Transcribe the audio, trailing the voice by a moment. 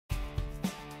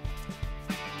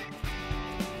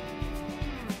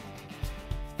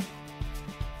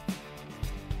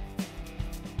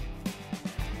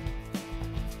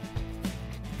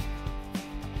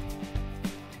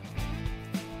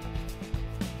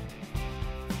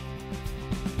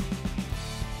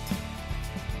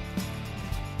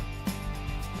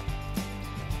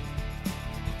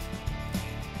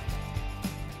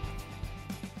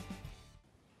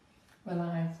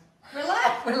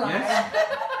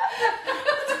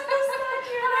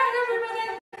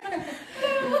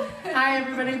Hi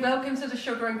everybody, welcome to the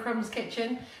Sugar and Crumbs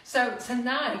kitchen. So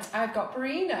tonight I've got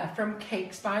Berina from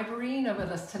Cakes by Berina with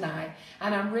us tonight,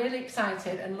 and I'm really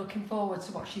excited and looking forward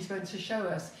to what she's going to show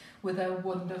us with her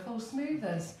wonderful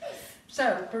smoothers.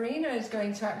 So Berina is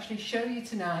going to actually show you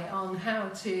tonight on how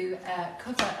to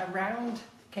cover a round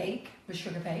cake with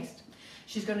sugar paste.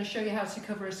 She's going to show you how to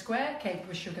cover a square cake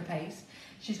with sugar paste.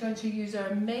 She's going to use her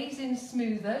amazing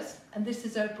smoothers, and this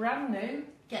is her brand new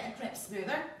Get a Grip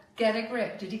Smoother. Get a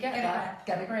grip. Did you get that?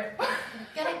 Get a grip.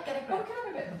 Get a grip. Oh, can I have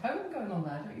a bit of a poem going on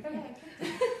there, don't you think?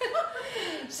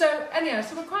 Yeah. So anyhow,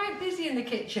 so we're quite busy in the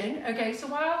kitchen. Okay, so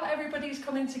while everybody's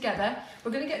coming together,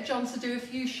 we're going to get John to do a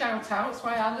few shout outs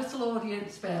while our little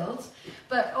audience builds.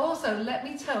 But also, let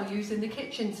me tell you who's in the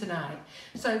kitchen tonight.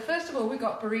 So first of all, we've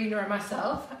got Berina and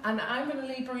myself, and I'm going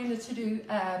to leave Berina to do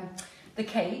the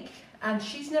cake. And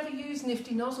she's never used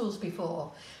Nifty Nozzles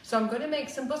before. So I'm going to make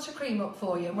some buttercream up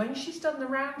for you. And when she's done the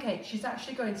round cake, she's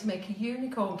actually going to make a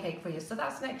unicorn cake for you. So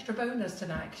that's an extra bonus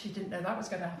tonight, because she didn't know that was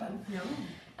going to happen. No.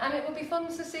 And it will be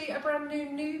fun to see a brand new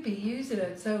newbie using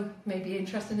it. So maybe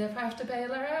interesting if I have to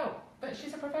bail her out. But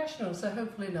she's a professional, so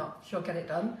hopefully not. She'll get it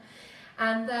done.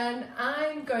 And then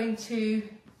I'm going to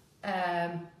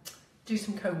do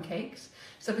some cone cakes.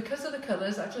 So because of the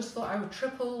colours, I just thought I would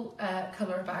triple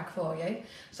colour a bag for you.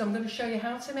 So I'm going to show you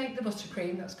how to make the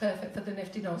buttercream, that's perfect for the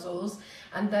Nifty Nozzles.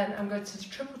 And then I'm going to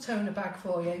triple tone a bag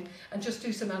for you and just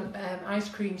do some ice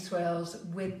cream swirls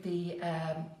with the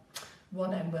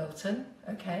 1M Wilton,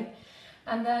 okay?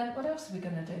 And then what else are we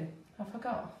going to do? I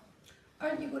forgot.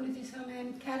 Aren't you going to do some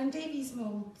Karen Davies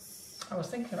moulds? I was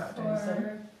thinking about doing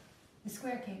some. The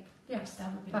square cake? Yes,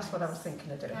 that would be that's nice. what I was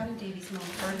thinking of doing. Karen Davies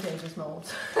moulds. Karen Davies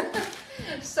moulds.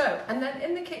 So, and then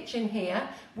in the kitchen here,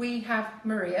 we have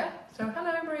Maria. So,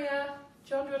 hello Maria.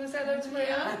 John, do you want to say hello to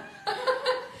Maria?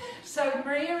 So,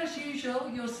 Maria, as usual,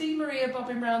 you'll see Maria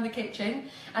bobbing around the kitchen,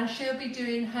 and she'll be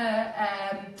doing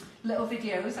her little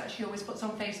videos that she always puts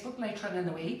on Facebook later on in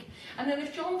the week. And then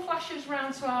if John flashes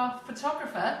round to our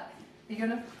photographer,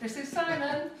 this is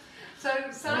Simon. So,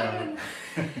 Simon...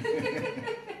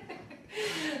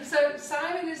 So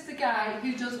Simon is the guy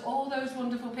who does all those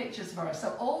wonderful pictures for us.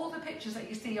 So all the pictures that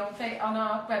you see on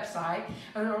our website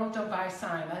are all done by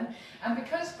Simon. And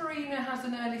because Berina has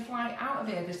an early flight out of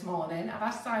here this morning, I've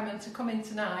asked Simon to come in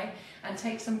tonight and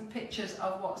take some pictures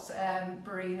of what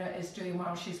Berina is doing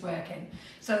while she's working.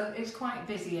 So it's quite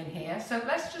busy in here. So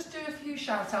let's just do a few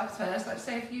shout outs first. Let's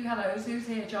say a few hellos. Who's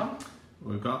here, John?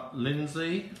 We've got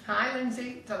Lindsay. Hi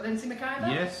Lindsay. Is that Lindsay McIver?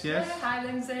 Yes, yes. Yeah, hi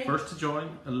Lindsay. First to join,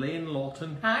 Elaine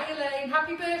Lawton. Hi Elaine.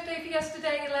 Happy birthday for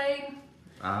yesterday, Elaine.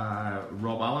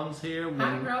 Rob Allen's here.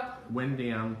 Hi Rob. Wendy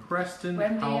Ann Preston.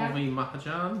 Wendy Halvey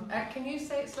Mahajan. Can you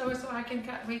say it slower so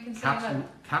we can say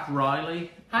that? Kat Riley.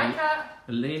 Hi Kat.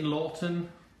 Elaine Lawton.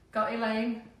 Got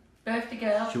Elaine. Birthday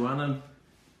girl. Joanna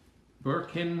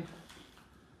Birkin.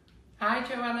 Hi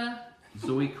Joanna.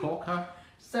 Zoe Cocker.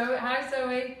 Hi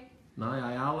Zoe.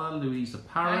 Nai Ayala, Louisa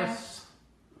Paris,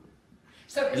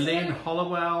 so Elaine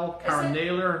Hollowell, Karen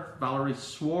Naylor, Valerie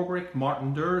Swarbrick,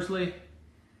 Martin Dursley,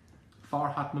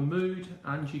 Farhat Mahmood,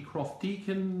 Angie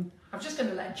Croft-Deacon. I'm just going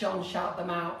to let John shout them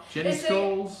out. Jenny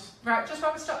Scholes. Right, just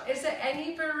while we stop, is there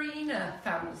any Berina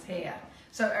fans here?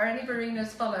 So are any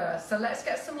Berina's followers? So let's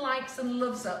get some likes and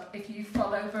loves up if you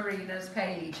follow Berina's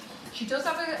page. She does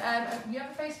have you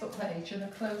have a Facebook page and a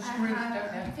closed group, don't you?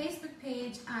 A Facebook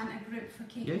page and a group for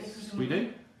cake makers. Yes, we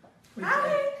do.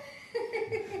 Hi!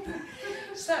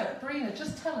 So, Berina,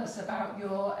 just tell us about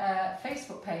your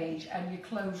Facebook page and your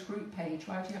closed group page.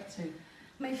 Why do you have two?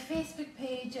 My Facebook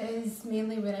page is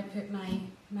mainly where I put my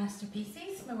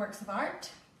masterpieces, my works of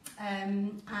art.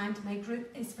 And my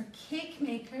group is for cake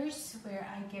makers, where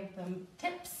I give them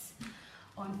tips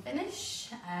on finish.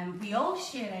 We all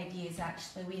share ideas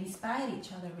actually, we inspire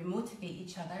each other, we motivate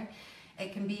each other.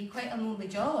 It can be quite a lonely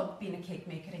job being a cake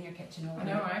maker in your kitchen all I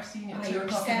know, I've seen you at by 2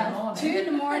 o'clock in the morning. 2 in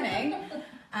the morning.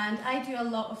 And I do a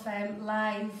lot of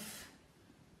live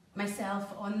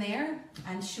myself on there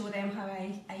and show them how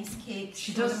I ice cakes.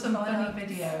 She does some funny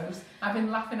videos. I've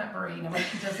been laughing at Berina when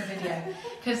she does a video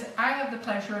because I have the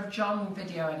pleasure of John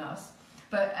videoing us,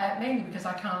 but mainly because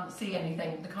I can't see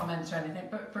anything, the comments or anything,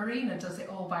 but Berina does it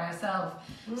all by herself.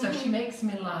 So she makes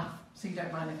me laugh. So you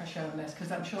don't mind if I show them this, because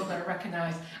I'm sure they'll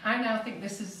recognise. I now think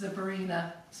this is the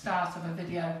Berina start of a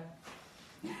video.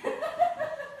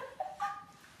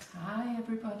 Hi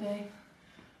everybody.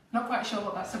 Not quite sure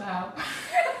what that's about.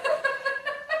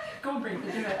 Go on,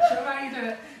 Berina, do it. Show how you do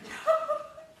it.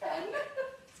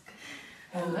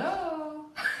 Hello.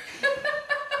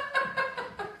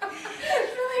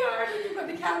 It's really hard when you've got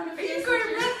the camera. Are you going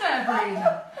red there, Berina?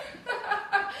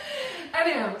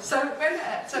 Anyhow, So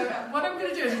what I'm going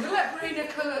to do is we'll let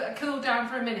Berina cool down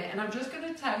for a minute, and I'm just going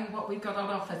to tell you what we've got on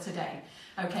offer today.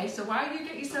 Okay, so while you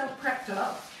get yourself prepped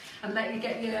up and let you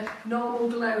get your normal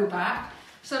glow back,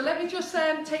 so let me just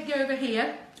take you over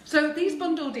here. So these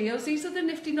bundle deals, these are the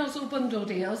Nifty Nozzle bundle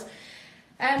deals.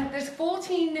 There's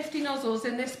 14 Nifty Nozzles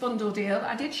in this bundle deal.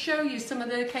 I did show you some of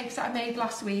the cakes that I made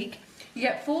last week. You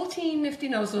get 14 Nifty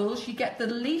Nozzles, you get the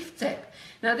leaf tip.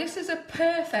 Now this is a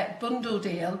perfect bundle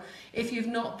deal if you've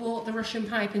not bought the Russian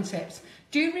piping tips.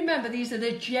 Do remember these are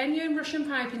the genuine Russian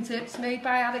piping tips made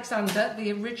by Alexander,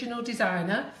 the original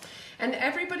designer. And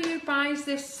everybody who buys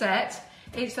this set,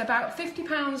 it's about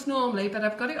 £50 normally, but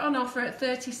I've got it on offer at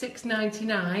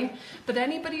 $36.99. But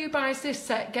anybody who buys this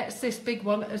set gets this big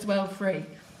one as well free.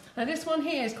 Now this one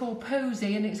here is called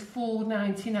Posy and it's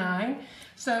 $4.99.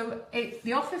 So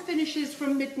the offer finishes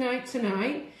from midnight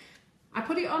tonight. I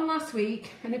put it on last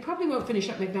week and it probably won't finish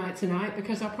at midnight tonight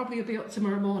because I'll probably be up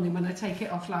tomorrow morning when I take it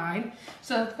offline.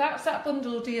 So that's that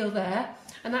bundle deal there,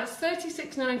 and that's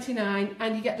 $36.99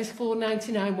 and you get this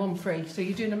 $4.99 one free. So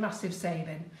you're doing a massive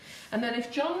saving. And then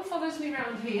if John follows me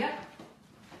around here,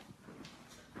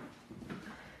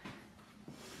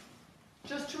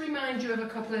 just to remind you of a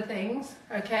couple of things,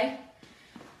 okay?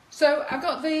 So I've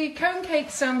got the cone cake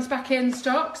stands back in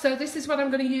stock, so this is what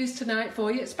I'm going to use tonight for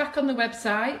you. It's back on the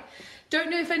website. Don't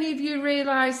know if any of you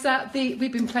realise that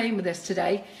we've been playing with this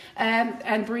today,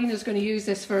 and Berina's going to use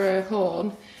this for her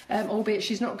horn, albeit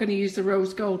she's not going to use the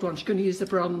rose gold one, she's going to use the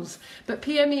bronze. But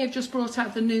PME have just brought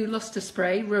out the new lustre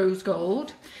spray, rose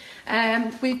gold.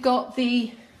 We've got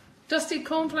the dusted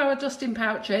cornflour dusting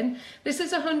pouch in. This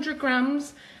is 100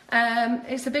 grams.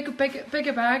 It's a bigger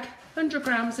bag, 100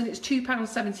 grams, and it's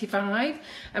 £2.75.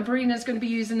 And Berina's going to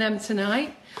be using them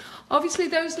tonight. Obviously,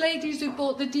 those ladies who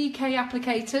bought the DK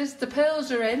applicators, the pearls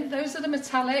are in. Those are the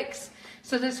metallics.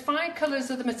 So there's 5 colours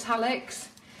of the metallics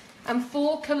and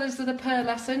 4 colours of the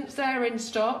pearlescents. They're in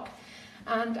stock.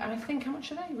 And I think, how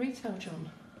much are they retail, John?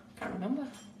 Can't remember.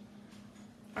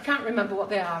 I can't remember what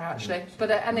they are actually, but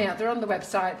anyhow, they're on the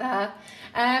website there.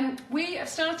 We have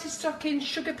started stocking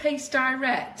Sugarpaste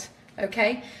Direct.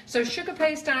 Okay, so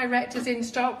Sugarpaste Direct is in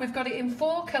stock. We've got it in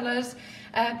 4 colours,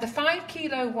 the 5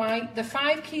 kilo white, the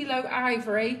 5 kilo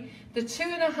ivory, the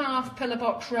 2.5 pillar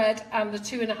box red and the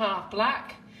 2.5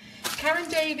 black. Karen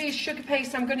Davies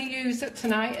Sugarpaste I'm going to use it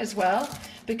tonight as well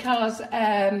because,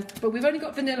 but we've only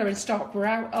got vanilla in stock. We're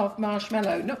out of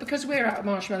marshmallow, not because we're out of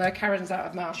marshmallow, Karen's out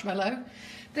of marshmallow.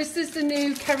 This is the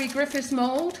new Kerry Griffiths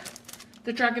mould,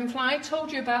 the Dragonfly,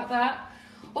 told you about that.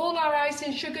 All our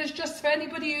icing sugars, just for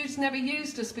anybody who's never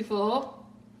used us before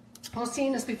or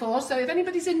seen us before. So if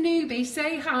anybody's a newbie,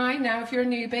 say hi now if you're a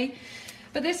newbie.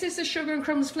 But this is the Sugar and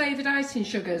Crumbs flavoured icing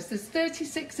sugars. There's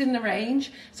 36 in the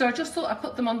range. So I just thought I'd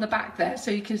put them on the back there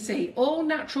so you can see. All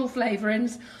natural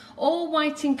flavourings, all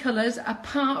white in colours,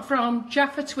 apart from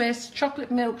Jaffa Twist, chocolate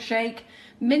milkshake,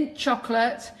 mint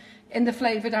chocolate in the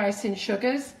flavoured icing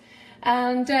sugars.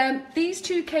 And these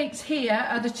 2 cakes here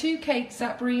are the 2 cakes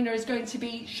that Berina is going to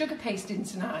be sugar pasting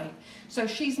tonight. So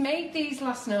she's made these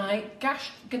last night,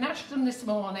 ganached them this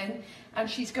morning, and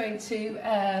she's going to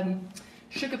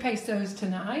sugar paste those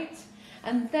tonight.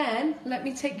 And then let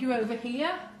me take you over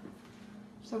here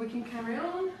so we can carry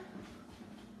on.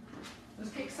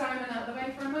 Let's kick Simon out of the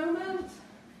way for a moment.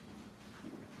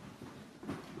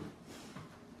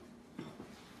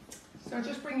 So I'll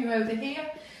just bring you over here.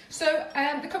 So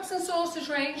the cups and saucers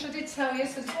range, I did tell you,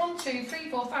 so there's 1, 2, 3,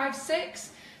 4, 5,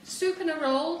 6. Soup in a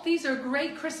roll, these are a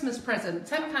great Christmas present,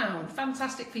 £10,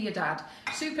 fantastic for your dad.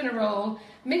 Soup in a roll,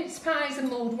 mince pies and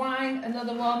mulled wine,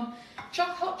 another one.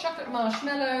 Hot chocolate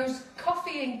marshmallows,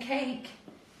 coffee and cake.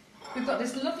 We've got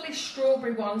this lovely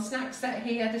strawberry one, snack set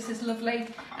here, this is lovely.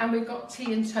 And we've got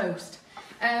tea and toast.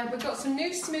 We've got some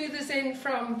new smoothers in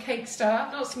from Cake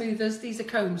Star, not smoothers, these are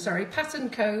combs, sorry, pattern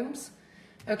combs.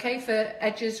 Okay, for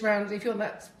edges round, if you want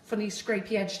that funny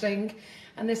scrapey edge thing.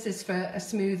 And this is for a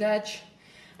smooth edge.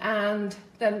 And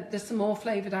then there's some more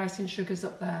flavoured icing sugars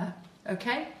up there.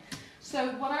 Okay, so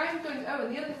what I'm going to,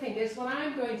 and the other thing is, what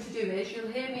I'm going to do is,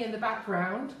 you'll hear me in the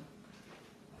background.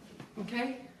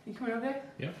 Okay, you coming over here?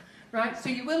 Yeah. Right, so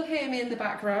you will hear me in the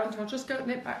background. I'll just go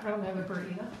nip background over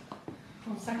Berina.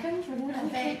 1 second. A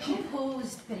very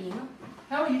composed Berina.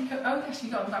 Oh, yes, you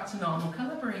got them back to normal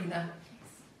colour, Berina.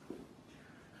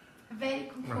 A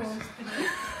very composed Berina.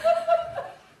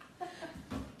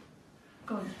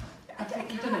 Go on. I can't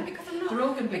because I'm not. They're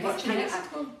all going to be watching this.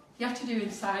 Well, You have to do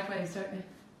it sideways, don't you?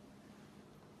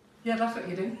 Yeah, that's what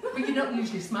you do. But you're not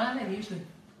usually smiling, usually.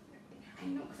 I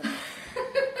know, because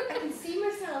I can see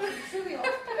myself. It's really off.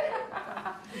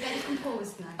 Getting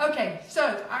composed now. Okay,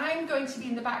 so I'm going to be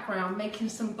in the background making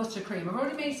some buttercream. I've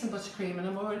already made some buttercream and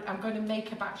I'm going to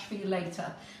make a batch for you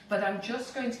later. But I'm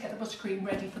just going to get the buttercream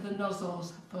ready for the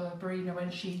nozzles for Berina when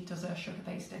she does her sugar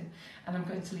pasting. And I'm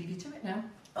going to leave you to it now.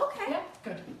 Okay. Yeah,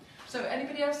 good. So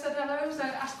anybody else said hello?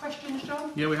 Asked questions,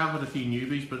 John? Yeah, we have had a few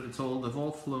newbies, but they've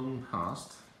all flown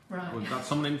past. Right. We've got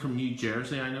someone in from New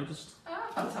Jersey, I noticed. Ah,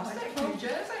 fantastic. New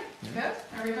Jersey. Good.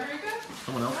 Very, very good.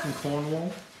 Someone else from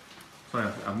Cornwall. Sorry,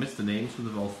 I've missed the names because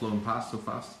they've all flown past so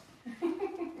fast.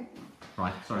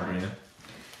 Right, sorry, Berina.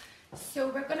 So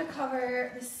we're going to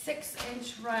cover the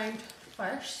 6-inch round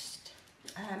first.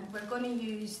 We're going to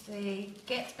use the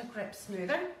Get a Grip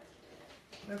Smoother.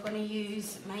 We're going to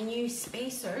use my new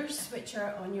spacers, which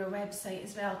are on your website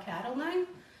as well, Carol, now.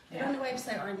 They're on the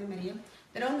website, aren't they, Miriam?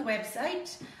 They're on the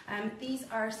website. These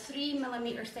are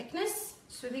 3mm thickness,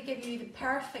 so they give you the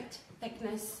perfect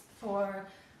thickness for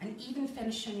an even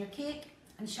finish on your cake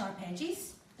and sharp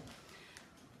edges.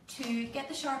 To get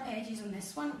the sharp edges on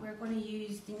this one, we're going to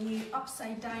use the new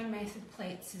upside down method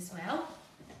plates as well.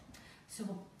 So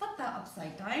we'll put that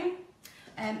upside down,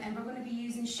 and we're going to be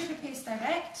using Sugarpaste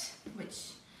Direct,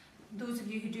 which those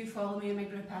of you who do follow me on my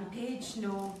group and page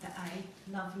know that I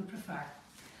love and prefer.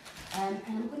 And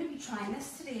I'm going to be trying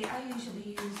this today. I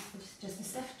usually use just a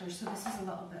sifter, so this is a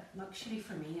little bit luxury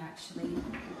for me, actually,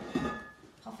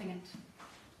 puffing it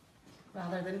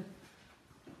rather than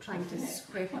trying to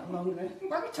scrape it along the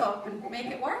worktop and make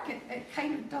it work. It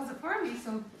kind of does it for me,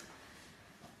 so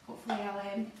hopefully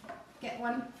I'll get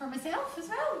one for myself as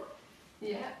well.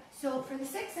 Yeah. So for the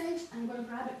 6-inch, I'm going to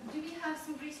grab it. Do we have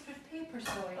some greaseproof paper?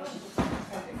 Sorry.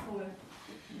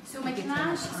 So my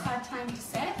ganache has had time to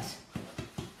set.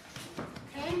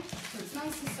 Okay, so it's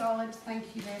nice and solid,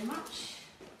 thank you very much.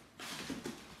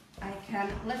 I can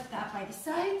lift that by the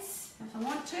sides if I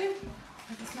want to,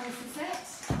 if it's nice and set.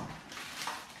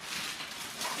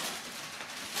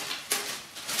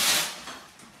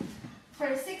 For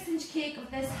a 6-inch cake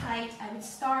of this height, I would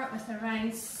start with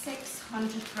around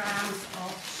 600 grams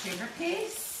of sugar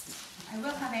paste. I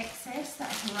will have excess that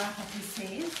I can wrap up and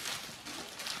save.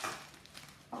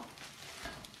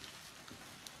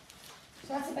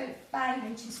 So that's about 5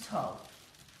 inches tall.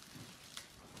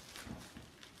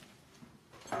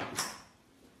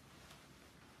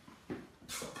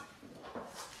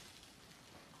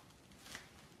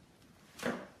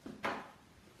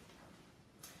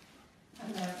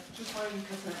 And just while you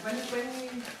cut it, when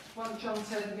you want John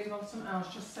to move on to something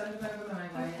else, just send them over my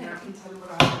way and I can tell you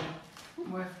what I'm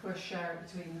doing. We'll share it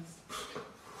between us.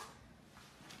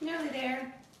 Nearly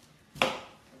there.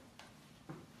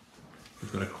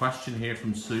 We've got a question here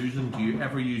from Susan. Do you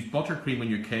ever use buttercream on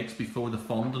your cakes before the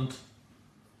fondant?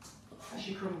 That's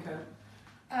your crumb coat.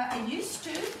 I used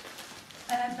to,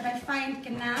 but I find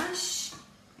ganache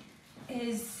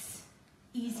is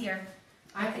easier.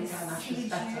 I think ganache is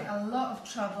better. Saves you a lot of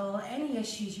trouble. Any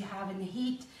issues you have in the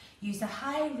heat, use a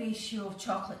high ratio of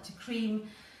chocolate to cream.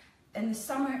 In the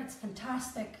summer, it's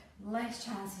fantastic. Less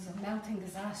chances of melting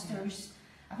disasters.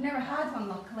 Yeah. I've never had one,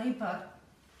 luckily, but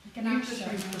ganache. You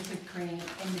just use buttercream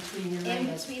in between your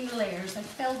layers. In between the layers, I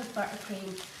filled with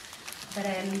buttercream. But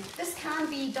this can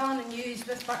be done and used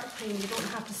with buttercream. You don't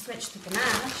have to switch to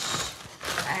ganache.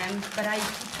 But I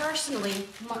personally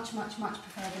much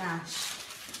prefer ganache.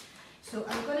 So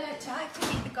I'm going to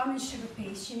activate the gum and sugar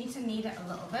paste, you need to knead it a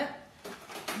little bit.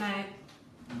 Now,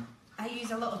 I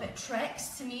use a little bit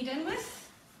Trex to knead in with.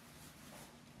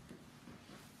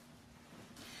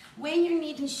 When you're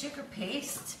kneading sugar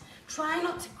paste, try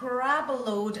not to grab a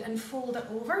load and fold it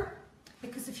over,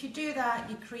 because if you do that,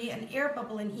 you create an air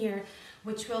bubble in here,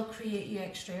 which will create you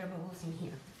extra air bubbles in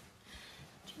here.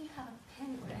 Do you have a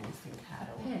pin or anything,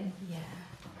 Carol? A pin? Yeah.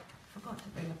 Forgot to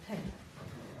bring a pin.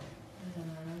 I don't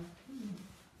know.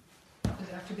 Does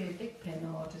it have to be a big pin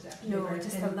or does it have to be No, a very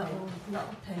just thin a little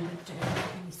pin would do.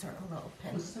 Any sort of little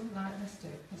pin. Does something like this do?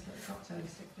 This little cocktail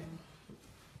stick thing.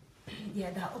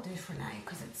 Yeah, that'll do for now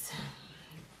because it's a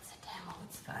demo.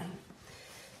 It's fine.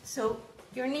 So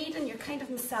you're kneading, you're kind of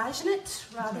massaging it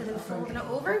rather than folding it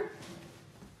over.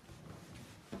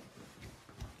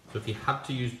 So if you had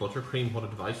to use buttercream, what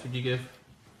advice would you give?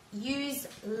 Use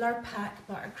Lurpak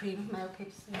buttercream. Am I okay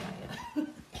to say that?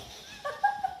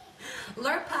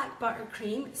 Lurpak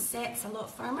buttercream sets a lot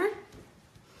firmer.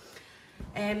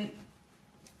 And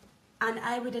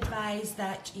I would advise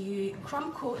that you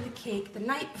crumb coat the cake the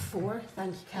night before.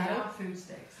 Thank you, Carol. Yeah, food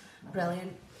sticks.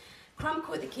 Brilliant. Crumb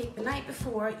coat the cake the night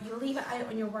before. You leave it out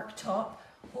on your worktop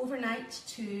overnight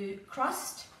to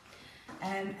crust.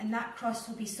 And that crust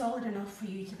will be solid enough for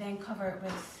you to then cover it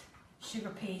with sugar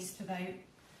paste without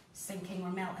sinking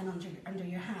or melting under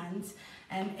your hands.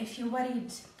 If you're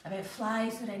worried about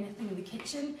flies or anything in the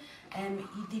kitchen,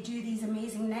 they do these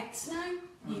amazing nets now.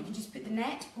 You can just put the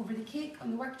net over the cake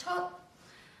on the worktop.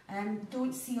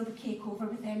 Don't seal the cake over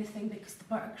with anything because the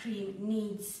buttercream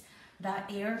needs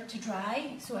that air to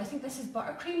dry. So I think this is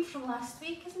buttercream from last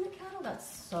week, isn't it, Carol? That's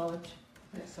solid.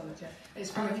 It's solid, yeah.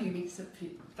 It's from a few weeks.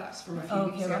 That's from a few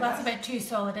weeks. Okay, well that's a bit too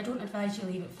solid. I don't advise you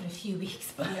leave it for a few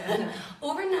weeks, but yeah.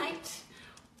 overnight,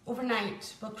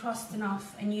 we'll crust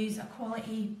enough and use a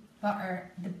quality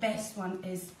butter. The best one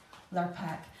is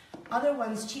Lurpak. Other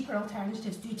ones, cheaper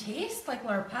alternatives, do taste like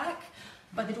Lurpak,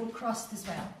 but they don't crust as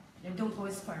well. They don't go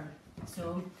as firm.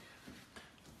 So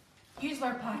use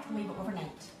Lurpak and leave it overnight.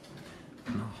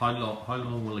 How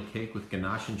long will a cake with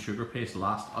ganache and sugar paste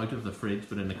last out of the fridge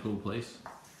but in a cool place?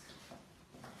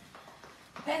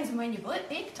 Depends on when you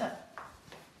baked it.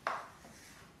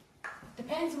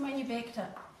 Depends on when you baked it.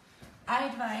 I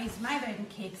advise my wedding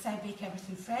cakes, I bake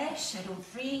everything fresh, I don't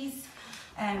freeze.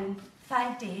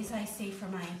 5 days I say for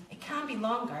mine. It can be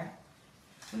longer.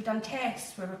 We've done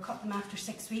tests where we cut them after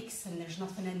 6 weeks and there's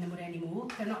nothing in them or any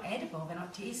mold. They're not edible, they're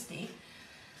not tasty.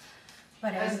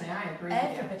 But personally, I agree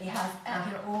everybody has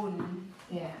their own.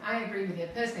 Yeah, I agree with you.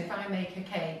 Personally, if I make a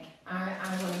cake,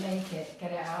 I want to make it,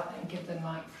 get it out and give them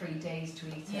like 3 days to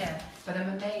eat it. Yeah. But I'm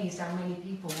amazed how many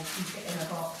people will keep it in a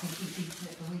box and keep eating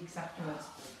it for weeks afterwards.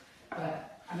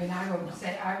 But I mean, I won't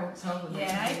tell them.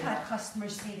 Yeah, I've had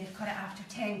customers say they've cut it after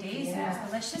 10 days and it's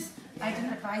delicious. Yeah. I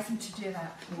didn't advise them to do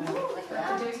that. No. Ooh, look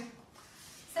at that.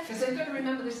 Because they've got to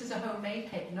remember this is a homemade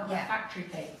cake, not a factory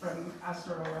cake from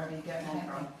Asda or wherever you get it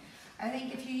from. I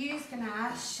think if you use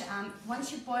ganache,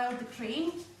 once you've boiled the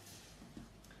cream,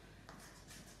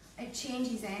 it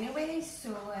changes anyway,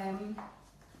 so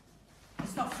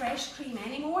it's not fresh cream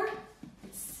anymore.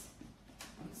 It's,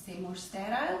 I would say, more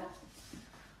sterile.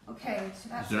 Okay, so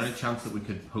that's... Is there any chance that we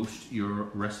could post your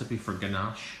recipe for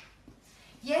ganache?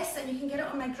 Yes, and you can get it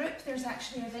on my group. There's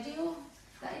actually a video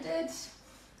that I did.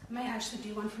 I might actually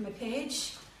do one for my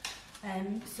page.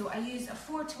 So I use a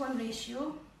 4:1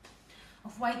 ratio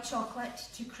of white chocolate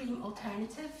to cream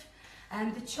alternative.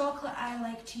 And the chocolate I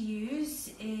like to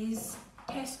use is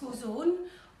Tesco's Own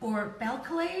or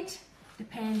Belcolade.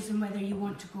 Depends on whether you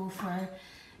want to go for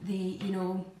the,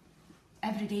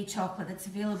 everyday chocolate that's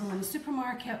available in the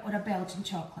supermarket or a Belgian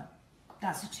chocolate.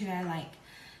 That's the two I like.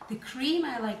 The cream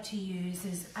I like to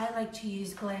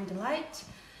use Glen Delight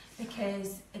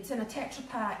because it's in a Tetra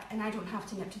Pak and I don't have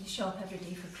to nip to the shop every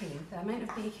day for cream. The amount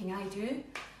of baking I do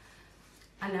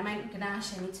and the amount of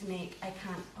ganache I need to make, I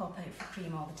can't pop out for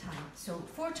cream all the time. So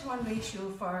 4:1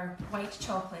 ratio for white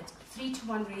chocolate,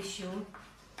 3:1 ratio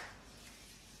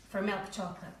for milk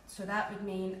chocolate. So that would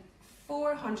mean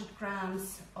 400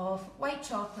 grams of white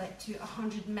chocolate to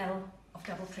 100 ml of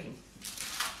double cream.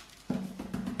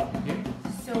 Okay.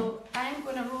 So I'm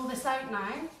going to roll this out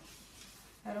now.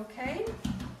 Is that okay?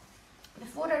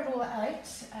 Before I roll it out,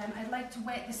 I'd like to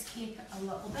wet this cake a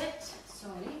little bit.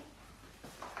 Sorry.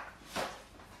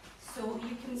 So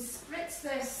you can spritz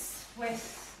this with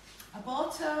a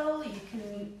bottle, you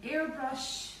can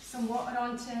airbrush some water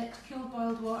onto it, cool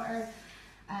boiled water.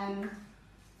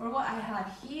 For what I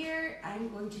have here, I'm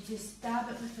going to just dab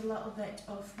it with a little bit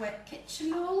of wet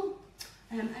kitchen roll.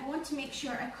 I want to make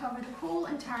sure I cover the whole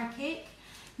entire cake.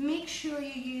 Make sure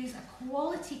you use a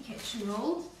quality kitchen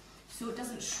roll so it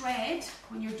doesn't shred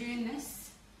when you're doing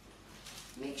this.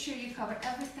 Make sure you cover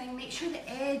everything. Make sure the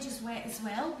edge is wet as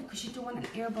well because you don't want an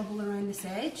air bubble around this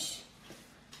edge.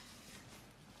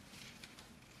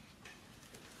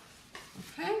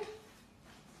 Okay.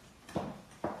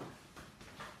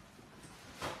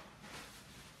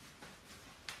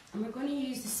 And we're going to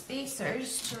use the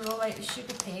spacers to roll out the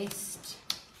sugar paste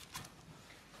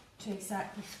to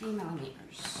exactly 3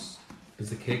 millimeters. Is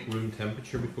the cake room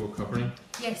temperature before covering?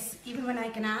 Yes, even when I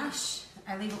ganache,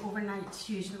 I leave it overnight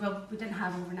usually. Well, we didn't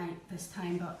have overnight this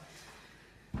time, but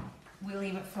we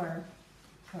leave it for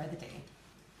the day.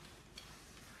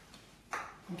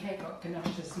 The cake got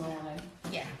ganache this morning.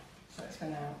 Yeah. So it's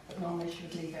been out, but normally she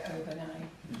would leave it overnight.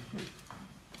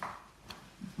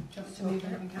 Just to move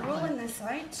it. Rolling this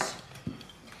out.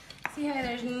 See how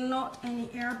there's not any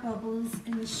air bubbles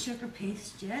in the sugar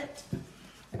paste yet?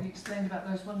 Have you explained about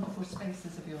those wonderful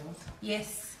spaces of yours?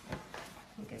 Yes.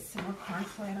 I'll get some more corn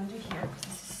flour under here because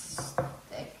this is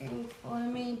sticking for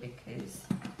me because...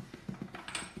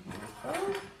 There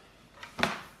we go.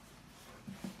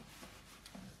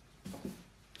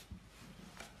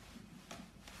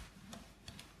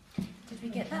 Did we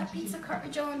get that pizza cutter,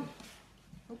 John?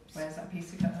 Oops. Where's that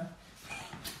piece of cutter?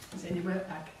 Is it in your work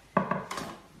bag?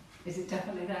 Is it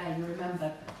definitely there? You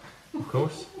remember? Of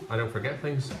course, I don't forget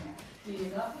things. Do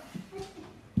you not?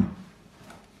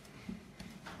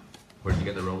 Where did you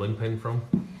get the rolling pin from?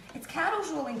 It's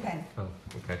Carol's rolling pin. Oh,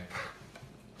 okay.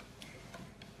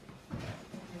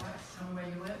 That's somewhere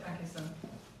you work back, is son.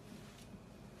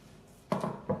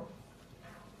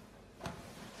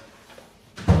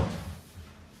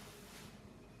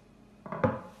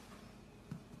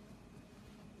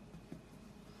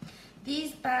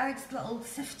 These bags, little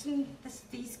sifting,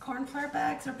 these cornflour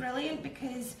bags are brilliant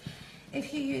because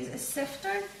if you use a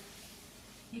sifter,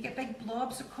 you get big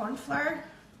blobs of cornflour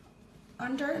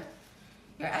under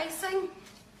your icing,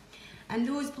 and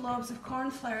those blobs of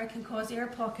cornflour can cause air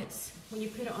pockets when you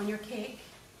put it on your cake.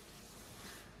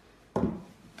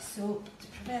 So to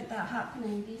prevent that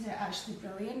happening, these are actually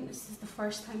brilliant. This is the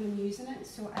first time I'm using it,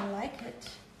 so I like it.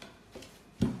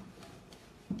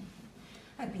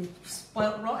 I've been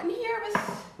spoilt rotten here with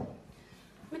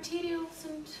materials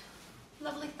and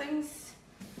lovely things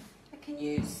I can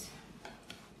use.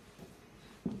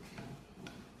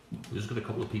 We've just got a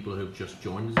couple of people who've just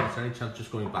joined us. Is there any chance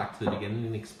just going back to the beginning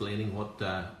and explaining what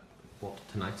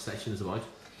tonight's session is about?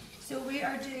 So we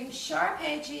are doing sharp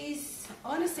edges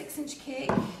on a 6-inch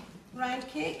cake, round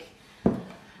cake,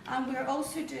 and we're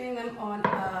also doing them on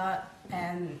a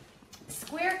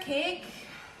square cake.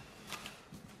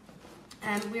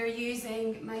 And we're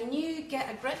using my new Get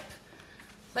a Grip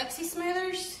Flexi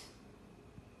Smoothers,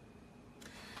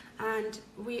 and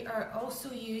we are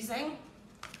also using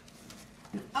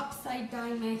an upside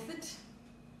down method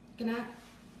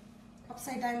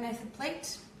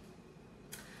plate.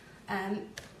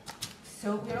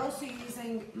 So we're also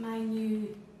using my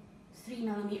new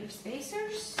 3mm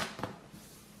spacers.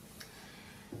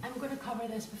 I'm going to cover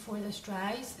this before this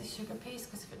dries, the sugar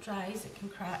paste, because if it dries it can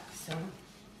crack. So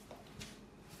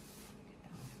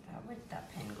where did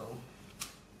that pen go?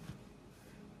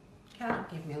 Carol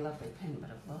gave me a lovely pen, but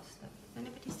I've lost it.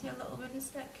 Anybody see a little wooden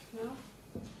stick? No?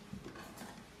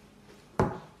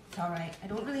 It's alright. I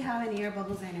don't really have any air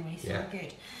bubbles anyway, so yeah. we're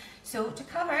good. So to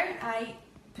cover, I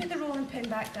put the rolling pin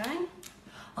back down.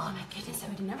 Oh my goodness, I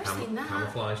would have never seen that.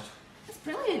 Camouflaged. That's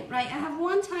brilliant. Right, I have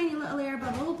one tiny little air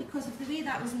bubble because of the way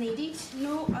that was needed.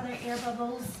 No other air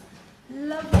bubbles.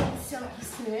 Lovely and silky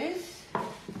smooth.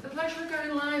 The pleasure of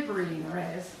going live,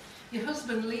 Berina, is your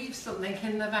husband leaves something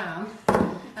in the van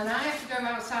and I have to go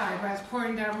outside where it's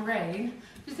pouring down rain.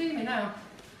 You see me now?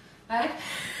 Eh?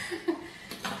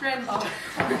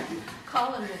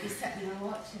 Colin will be sitting there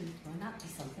watching. Well, that'd be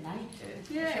something I'd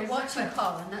do. Yeah, if you're exactly. watching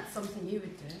Colin, that's something you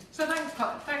would do. So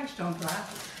thanks John for that.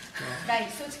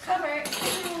 Right, so to cover,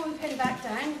 put the rolling pin back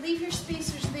down, leave your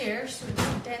spacers there so it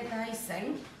doesn't dent the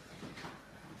icing.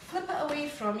 Flip it away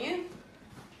from you.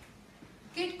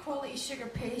 Good quality sugar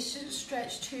paste, shouldn't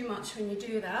stretch too much when you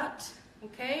do that,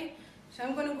 okay? So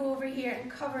I'm going to go over here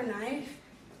and cover now. If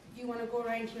you want to go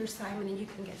around here, Simon, and you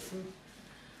can get some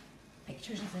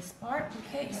pictures of this part,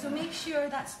 okay? So make sure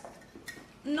that's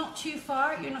not too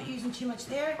far, you're not using too much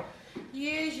there.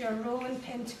 Use your rolling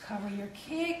pin to cover your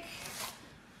cake.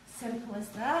 Simple as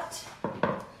that.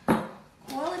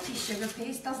 Quality sugar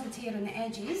paste doesn't tear on the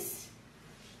edges.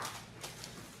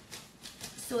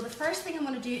 So the first thing I'm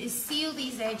going to do is seal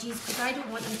these edges because I don't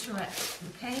want them to rip,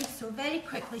 okay? So very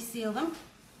quickly seal them.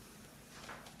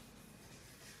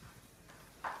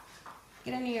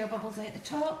 Get any air bubbles out the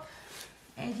top.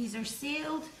 Edges are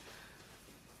sealed.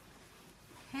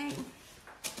 Okay.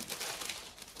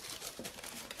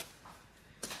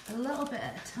 A little bit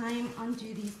at a time,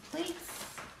 undo these plates.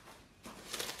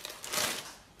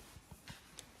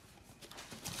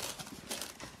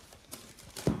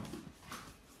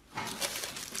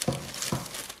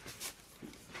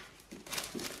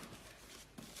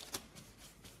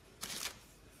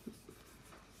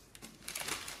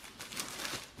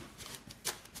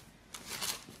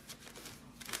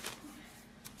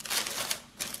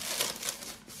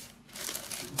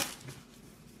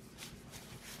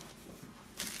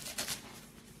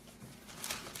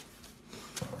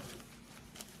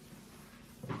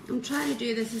 I'm trying to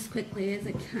do this as quickly as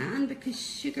I can because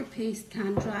sugar paste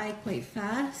can dry quite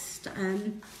fast.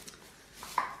 Don't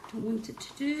want it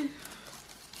to do.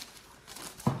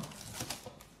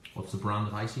 What's the brand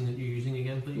of icing that you're using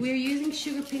again, please? We're using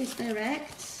Sugarpaste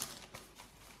Direct.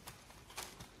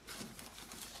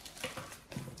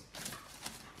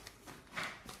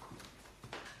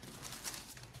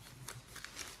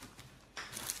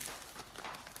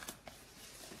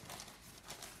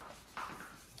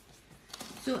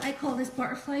 So I call this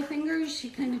butterfly fingers.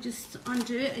 You kind of just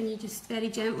undo it and you just very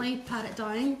gently pat it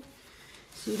down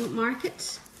so you don't mark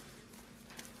it.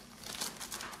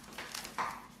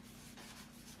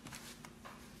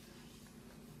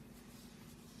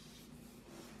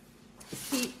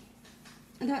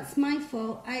 and that's my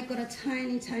fault, I got a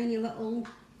tiny little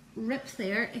rip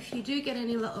there. If you do get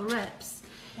any little rips,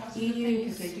 that's you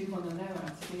use... because they do want to know how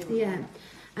to deal with it.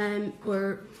 Yeah,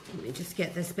 or let me just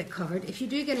get this bit covered. If you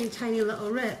do get any tiny little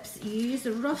rips, you use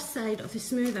the rough side of the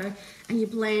smoother and you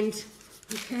blend,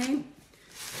 okay?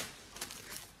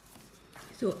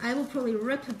 So I will probably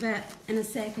rip a bit in a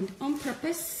second on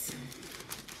purpose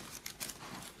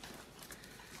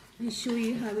and show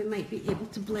you how we might be able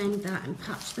to blend that and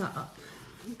patch that up,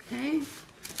 okay?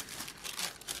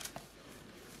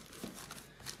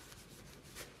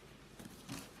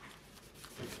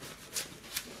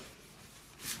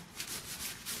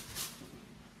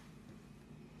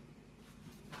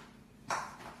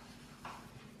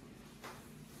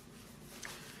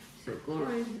 So go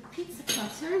around with the pizza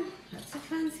cutter. That's a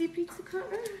fancy pizza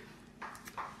cutter.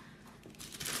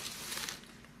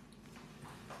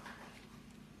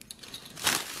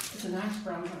 It's a nice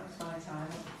brand, that's my time.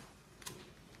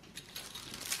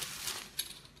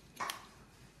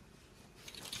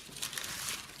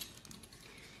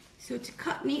 So to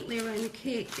cut neatly around the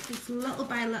cake, it's little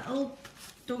by little.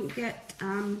 Don't get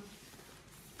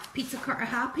pizza cutter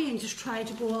happy and just try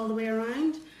to go all the way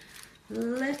around. A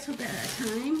little bit at a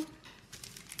time.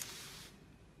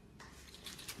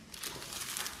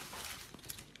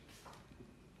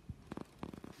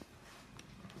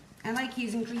 I like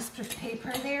using greaseproof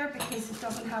paper there because it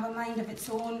doesn't have a mind of its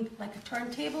own like a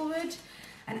turntable would,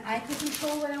 and I can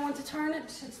control when I want to turn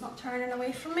it. It's not turning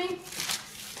away from me.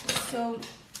 So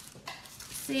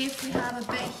say if we have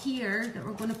a bit here that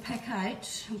we're going to pick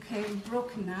out, okay, we've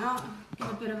broken that,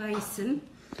 get a bit of icing,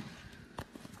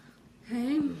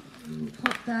 okay, and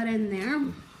pop that in there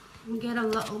and get a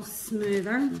little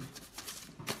smoother,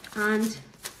 and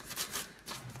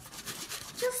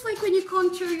just like when you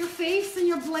contour your face and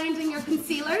you're blending your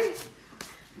concealer,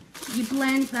 you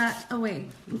blend that away,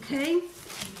 okay?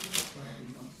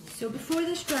 So before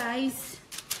this dries,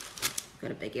 got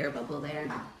a big air bubble there.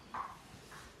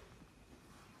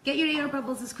 Get your air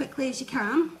bubbles as quickly as you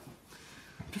can,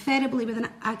 preferably with an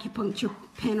acupuncture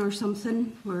pin or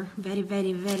something, or very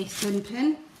thin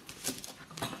pin.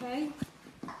 Okay.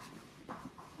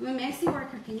 I'm a messy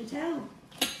worker, can you tell?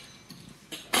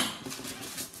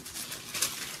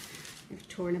 I've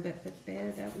torn a bit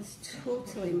there, that was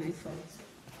totally my fault.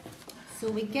 So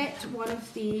we get one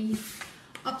of the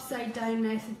upside down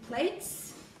method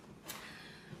plates.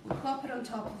 We'll plop it on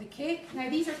top of the cake. Now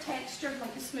these are textured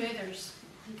like the smoothers,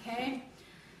 okay?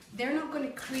 They're not going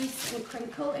to crease and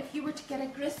crinkle. If you were to get a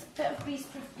bit of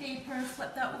greaseproof paper,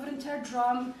 flip that over into a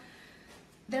drum,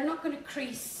 they're not going to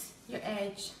crease your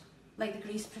edge like the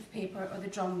greaseproof paper or the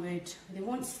drum would. They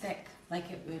won't stick like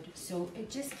it would, so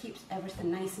it just keeps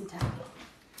everything nice and tight.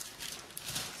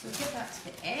 So get that to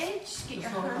the edge, get your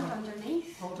hand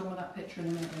underneath. Hold on with that picture in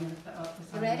a minute.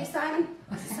 You ready, Simon?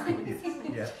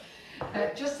 Simon.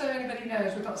 Yeah. Just so anybody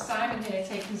knows, we've got Simon here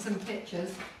taking some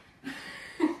pictures.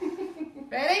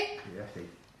 Ready? Yeah.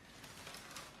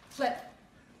 Flip.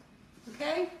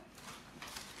 Okay?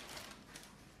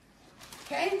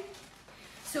 Okay?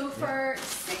 So for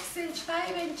 6-inch,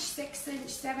 5-inch, 6-inch,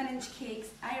 7-inch cakes,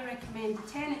 I recommend a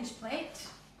 10-inch plate.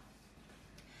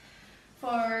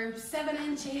 For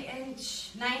 7-inch,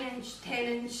 8-inch, 9-inch,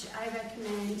 10-inch, I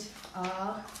recommend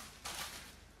a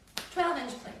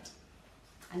 12-inch plate.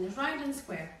 And there's round and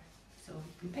square, so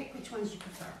you can pick which ones you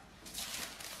prefer.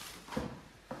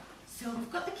 So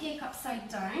we've got the cake upside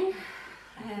down.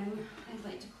 I'd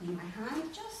like to clean my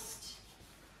hand just.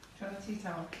 Do you want a tea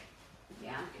towel?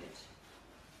 Yeah, I'm good.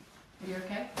 Are you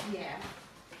okay? Yeah.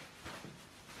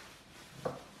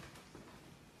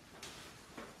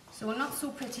 So a not so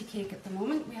pretty cake at the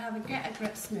moment. We have a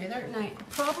grip smoother. Now the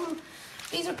problem,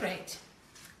 these are great,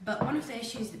 but one of the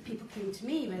issues that people came to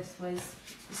me with was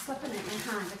slipping it in my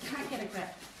hand. I can't get a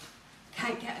grip.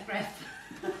 Can't get a grip.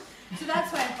 So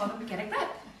that's why I thought I would get a grip.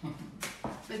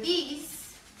 But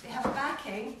these, they have a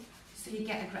backing, so you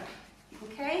get a grip.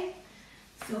 Okay?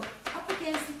 So up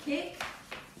against the cake,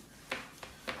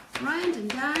 round and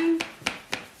down.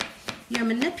 You're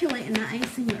manipulating that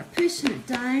icing, you're pushing it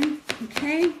down,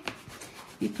 okay?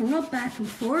 You can rub back and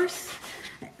forth.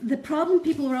 The problem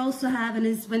people were also having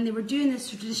is when they were doing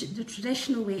this the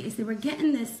traditional way is they were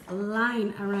getting this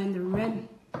line around the rim,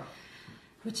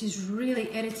 which is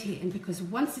really irritating because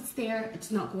once it's there,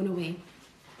 it's not going away.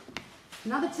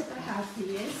 Another tip I have for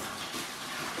you is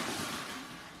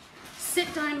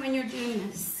sit down when you're doing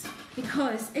this,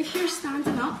 because if you're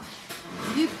standing up,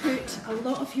 you put a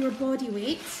lot of your body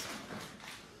weight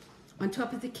on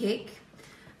top of the cake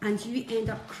and you end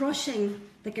up crushing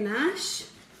the ganache.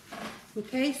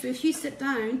 Okay, so if you sit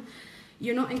down,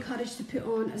 you're not encouraged to put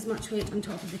on as much weight on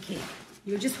top of the cake.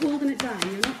 You're just holding it down,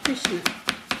 you're not pushing it.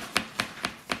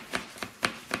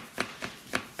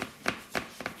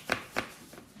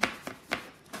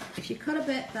 If you cut a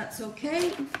bit, that's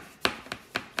okay.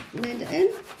 Blend it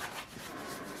in.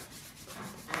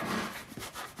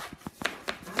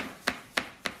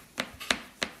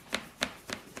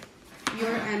 Your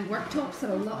worktops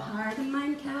are a lot higher than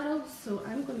mine, Carol, so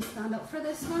I'm going to stand up for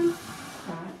this one.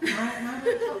 My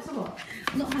worktops are what?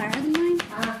 A lot higher than mine.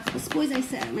 I suppose I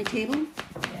sit at my table.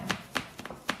 Yeah.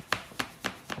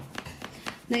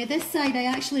 Now this side I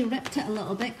actually ripped it a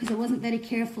little bit because I wasn't very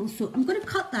careful, so I'm going to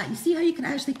cut that. You see how you can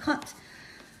actually cut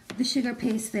the sugar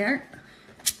paste there?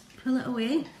 Pull it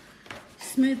away,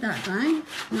 smooth that down,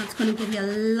 and that's going to give you a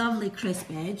lovely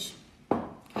crisp edge.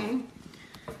 Okay.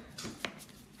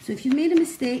 So if you've made a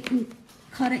mistake and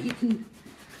cut it, you can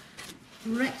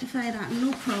rectify that,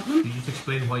 no problem. Can you just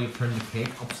explain why you've turned the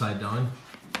cake upside down?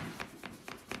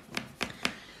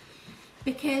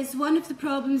 Because one of the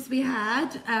problems we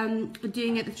had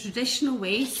doing it the traditional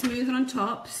way, smoother on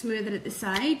top, smoother at the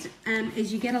side,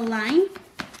 is you get a line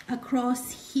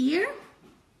across here.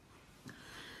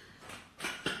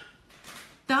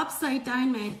 The upside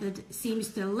down method seems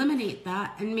to eliminate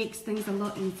that and makes things a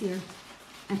lot easier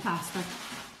and faster.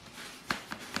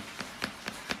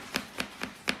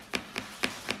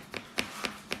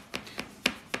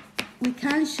 We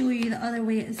can show you the other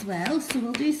way as well, so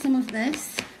we'll do some of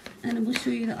this and we'll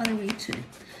show you the other way too.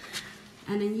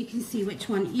 And then you can see which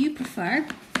one you prefer,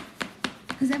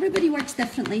 because everybody works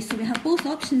differently, so we have both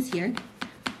options here.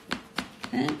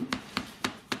 Okay. So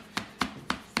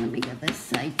let me get this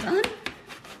side done.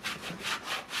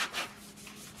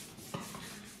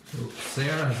 So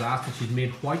Sarah has asked if she's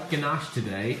made white ganache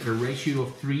today at a ratio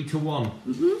of 3 to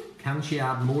 1. Can she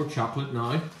add more chocolate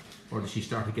now, or does she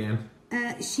start again?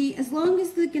 As long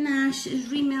as the ganache is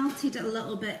remelted a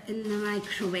little bit in the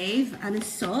microwave and is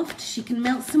soft, she can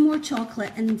melt some more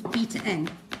chocolate and beat it in.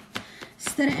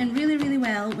 Stir it in really, really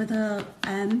well with a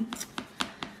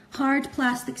hard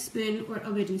plastic spoon or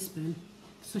a wooden spoon,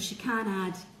 so she can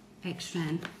add extra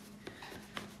in.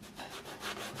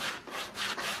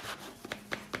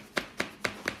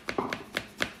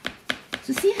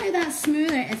 So see how that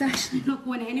smoother is actually not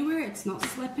going anywhere, it's not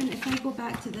slipping. If I go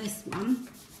back to this one.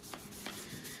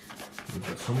 We've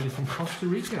got somebody from Costa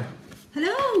Rica.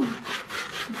 Hello!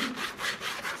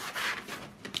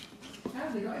 How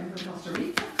have they got in from Costa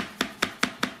Rica?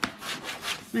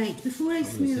 Right, before I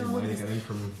smooth all of this,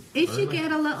 if you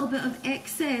get a little bit of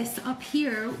excess up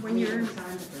here when you're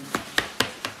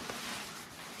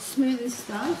smoothing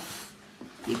stuff,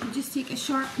 you can just take a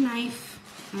sharp knife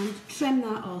and trim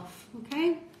that off,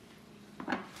 okay?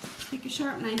 Take a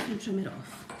sharp knife and trim it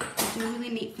off. It's a really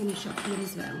neat finish up here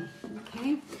as well,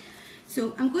 okay?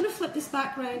 So I'm going to flip this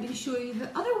back around and show you the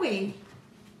other way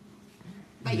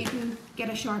that you can get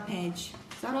a sharp edge.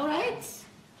 Is that all right?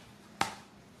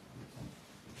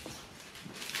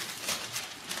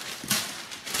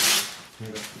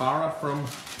 We've got Farah from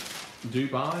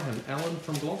Dubai and Ellen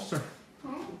from Gloucester.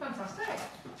 Oh, fantastic.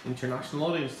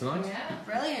 International audience tonight. Yeah.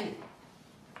 Brilliant.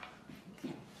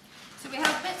 Okay. So we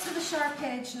have bits with a sharp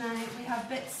edge now. We have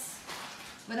bits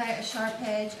without a sharp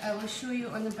edge. I will show you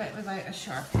on the bit without a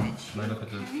sharp edge. Can I look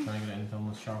at the try and get anything on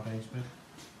the sharp edge bit?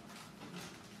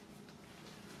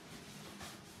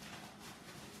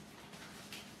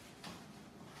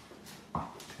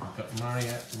 We've got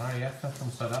Marietta from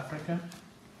South Africa.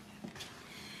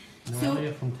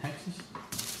 Noelia from Texas.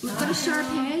 We've got a sharp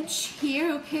edge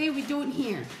here, okay? We don't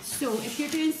here. So if you're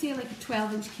doing, say, like a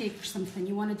 12-inch cake or something,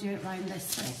 you want to do it round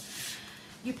this way.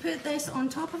 You put this on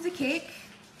top of the cake.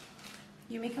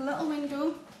 You make a little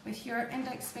window with your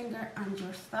index finger and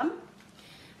your thumb,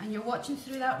 and you're watching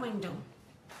through that window.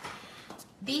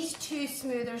 These two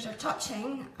smoothers are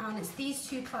touching, and it's these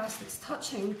two plastics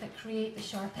touching that create the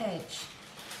sharp edge.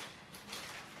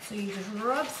 So you just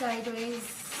rub sideways.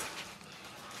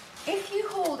 If you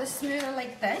hold a smoother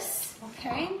like this,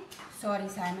 okay? Sorry,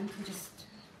 Simon, I'm just...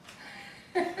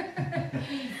 Do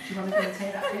you want to go and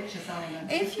take that picture, Simon?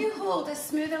 If you hold a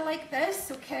smoother like this,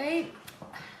 okay,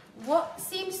 what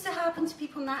seems to happen to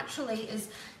people naturally is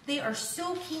they are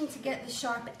so keen to get the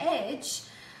sharp edge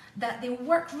that they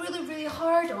work really, really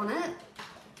hard on it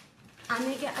and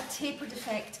they get a tapered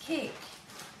effect cake.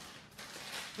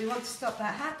 We want to stop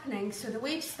that happening, so the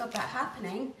way to stop that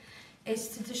happening is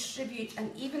to distribute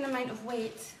an even amount of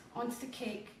weight onto the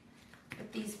cake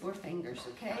with these 4 fingers,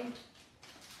 okay?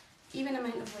 Even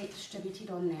amount of weight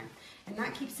distributed on there. And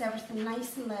that keeps everything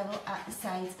nice and level at the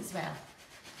sides as well.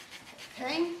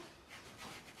 Okay?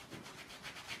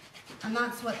 And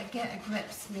that's what the Get a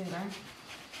Grip Smoother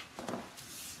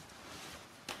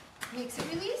makes it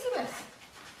really easy with.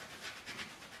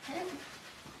 Okay.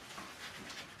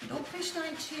 Don't push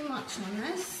down too much on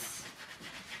this.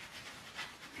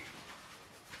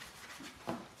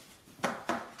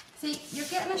 See, you're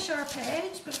getting a sharp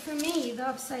edge, but for me, the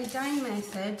upside down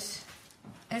method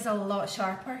is a lot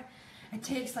sharper. It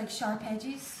takes like sharp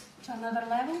edges to another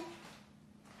level,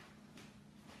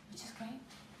 which is great.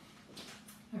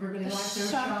 Everybody likes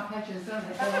those sharp edges, don't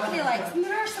they? Everybody likes them.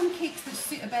 There are some cakes that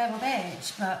suit a beveled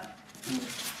edge, but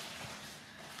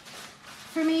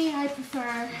for me, I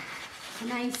prefer a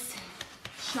nice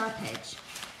sharp edge.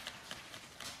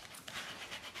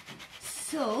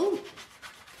 So,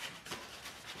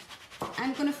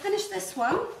 I'm going to finish this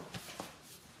one.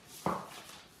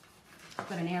 I've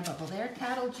got an air bubble there.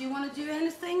 Carol, do you want to do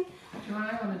anything? Do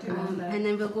I want to do anything? And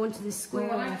then we'll go into the square.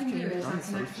 Well, what I can do is I Nice.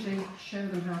 can actually show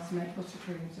them how to make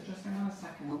buttercream. So just hang on a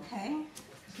second. Okay.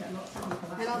 Just get lots of people.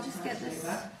 And I'll just get this.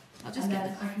 I'll just and get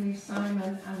then this. I can use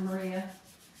Simon and Maria,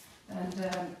 and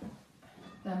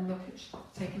then look at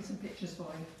taking some pictures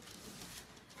for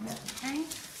you. Yeah. Okay.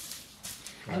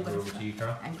 I'll go over to you,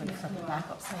 Carol. I'm going to flip it back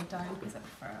upside down because I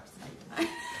prefer upside down.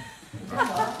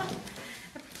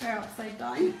 I prefer upside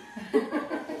down.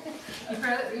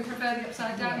 You prefer the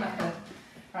upside down method?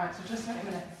 Right, so just wait a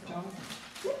minute, John.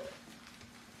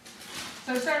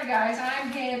 So sorry guys,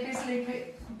 I'm here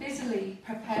busily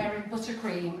preparing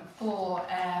buttercream for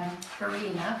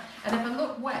Berina, and if I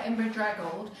look wet and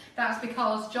bedraggled, that's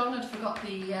because John had forgot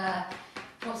the,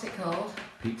 what's it called?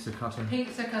 Pizza cutter.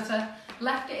 Pizza cutter.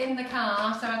 Left it in the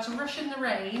car, so I had to rush in the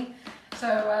rain, so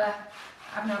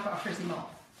I've now got a frizzy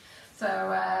mop. So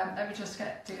let me just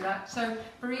do that. So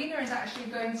Berina is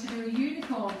actually going to do a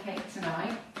unicorn cake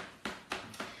tonight,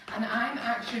 and I'm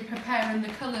actually preparing the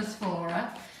colours for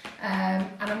her, and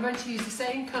I'm going to use the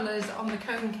same colours on the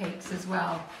cone cakes as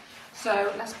well.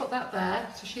 So let's put that there.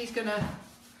 So she's gonna,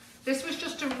 this was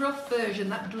just a rough version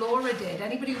that Laura did.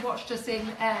 Anybody who watched us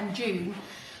in June,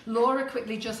 Laura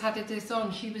quickly just had this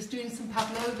on. She was doing some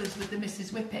pavlovas with the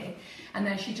Mrs. Whippy, and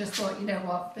then she just thought, you know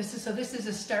what, this is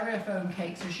a styrofoam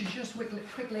cake, so she just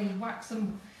quickly whacked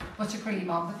some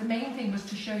buttercream on. But the main thing was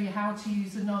to show you how to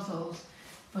use the nozzles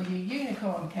for your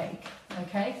unicorn cake,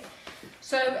 okay?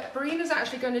 So Berina's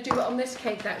actually going to do it on this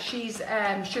cake that she's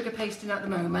sugar pasting at the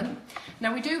moment.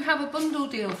 Now we do have a bundle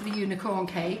deal for the unicorn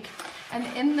cake, and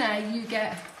in there you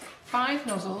get 5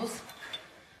 nozzles,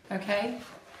 okay?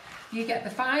 You get the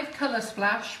 5 colour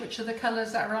splash, which are the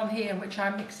colours that are on here, which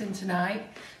I'm mixing tonight.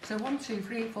 So 1, 2,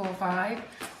 3, 4, 5.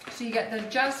 So you get the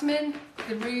jasmine,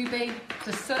 the ruby,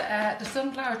 the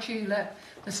sunflower tulip,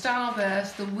 the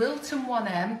starburst, the Wilton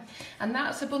 1M, and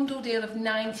that's a bundle deal of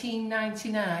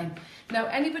 $19.99. Now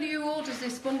anybody who orders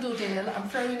this bundle deal, I'm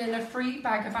throwing in a free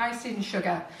bag of icing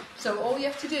sugar. So all you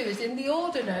have to do is in the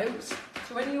order notes,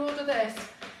 so when you order this,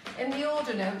 in the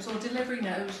order notes or delivery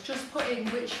notes, just put in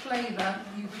which flavour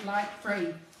you would like free.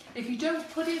 If you don't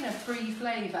put in a free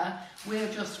flavour,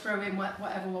 we'll just throw in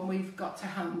whatever one we've got to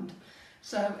hand.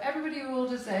 So everybody who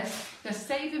orders this, they're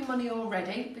saving money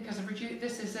already because I've reduced,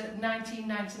 this is a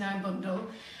 $19.99 bundle,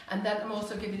 and then I'm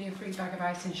also giving you a free bag of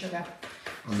icing sugar.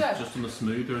 And So, just on the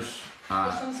smoothers,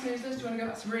 what's on the smoothers? Do you want to go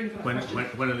back to really good question?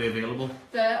 when are they available?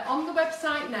 They're on the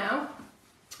website now.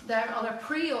 They're on a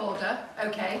pre-order,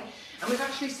 okay, and we've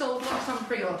actually sold lots on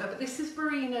pre-order, but this is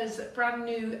Berina's brand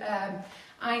new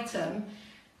item,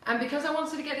 and because I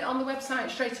wanted to get it on the website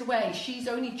straight away, she's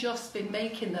only just been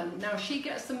making them. Now she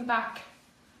gets them back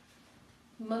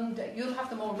Monday. You'll have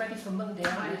them all ready for Monday,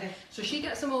 aren't you? So she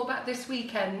gets them all back this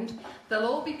weekend. They'll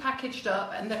all be packaged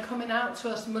up and they're coming out to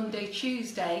us Monday,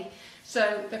 Tuesday.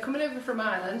 So they're coming over from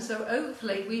Ireland, so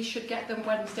hopefully we should get them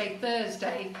Wednesday,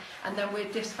 Thursday, and then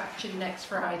we're dispatching next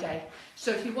Friday.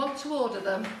 So if you want to order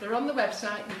them, they're on the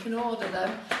website, you can order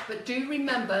them, but do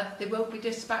remember they won't be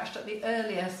dispatched at the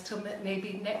earliest till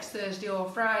maybe next Thursday or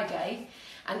Friday,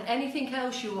 and anything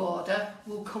else you order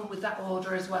will come with that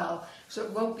order as well. So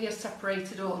it won't be a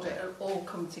separated order, it'll all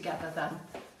come together then,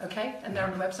 okay? And they're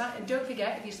on the website, and don't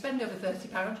forget, if you spend over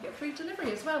 £30, you get free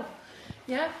delivery as well.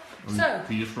 Yeah, And so...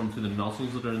 can you just run through the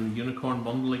nozzles that are in the unicorn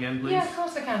bundle again, please? Yeah, of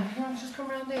course I can. You want to just come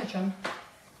around there, John?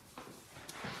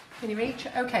 Can you reach?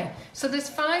 Okay, so there's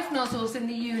 5 nozzles in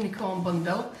the unicorn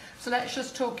bundle, so let's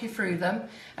just talk you through them.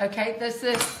 Okay, there's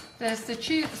the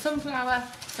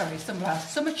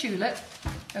summer tulip,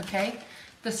 okay,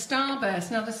 the starburst.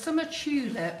 Now the summer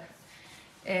tulip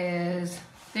is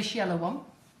this yellow one,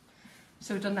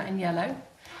 so we've done that in yellow,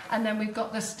 and then we've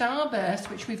got the starburst,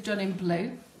 which we've done in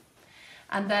blue.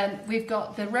 And then we've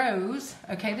got the rose,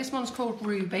 okay, this one's called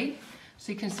Ruby,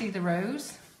 so you can see the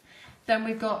rose. Then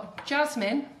we've got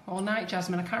jasmine, or night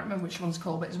jasmine, I can't remember which one's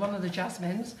called, but it's one of the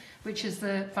jasmines, which is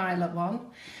the violet one.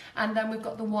 And then we've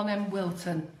got the 1M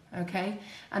Wilton, okay?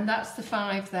 And that's the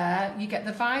 5 there. You get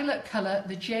the violet colour,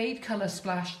 the jade colour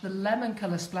splash, the lemon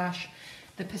colour splash,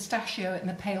 the pistachio and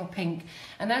the pale pink.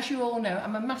 And as you all know,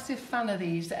 I'm a massive fan of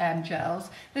these gels.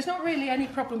 There's not really any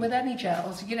problem with any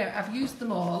gels. You know, I've used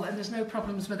them all and there's no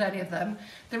problems with any of them.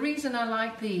 The reason I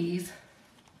like these...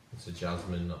 It's a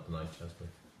jasmine, not the night jasmine.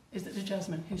 Is it the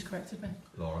jasmine? Who's corrected me?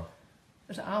 Laura.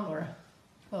 Is it our Laura?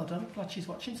 Well done, glad she's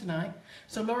watching tonight.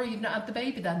 So Laura, you've not had the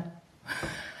baby then?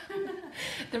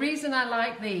 The reason I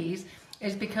like these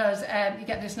is because you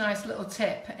get this nice little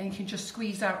tip and you can just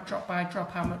squeeze out drop by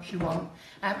drop how much you want.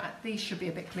 These should be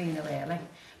a bit cleaner really,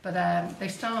 but they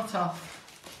start off,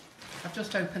 I've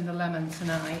just opened the lemon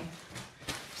tonight,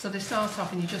 so they start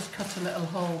off and you just cut a little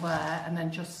hole there and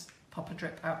then just pop a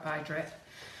drip out by drip.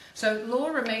 So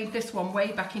Laura made this one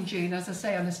way back in June, as I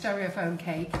say, on a styrofoam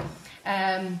cake.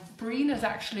 Berina's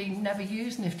actually never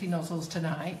used Nifty Nozzles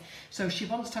tonight, so she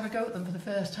wants to have a go at them for the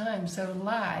first time. So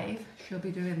live, she'll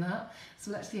be doing that.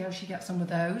 So let's see how she gets on with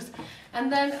those. And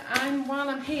then while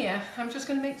I'm here, I'm just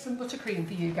going to make some buttercream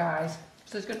for you guys.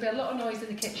 So there's going to be a lot of noise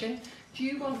in the kitchen. Do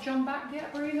you want John back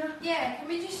yet, Berina? Yeah, can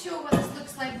we just show what this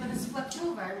looks like when it's flipped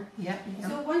over? Yeah.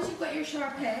 So once you've got your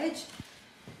sharp edge,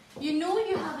 you know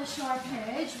you have a sharp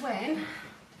edge when,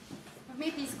 I've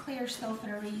made these clear still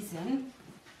for a reason.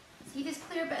 See this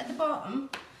clear bit at the bottom?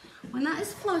 When that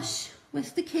is flush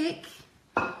with the cake,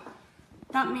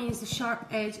 that means the sharp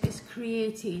edge is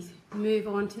created. Move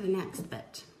on to the next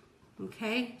bit.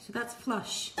 Okay, so that's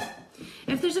flush.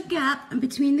 If there's a gap in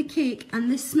between the cake and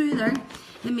this smoother,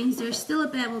 it means there's still a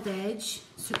beveled edge.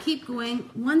 So keep going.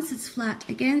 Once it's flat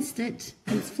against it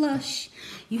and it's flush,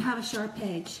 you have a sharp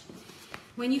edge.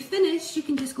 When you finish, you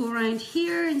can just go around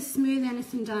here and smooth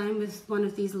anything down with one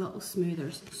of these little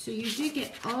smoothers. So you do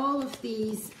get all of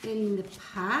these in the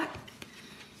pack.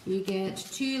 You get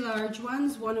 2 large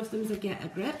ones, one of them's a Get a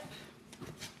Grip.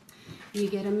 You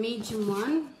get a medium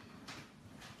one,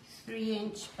 3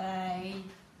 inch by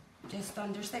just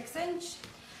under 6 inch.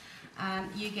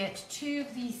 You get 2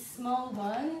 of these small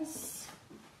ones,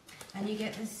 and you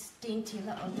get this dainty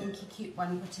little dinky cute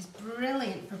one, which is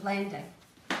brilliant for blending.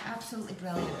 Absolutely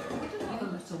brilliant. I don't know what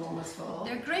the little one was for.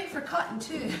 They're great for cutting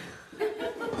too.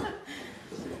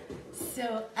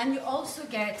 So, and you also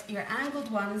get your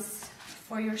angled ones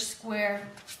for your square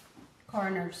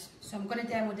corners. So I'm going to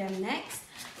demo them next.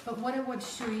 But what I want to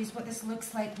show you is what this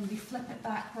looks like when we flip it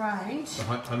back round. So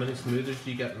how many smoothers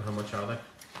do you get and how much are they?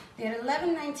 They're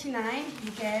 $11.99.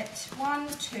 You get 1,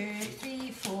 2,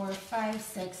 3, 4, 5,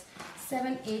 6,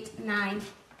 7, 8, 9.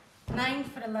 9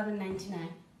 for $11.99.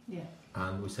 Yeah.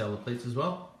 And we sell the plates as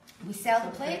well? We sell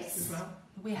the plates. As well.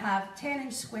 We have 10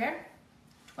 inch square,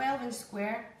 12 inch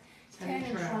square, 10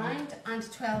 inch round and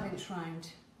 12 inch round.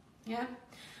 Yeah.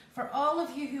 For all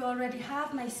of you who already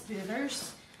have my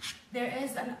smoothers, there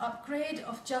is an upgrade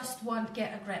of just one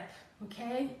Get a Grip.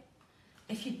 Okay.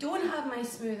 If you don't have my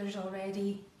smoothers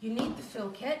already, you need the full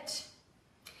kit.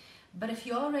 But if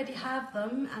you already have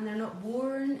them and they're not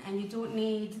worn and you don't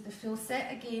need the full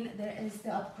set again, there is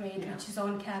the upgrade, which is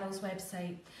on Carol's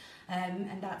website.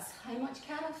 And that's how much,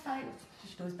 Carol?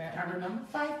 She knows better. I remember.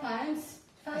 £5.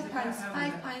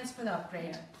 £5 for the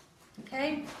upgrade. Yeah.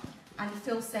 Okay? And the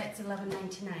full set's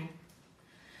 $11.99.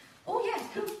 Oh yeah,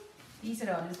 these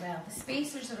are on as well. The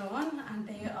spacers are on and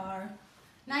they are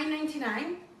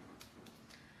 $9.99.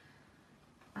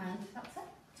 And that's it.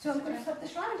 So I'm going to flip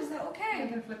this round, is that okay? I'm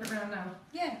going to flip it around now.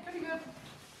 Yeah. Pretty good.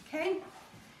 Okay.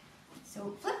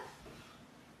 So flip.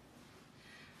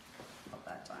 Put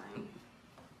that down.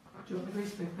 Do you want the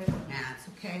grease spoon, please? Nah, it's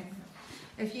okay.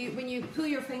 When you pull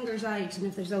your fingers out and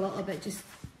if there's a little bit, just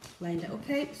blend it,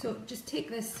 okay? So just take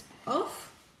this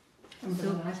off. And so,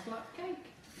 a nice flat cake.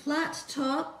 Flat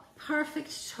top,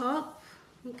 perfect top,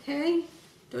 okay?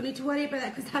 Don't need to worry about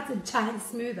that because that's a giant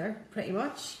smoother, pretty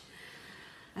much.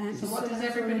 So what does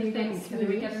everybody think? Are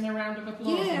we getting a round of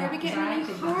applause? Yeah, are we getting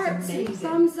hearts and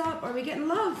thumbs up? Are we getting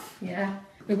love? Yeah,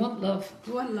 we want love.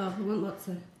 We want love. We want lots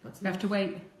of love. We have to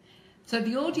wait. So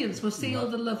the audience will see all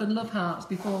the love and love hearts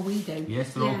before we do.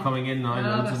 Yes, they're all coming in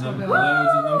now. Loads of them.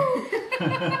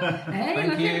 Hey,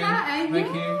 Thank look you. at that.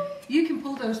 Thank you. You can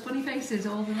pull those funny faces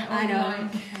all the way. I know.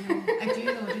 I do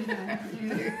know. I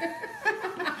do.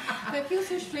 But it feels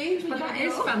so strange when But you that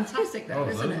is fantastic though,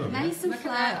 isn't it? nice and Look at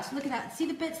flat. that. Look at that. See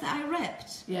the bits that I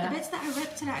ripped? Yeah. The bits that I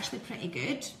ripped are actually pretty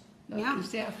good. Look, Yeah. You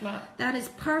see how flat? That is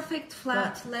perfect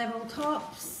flat level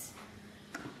tops.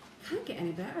 Can't get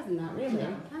any better than that, really.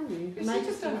 No. Can you? It's Might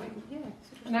just be-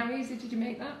 And how easy did you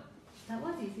make that? That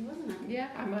was easy, wasn't it? Yeah,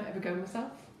 I might have a go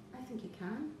myself. I think you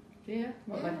can. Yeah.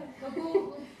 What then?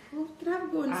 We can have a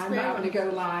go and I'm swear. not going to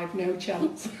go live, no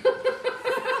chance.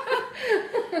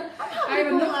 I have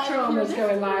go enough live traumas here.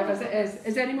 going live as it is.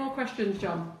 Is there any more questions,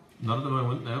 John? Not at the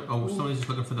moment, no. Oh, somebody's just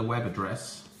looking for the web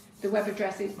address. The web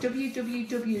address is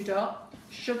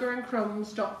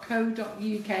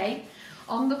www.sugarandcrumbs.co.uk.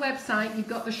 On the website, you've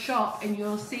got the shop and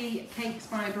you'll see Cakes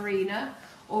by Berina,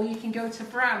 or you can go to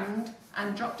brand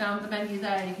and drop down the menu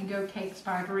there. You can go Cakes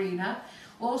by Berina.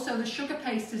 Also, the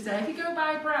Sugarpaste is there. If you go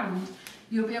by brand,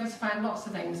 you'll be able to find lots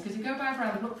of things. Because if you go by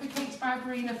brand, look for Cakes by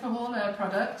Berina for all her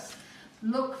products.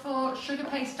 Look for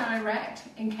Sugarpaste Direct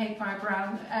in Cake by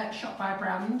Brand, Shop by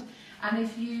Brand. And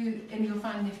you'll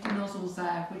find Nifty Nozzles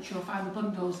there, which you'll find the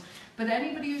bundles. But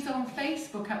anybody who's on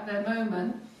Facebook at the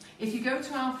moment, if you go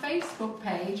to our Facebook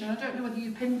page, and I don't know whether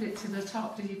you pinned it to the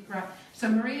top, did you? So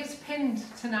Maria's pinned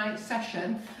tonight's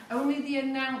session, only the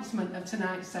announcement of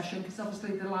tonight's session, because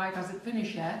obviously the live hasn't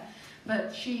finished yet,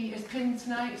 but she has pinned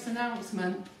tonight's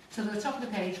announcement to the top of the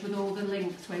page with all the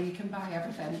links where you can buy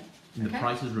everything. And the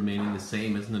price is remaining the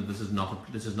same, isn't it? This is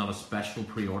not a special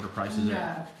pre-order price, is it?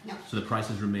 No. So the price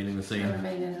is remaining the same. They're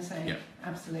remaining the same. Yeah.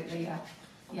 Absolutely, yeah.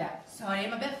 Yeah. Sorry,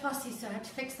 I'm a bit fussy, so I had to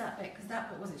fix that bit because that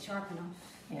bit wasn't sharp enough.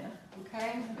 Yeah,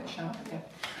 okay, a bit sharp, yeah.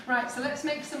 Right, so let's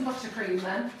make some buttercream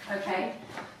then, okay.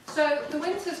 So the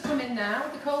winter's coming now,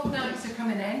 the cold nights are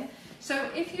coming in. So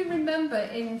if you remember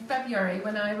in February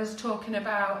when I was talking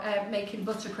about making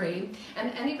buttercream,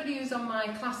 and anybody who's on my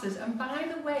classes, and by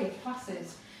the way,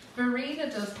 classes, Berina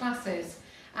does classes,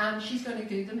 and she's going to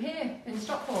do them here in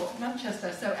Stockport,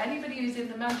 Manchester. So anybody who's in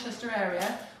the Manchester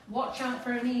area, watch out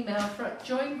for an email,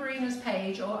 join Berina's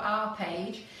page or our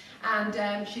page,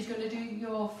 and she's going to do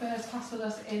your first class with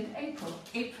us in April.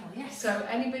 April, yes. So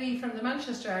anybody from the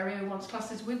Manchester area who wants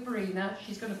classes with Berina,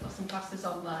 she's going to put some classes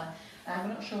on there. We're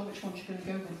not sure which one she's going to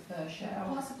go with first yet.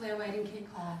 Possibly a wedding cake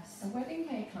class. A wedding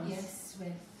cake class? Yes,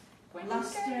 with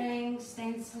lustering,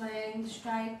 stenciling,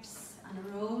 stripes, and a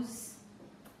rose,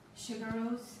 sugar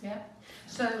rose. Yeah.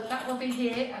 So that will be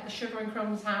here at the Sugar and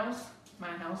Crumbs house,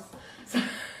 my house. So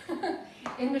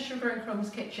in the Sugar and Crumbs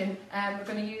kitchen, we're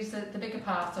going to use the bigger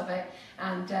part of it,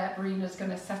 and Berina's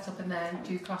going to set up in there and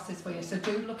do classes for you. So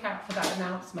do look out for that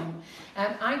announcement.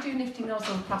 I do Nifty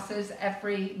Nozzle classes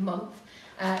every month.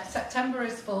 September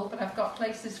is full, but I've got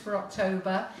places for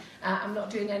October. I'm not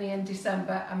doing any in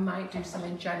December. I might do some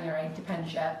in January,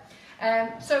 depends yet.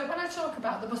 So when I talk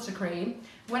about the buttercream,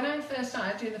 when I first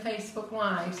started doing the Facebook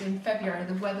Lives in February,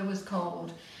 the weather was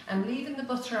cold, and leaving the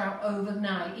butter out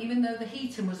overnight, even though the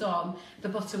heating was on, the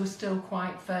butter was still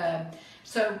quite firm.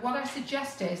 So what I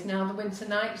suggest is, now the winter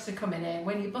nights are coming in,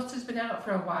 when your butter's been out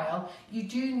for a while, you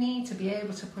do need to be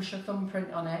able to push a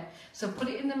thumbprint on it. So put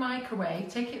it in the microwave,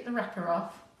 take the wrapper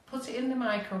off, put it in the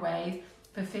microwave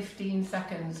for 15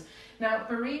 seconds. Now,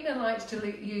 Berina likes to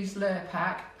use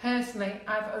Lurpak. Personally,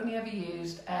 I've only ever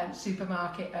used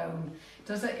supermarket owned.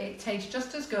 It tastes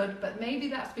just as good, but maybe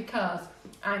that's because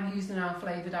I'm using our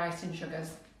flavoured icing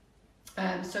sugars.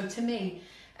 So to me,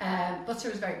 butter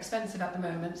is very expensive at the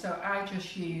moment, so I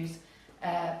just use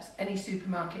any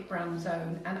supermarket brand's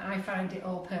own, and I find it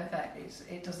all perfect.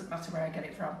 It doesn't matter where I get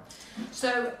it from.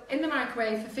 So in the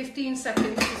microwave for 15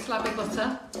 seconds, a slab of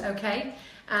butter, okay?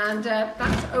 And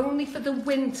that's only for the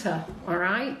winter, all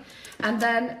right? And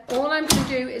then all I'm going to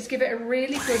do is give it a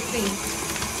really good beat.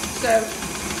 So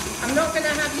I'm not going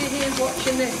to have you here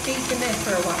watching this, beating this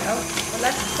for a while, but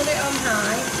let's put it on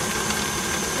high.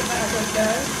 Give that a good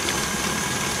go.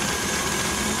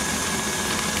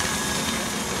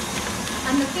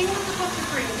 And the thing with the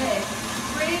buttercream is,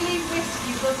 really whisk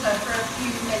your butter for a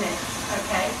few minutes,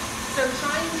 okay? So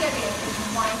try and get it as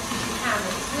white as you can.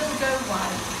 It will go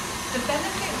white. The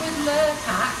benefit with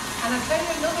Lurpak, and I'll tell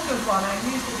you another good one, I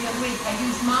used it the other week, I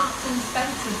used Marks &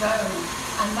 Spencer's own,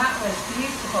 and that was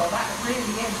beautiful. That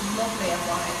really is lovely and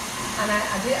white. And I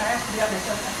have to be honest,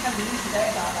 I can't believe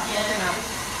today about that. Yeah.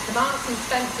 The Marks &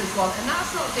 Spencer's one, and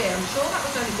that's not dear. I'm sure that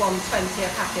was only $1.20 a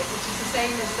packet, which is the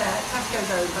same as Tesco's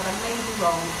own, but I may be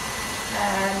wrong.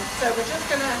 So we're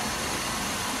just going to...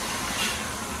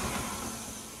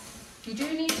 You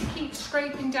do need to keep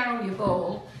scraping down your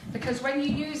bowl, because when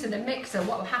you're using a mixer,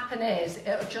 what will happen is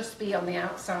it'll just be on the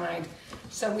outside.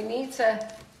 So we need to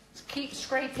keep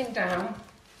scraping down.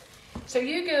 So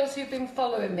you girls who've been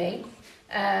following me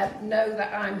know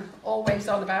that I'm always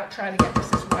on about trying to get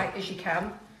this as white as you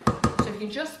can. So if you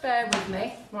can just bear with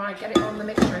me while I get it on the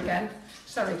mixer again.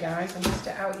 Sorry guys, I missed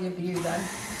it out of your view then.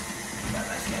 So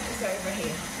let's get this over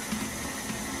here.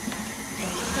 I'm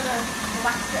just going to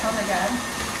blast it on again.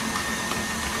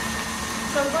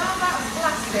 So while that's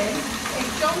blasting, if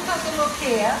John has a look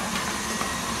here,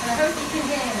 and I hope you can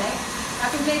hear me,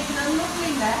 I've been making a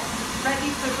lovely mess ready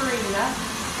for Berina.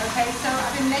 Okay, so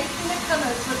I've been making the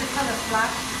colours with the colour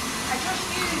splash. I just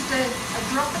used a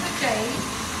drop of the jade.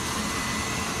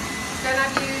 Then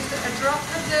I've used a drop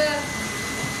of the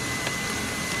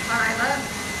violet.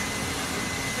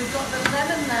 We've got the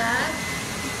lemon there.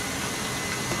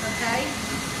 Okay,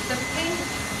 the pink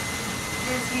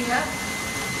is here.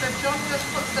 So John just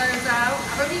puts those out.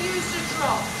 I've only used a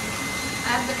drop.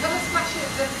 And the colour splash,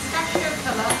 the pistachio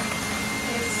colour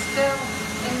is still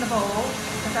in the bowl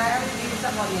because I haven't used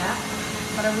that one yet,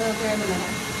 but I will do in a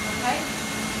minute. Okay?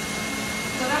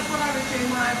 So that's what I was doing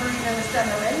while Berina was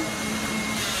demoing.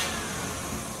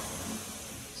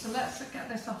 So let's get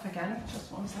this off again,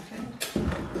 just 1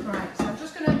 second. Right, so I'm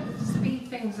just going to speed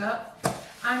things up.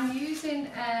 I'm using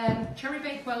cherry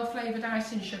bakewell flavoured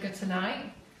icing sugar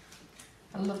tonight.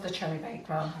 I love the cherry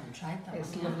bakewell. I haven't tried that.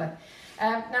 It's lovely.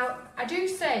 Now, I do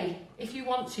say, if you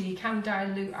want to, you can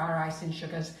dilute our icing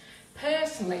sugars.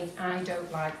 Personally, I don't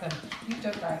like them. You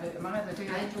don't dilute them either, do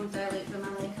you? I don't dilute them,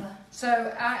 I like her.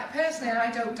 So, personally,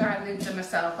 I don't dilute them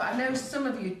myself, but I know some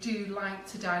of you do like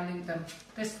to dilute them.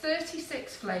 There's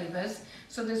 36 flavours,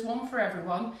 so there's one for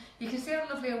everyone. You can see how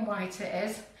lovely and white it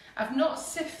is. I've not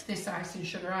sifted this icing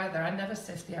sugar either. I never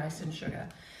sift the icing sugar.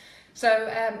 So,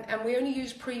 and we only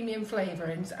use premium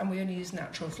flavourings and we only use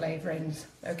natural flavourings,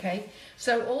 okay?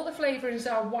 So all the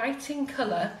flavourings are white in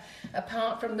colour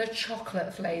apart from the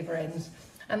chocolate flavourings.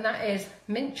 And that is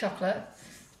mint chocolate,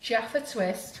 Jaffa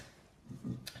Twist,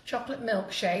 chocolate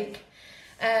milkshake.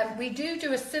 We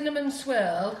do a cinnamon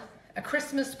swirl, a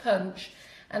Christmas punch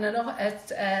and an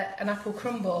apple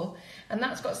crumble. And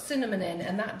that's got cinnamon in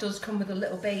and that does come with a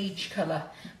little beige colour.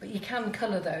 But you can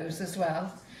colour those as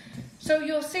well. So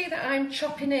you'll see that I'm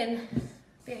chopping in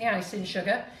the icing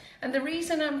sugar, and the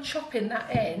reason I'm chopping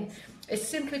that in is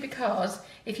simply because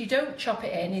if you don't chop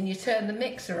it in and you turn the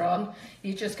mixer on,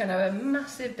 you're just going to have a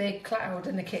massive big cloud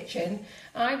in the kitchen.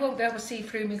 I won't be able to see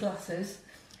through my glasses,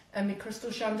 and my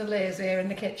crystal chandeliers here in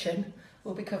the kitchen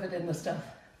will be covered in the stuff,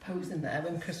 posing there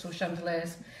with my crystal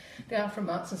chandeliers. They are from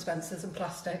Marks and Spencer's and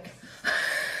plastic.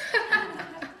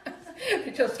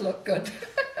 They just look good.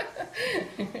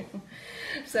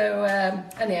 So,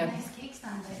 anyhow. Nice cake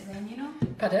stand out then, you know?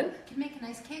 Pardon? You can make a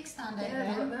nice cake stand out Yeah,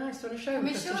 they then. look nice. Want to show Can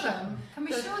them? we show them? Can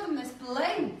we show them this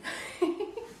bling?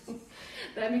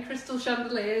 They're my crystal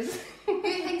chandeliers. Who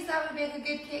thinks that would make a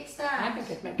good cake stand? I think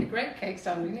it'd make a great cake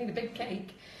stand. We need a big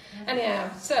cake. Anyhow,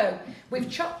 so we've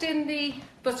chopped in the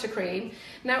buttercream.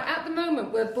 Now at the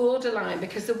moment we're borderline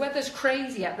because the weather's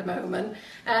crazy at the moment.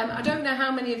 I don't know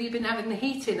how many of you have been having the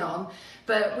heating on,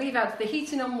 but we've had the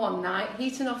heating on one night,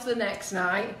 heating off the next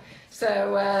night.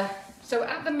 So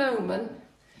at the moment,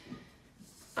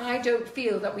 I don't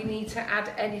feel that we need to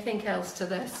add anything else to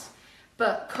this.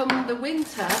 But come the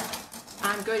winter,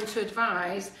 I'm going to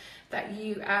advise that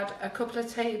you add a couple of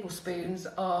tablespoons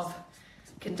of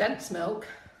condensed milk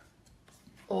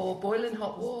or boiling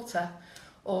hot water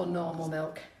or normal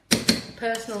milk.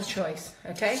 Personal choice,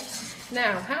 okay?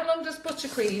 Now, how long does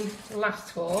buttercream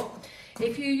last for?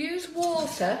 If you use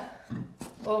water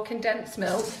or condensed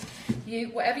milk,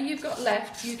 whatever you've got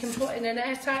left, you can put in an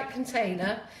airtight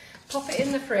container, pop it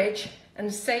in the fridge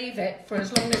and save it for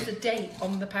as long as the date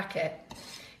on the packet.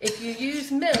 If you use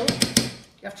milk,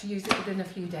 you have to use it within a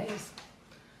few days.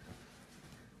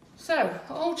 So,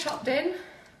 all chopped in.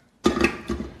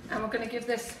 And we're going to give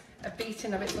this a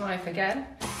beating of its life again.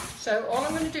 So all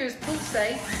I'm going to do is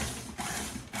pulsate.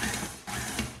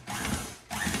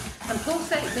 And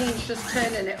pulsate means just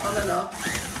turning it on and off.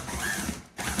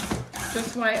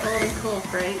 Just so it all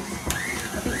incorporates.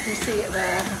 I think you can see it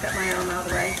there. I'll get my arm out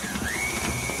of the way.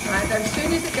 Right, then as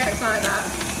soon as it gets like that,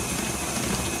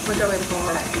 we're going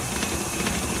for it.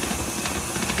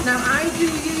 Now I do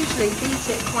usually beat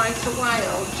it quite a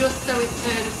while, just so it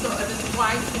turns sort of as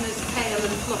white and as pale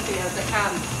and fluffy as I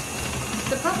can.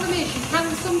 The problem is you can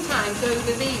sometimes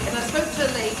overbeat, and I spoke to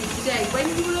a lady today, when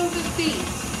you overbeat,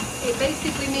 it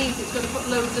basically means it's going to put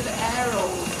loads of air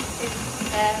holes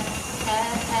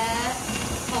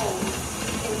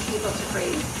into your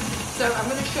buttercream. So I'm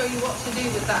going to show you what to do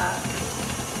with that,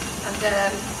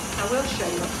 and I will show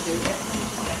you what to do with it.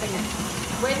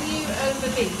 When you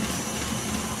overbeat,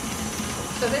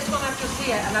 so this one I've just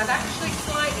here, and I'd actually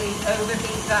slightly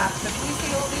overbeat that. So can you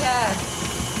see all the air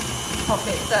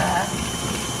pockets there?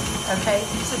 Okay,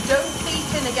 so don't beat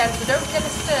in again, so don't get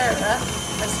a stirrer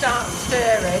and start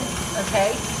stirring,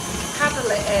 okay?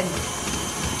 Paddle it in.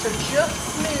 So just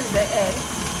smooth it in.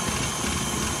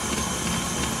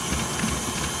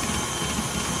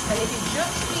 And if you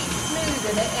just keep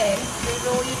smoothing it in, smooth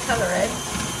all your colouring,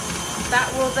 that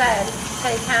will then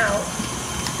take out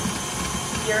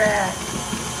your air.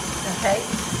 Okay,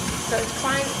 so it's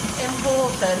quite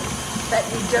important that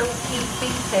you don't keep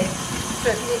beating. So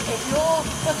if your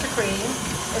buttercream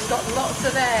has got lots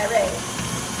of air in,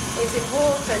 it's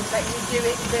important that you do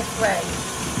it this way.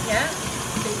 Yeah?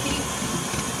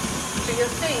 So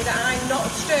you'll see that I'm not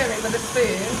stirring with a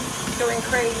spoon, going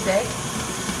crazy.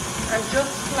 I'm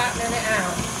just flattening it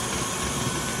out.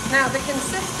 Now the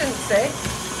consistency,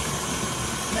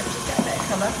 let me just get a bit of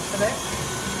colour for this.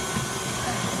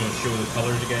 You want to show the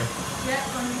colours again? Yeah,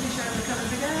 I'm going to show the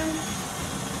colours again.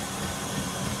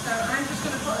 So I'm just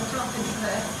going to put a drop into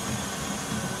this.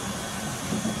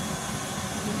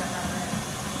 You get that there.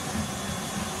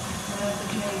 There's the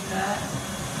shade there.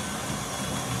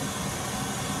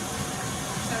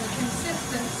 So the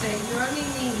consistency, you only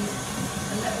need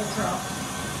a little drop.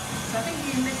 So I think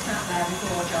you missed that there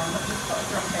before, John, but just put a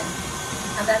drop in.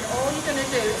 And then all you're going to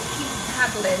do is keep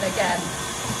paddling again.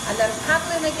 And then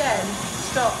paddling again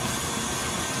stops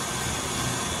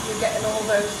you getting all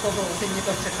those bubbles in your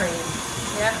buttercream.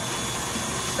 Yeah?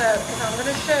 So if I'm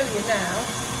going to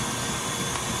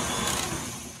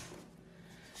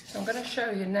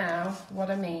show you now, what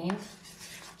I mean.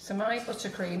 So my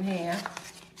buttercream here.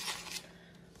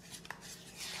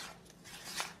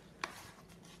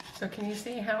 So can you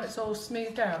see how it's all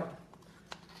smoothed out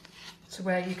to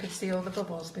where you could see all the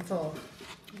bubbles before?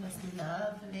 That's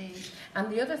lovely.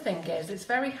 And the other thing is, it's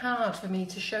very hard for me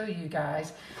to show you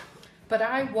guys, but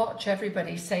I watch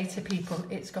everybody say to people,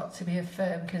 it's got to be a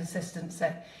firm consistency.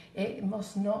 It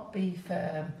must not be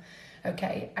firm.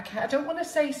 Okay, I don't want to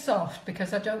say soft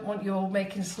because I don't want you all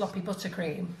making sloppy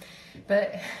buttercream,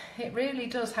 but it really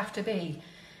does have to be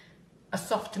a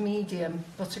soft medium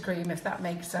buttercream, if that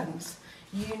makes sense.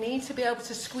 You need to be able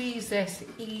to squeeze this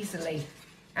easily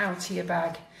out of your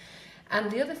bag. And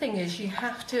the other thing is you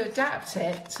have to adapt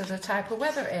it to the type of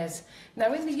weather it is.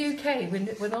 Now in the UK,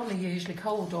 we're normally usually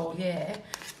cold all year,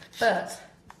 but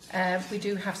we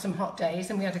do have some hot days,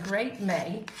 and we had a great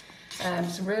May,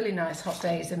 some really nice hot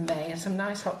days in May and some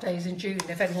nice hot days in June,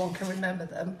 if anyone can remember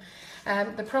them.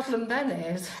 The problem then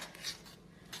is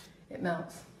it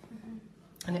melts,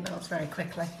 and it melts very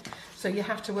quickly. So you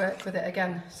have to work with it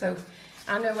again. So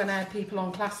I know when I had people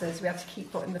on classes, we had to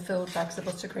keep putting the filled bags of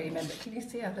buttercream in, but can you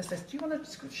see how this is? Do you want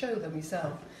to show them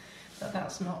yourself that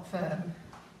that's not firm?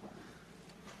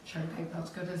 Show paper, that's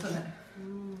good, isn't it?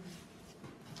 You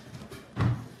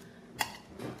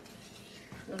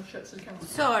want to show it to the camera?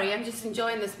 Sorry, I'm just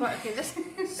enjoying this buttercream. This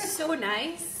is so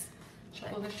nice.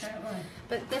 Pull this out right.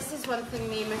 But this is one thing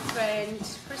me and my friend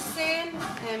were saying,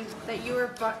 that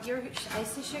your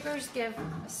icing sugars give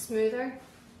a smoother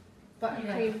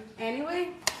buttercream anyway.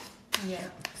 Yeah.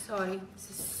 Sorry, this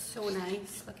is so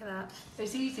nice. Look at that.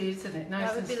 It's easy, isn't it? Nice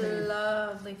That would and be smooth.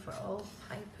 lovely for all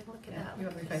piping. Look at that. You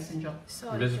want me facing John?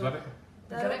 Sorry. This is Joe. about it?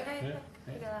 That Got it? okay? Yeah.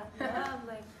 Look at that.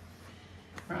 Lovely.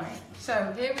 Right.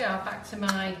 So here we are, back to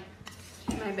my.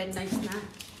 My midnight snack.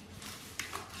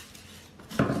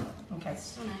 Okay.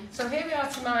 So nice. So here we are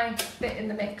to my bit in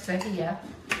the mixer here,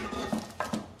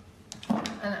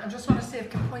 and I just want to see if I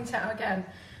can point out again.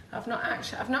 I've not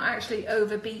actually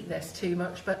overbeat this too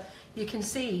much, but you can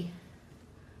see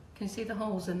the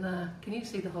holes in there. Can you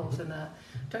see the holes in there?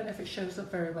 Don't know if it shows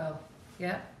up very well.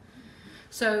 Yeah.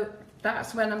 So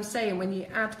that's when I'm saying when you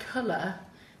add colour,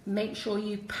 make sure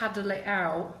you paddle it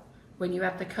out when you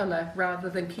add the colour rather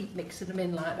than keep mixing them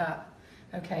in like that.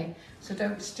 Okay, so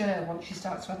don't stir once you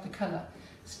start to add the colour.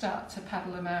 Start to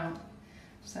paddle them out.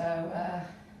 So,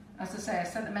 as I say, I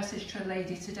sent a message to a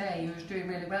lady today who was doing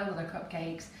really well with her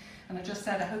cupcakes, and I just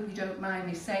said, I hope you don't mind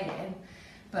me saying,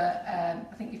 but I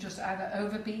think you're just either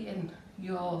overbeating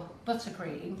your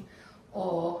buttercream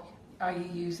or are you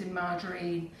using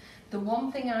margarine. The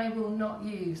one thing I will not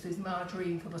use is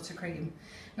margarine for buttercream.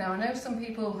 Now, I know some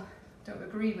people don't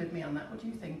agree with me on that. What do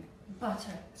you think?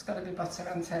 Butter. It's got to be butter,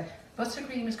 hasn't it?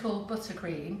 Buttercream is called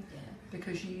buttercream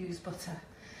because you use butter.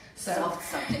 So Soft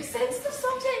subject, sensitive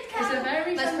subject, it's a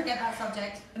very Let's forget that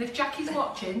subject. And if Jackie's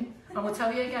watching, I will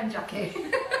tell you again, Jackie.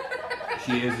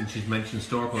 She is, and she's mentioned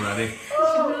Stork already.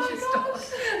 Oh She my should gosh.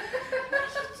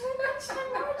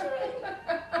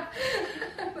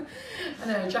 I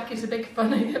know, Jackie's a big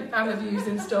fan of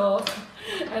using Stork.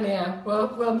 Anyhow,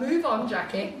 we'll move on,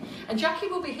 Jackie. And Jackie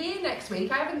will be here next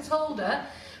week. I haven't told her,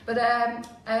 but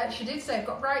she did say I've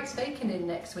got Bright's Baking in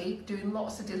next week, doing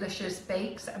lots of delicious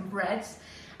bakes and breads.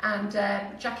 And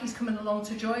Jackie's coming along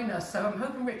to join us, so I'm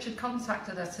hoping Richard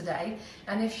contacted her today.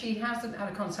 And if she hasn't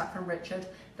had a contact from Richard,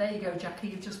 there you go, Jackie,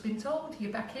 you've just been told.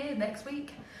 You're back here next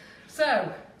week.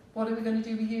 So, what are we going to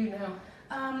do with you now?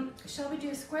 Shall we do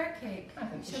a square cake? I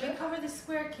think we Shall should. we cover the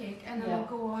square cake and then Yeah. we'll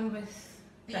go on with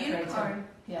the Decorating. unicorn?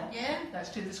 Yeah. Yeah? Let's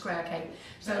do the square cake.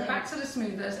 So Brilliant. back to the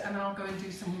smoothers, and I'll go and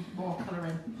do some more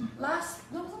colouring.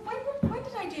 When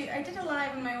did I do? I did a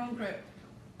live in my own group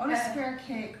on a square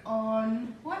cake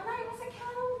on what night was it,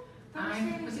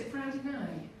 Carol? Was it Friday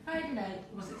night? Friday night.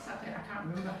 Was it Saturday? I can't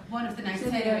remember. One of the nights. It's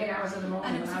in the early hours of the morning.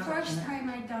 And it was when the I first watching it. time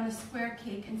I'd done a square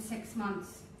cake in 6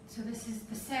 months. So this is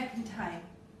the second time.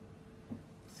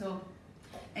 So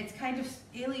it's kind of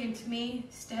alien to me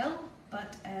still,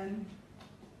 but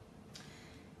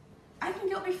I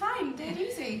think it'll be fine, dead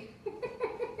easy.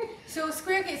 So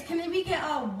square cakes, can we get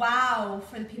a wow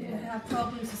for the people who have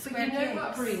problems with square But you know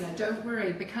what, cakes? Berina, don't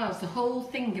worry, because the whole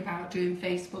thing about doing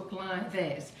Facebook Live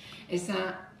is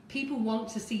that people want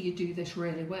to see you do this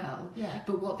really well. Yeah.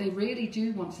 But what they really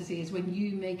do want to see is when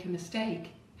you make a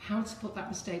mistake, how to put that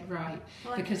mistake right.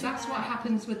 Well, because that's what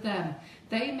happens with them.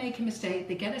 They make a mistake,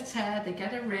 they get a tear, they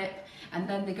get a rip, and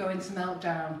then they go into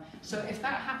meltdown. So if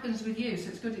that happens with you, so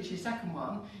it's good it's your second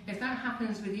one, if that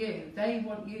happens with you, they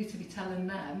want you to be telling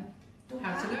them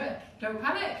how to do it. Don't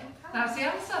panic. That's the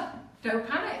answer. Don't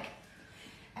panic.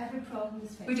 Every problem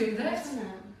is fixable. We do this.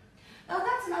 Oh,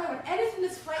 that's another one. Anything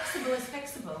that's flexible is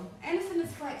fixable. Anything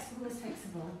that's flexible is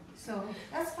fixable. So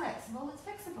that's flexible, it's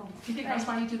fixable. Do you think that's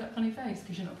why you do that funny face?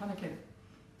 Because you're not panicking?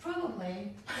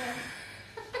 Probably. Yeah.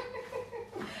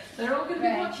 They're all going to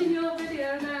be watching your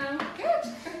video now.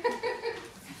 Good.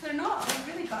 If they're not, they're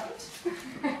really good.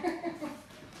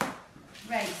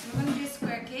 Right, so we're going to do a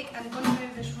square cake. I'm going to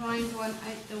move this round one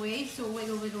out the way. So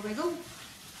wiggle, wiggle, wiggle.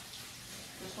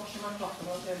 Just washing my cloth, I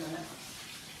won't do a minute.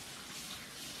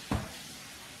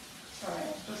 Sorry,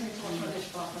 just need to wash my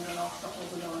dishcloth and then I'll stop all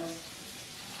the noise.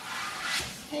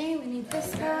 Okay, we need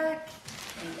this back.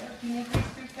 There you go. You need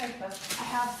greaseproof paper. I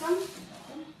have some.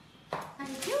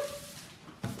 Thank you.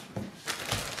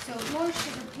 So more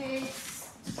sugar paste.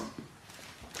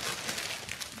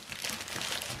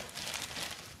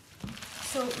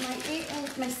 So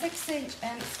my 6-inch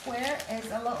square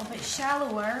is a little bit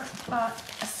shallower, but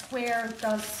a square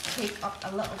does take up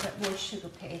a little bit more sugar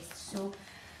paste. So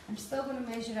I'm still going to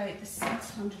measure out the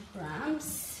 600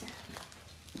 grams.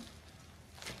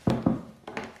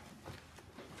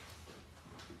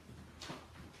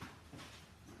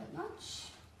 That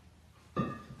much.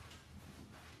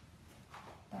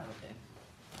 That'll do.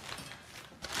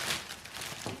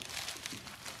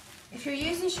 If you're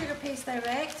using Sugarpaste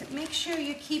Direct, make sure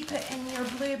you keep it in your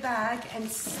blue bag and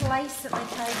slice it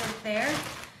like I did there.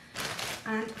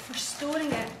 And for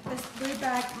storing it, this blue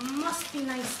bag must be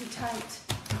nice and tight.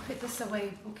 Put this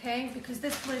away, okay? Because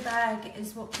this blue bag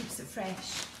is what keeps it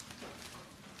fresh.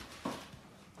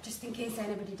 Just in case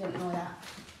anybody didn't know that.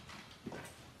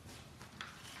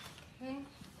 Okay.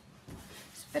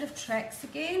 Just a bit of Trex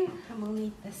again, and we'll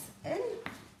need this in.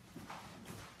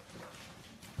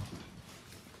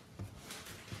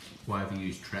 Why have you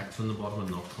used Trex on the bottom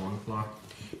and not corn flour?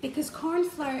 Because corn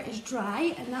flour is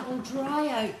dry, and that will dry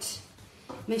out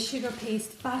my sugar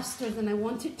paste faster than I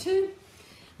want it to.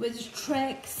 With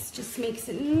Trex, just makes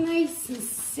it nice and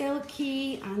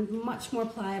silky and much more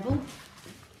pliable.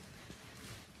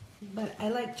 But I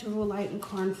like to roll out in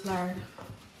corn flour,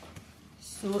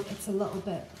 so it's a little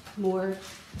bit more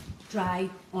dry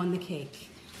on the cake.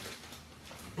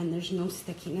 And there's no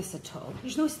stickiness at all.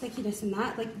 There's no stickiness in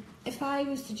that. Like, if I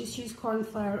was to just use corn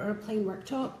flour or a plain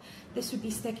worktop, this would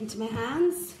be sticking to my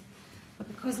hands. But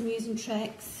because I'm using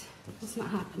Trex, it's not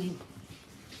happening.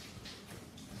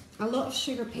 A lot of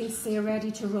sugar paste say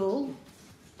ready to roll.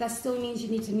 That still means you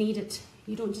need to knead it.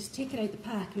 You don't just take it out the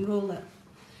pack and roll it.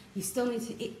 You still need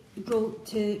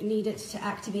to knead it to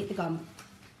activate the gum.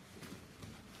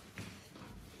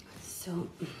 So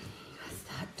that's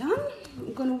that done.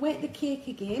 I'm going to wet the cake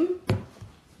again.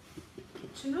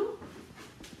 Kitchen roll.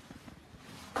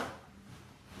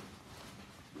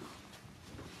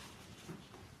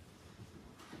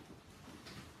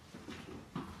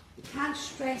 Can't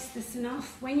stress this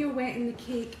enough. When you're wetting the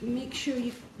cake, make sure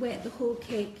you wet the whole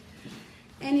cake.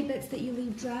 Any bits that you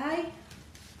leave dry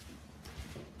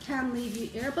can leave you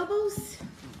air bubbles.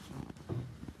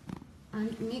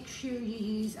 And make sure you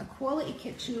use a quality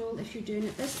kitchen roll if you're doing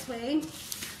it this way,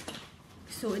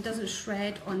 so it doesn't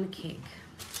shred on the cake.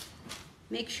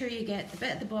 Make sure you get the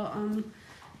bit at the bottom,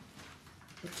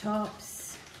 the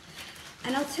tops.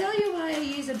 And I'll tell you why I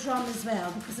use a drum as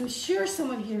well, because I'm sure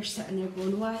some of you are sitting there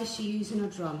going, why is she using a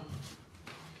drum?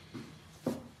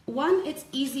 One, it's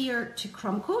easier to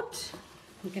crumb coat,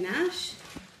 like ganache.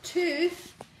 Two,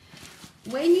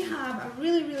 when you have a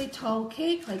really, really tall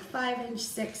cake, like 5-inch,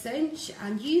 6-inch,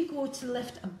 and you go to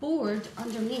lift a board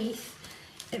underneath,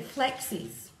 it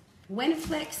flexes. When it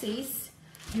flexes,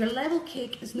 your level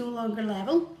cake is no longer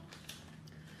level.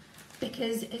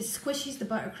 because it squishes the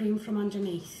buttercream from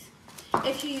underneath.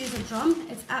 If you use a drum,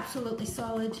 it's absolutely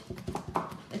solid.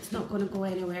 It's not going to go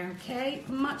anywhere, okay?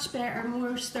 Much better,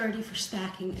 more sturdy for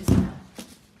stacking as well.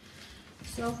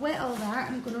 So I've wet all that.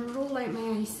 I'm going to roll out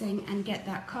my icing and get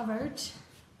that covered.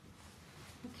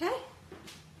 Okay?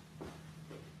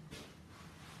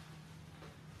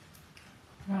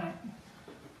 Right.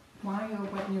 While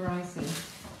you're wetting your icing,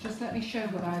 just let me show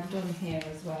what I've done here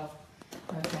as well.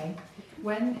 Okay.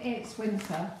 When it's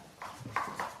winter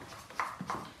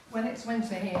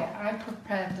here, I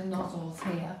prepared the nozzles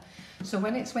here. So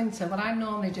when it's winter, what I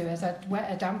normally do is I'd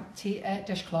wet a damp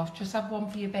dishcloth, just have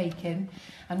one for your baking,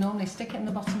 and normally stick it in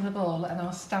the bottom of the bowl, and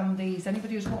I'll stand these.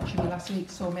 Anybody who's watching me last week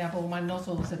saw me have all my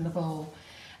nozzles in the bowl.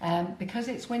 Because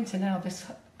it's winter now, this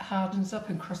hardens up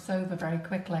and crusts over very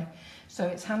quickly. So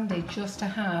it's handy just to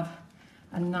have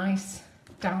a nice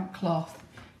damp cloth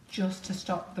just to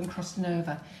stop them crusting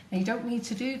over. Now you don't need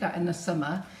to do that in the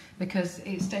summer because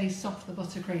it stays soft, the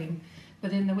buttercream,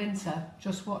 but in the winter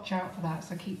just watch out for that,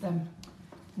 so keep them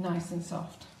nice and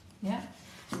soft. Yeah,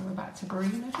 so we're back to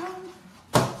Berina.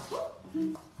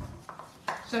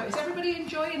 So is everybody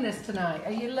enjoying this tonight?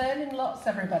 Are you learning lots,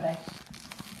 everybody?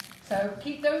 So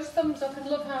keep those thumbs up and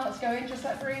love hearts going, just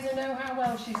let Berina know how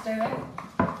well she's doing.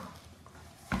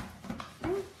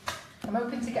 I'm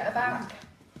hoping to get her back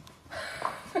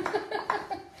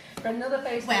for another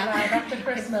Facebook Live after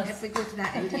Christmas. If we go to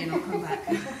that Indian, I'll come back.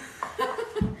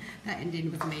 That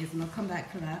Indian was amazing. I'll come back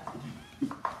for that.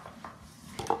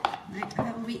 Right, I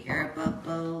have a wee air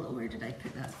bubble. Where did I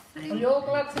put that thing? Are you all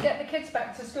glad to get the kids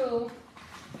back to school?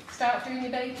 Start doing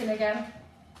your baking again?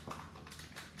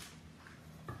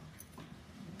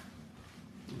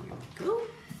 There we go.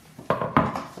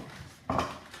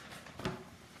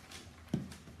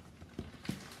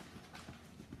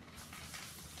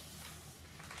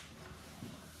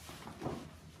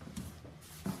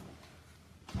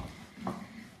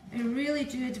 I really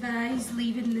do advise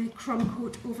leaving the crumb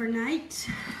coat overnight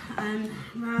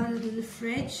rather than the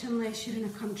fridge, unless you're in a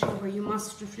country where you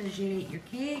must refrigerate your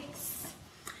cakes,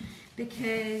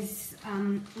 because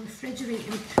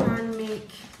refrigerating can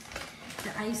make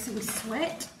the icing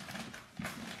sweat,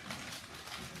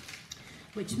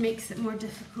 which makes it more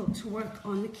difficult to work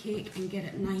on the cake and get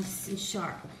it nice and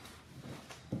sharp.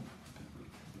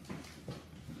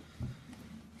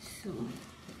 So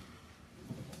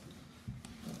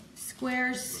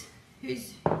squares,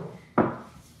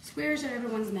 squares are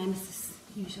everyone's nemesis,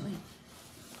 usually.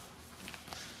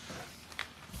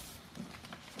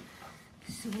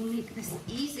 So we'll make this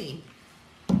easy.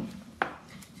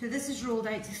 So this is rolled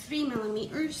out to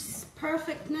 3mm,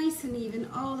 perfect, nice and even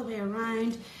all the way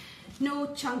around.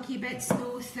 No chunky bits,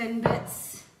 no thin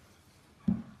bits,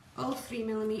 all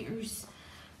 3mm.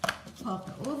 Pop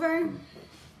it over.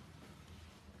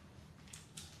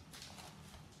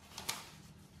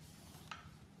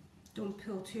 Don't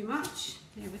pull too much.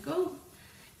 There we go.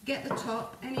 Get the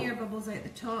top, any air bubbles out the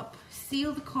top.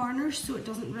 Seal the corners so it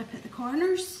doesn't rip at the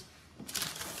corners.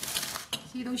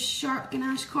 See those sharp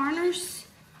ganache corners?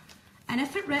 And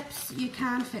if it rips, you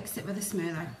can fix it with a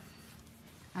smoother.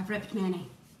 I've ripped many.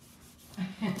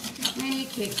 Many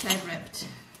cakes I've ripped.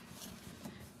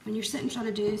 When you're sitting trying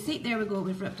to do, see, there we go,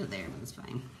 we've ripped it there, but it's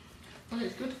fine. Well,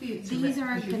 it's good for you to These rip,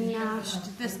 are because you can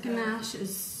ganached. This ganache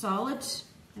is solid.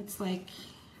 It's like,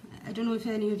 I don't know if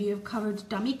any of you have covered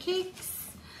dummy cakes,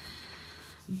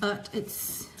 but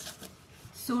it's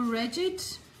so rigid,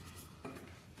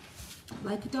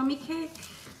 like a dummy cake.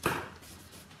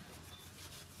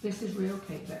 This is real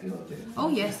cake that you're doing. Oh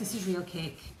yes, this is real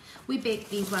cake. We baked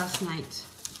these last night.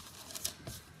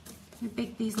 We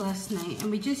baked these last night,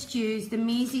 and we just used the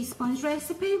Maisie sponge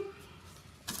recipe.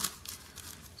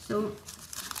 So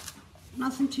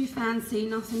nothing too fancy,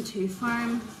 nothing too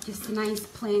firm, just a nice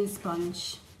plain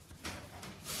sponge.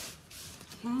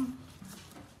 Okay.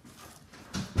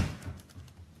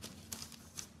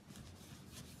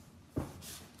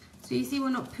 So you see, we're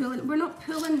not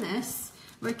pulling this,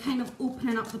 we're kind of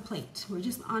opening up the plate. We're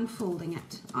just unfolding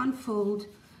it. Unfold,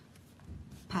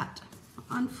 pat,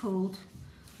 unfold,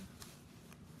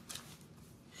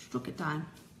 stroke it down.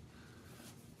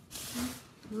 Okay.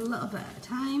 A little bit at a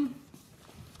time.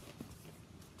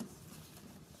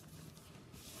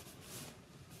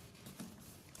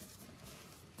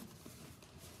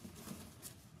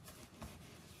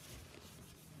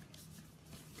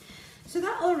 So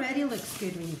that already looks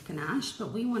good when you've ganached,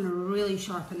 but we want to really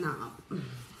sharpen that up.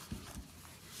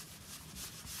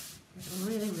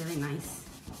 Really, really nice,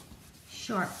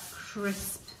 sharp,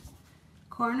 crisp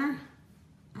corner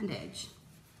and edge.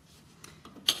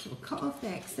 So we'll cut off the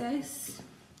excess.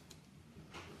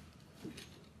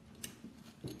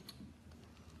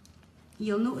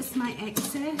 You'll notice my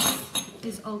excess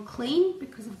is all clean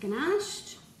because I've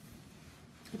ganached.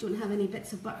 I don't have any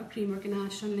bits of buttercream or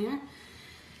ganache on there.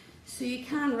 So you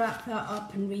can wrap that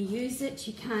up and reuse it.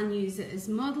 You can use it as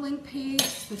modelling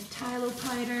paste with tallow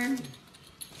powder,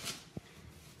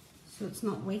 so it's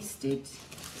not wasted.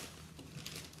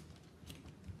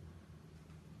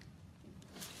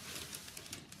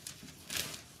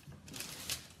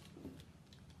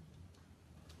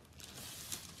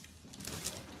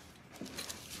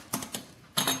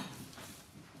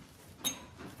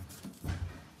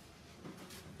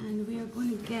 And we are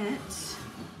going to get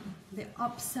the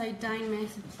upside down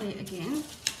method plate again.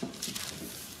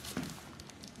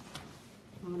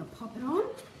 I'm going to pop it on.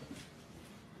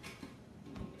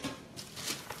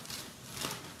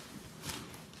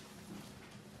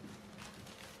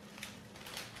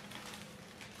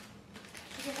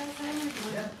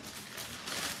 Yeah.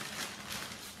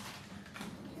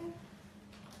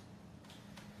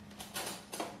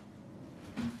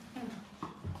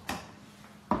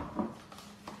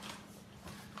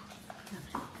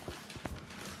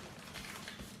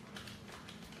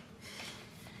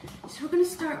 So we're going to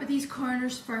start with these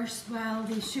corners first while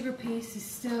the sugar paste is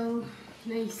still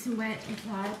nice and wet and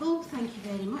pliable. Thank you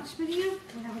very much, Maria.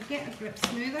 We'll have a get a grip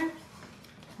smoother.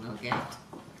 We'll get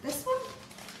this one.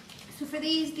 So for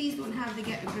these don't have the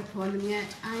get a grip on them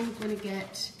yet. I'm going to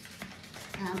get,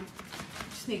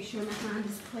 just make sure my hand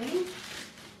is clean.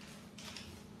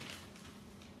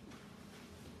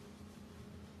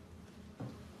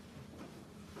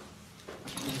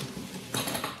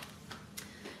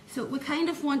 So we kind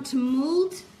of want to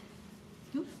mould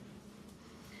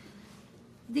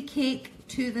the cake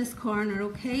to this corner,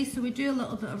 okay? So we do a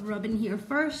little bit of rubbing here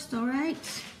first, all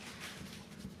right?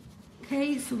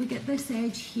 Okay, so we get this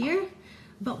edge here,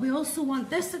 but we also want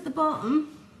this at the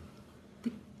bottom,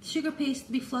 the sugar paste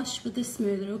to be flush with the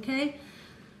smoother, okay?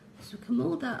 So we can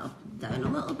mould that up down a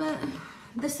little bit.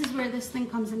 This is where this thing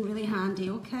comes in really handy,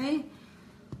 okay?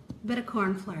 Bit of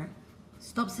corn flour,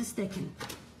 stops it sticking.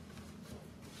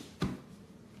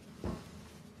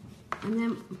 And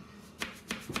then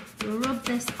we'll rub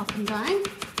this up and down.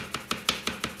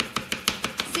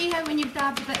 See how when you've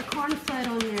dabbed a bit of corn flour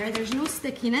on there, there's no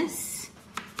stickiness,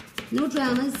 no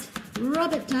dramas.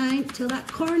 Rub it down till that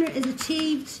corner is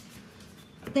achieved.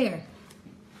 There.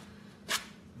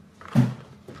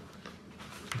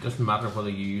 It doesn't matter whether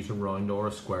you use a round or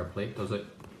a square plate, does it?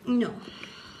 No.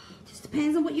 Just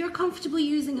depends on what you're comfortable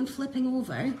using and flipping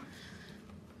over.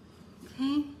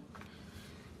 Okay.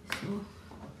 So.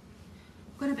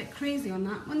 Got a bit crazy on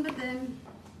that one, but then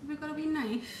we've got a wee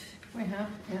knife. We have,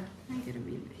 yeah. I get a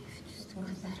wee knife just to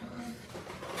cut that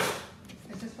off.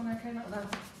 Is this one okay, not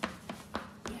that?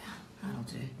 Yeah, that'll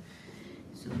do.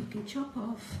 So we can chop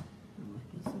off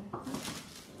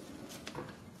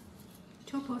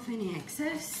any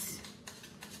excess.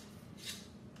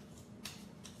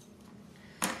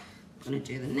 I'm gonna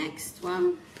do the next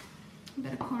one. A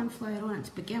bit of corn flour on it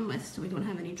to begin with, so we don't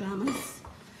have any dramas.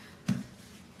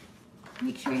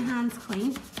 Make sure your hand's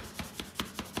clean.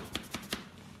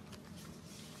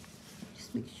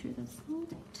 Just make sure that's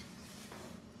molded.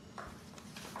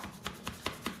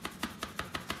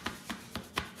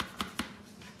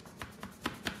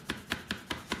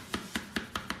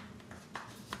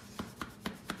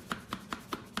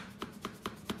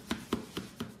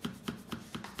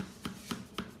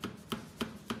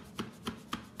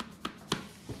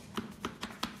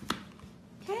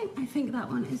 Okay, I think that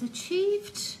one is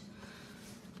achieved.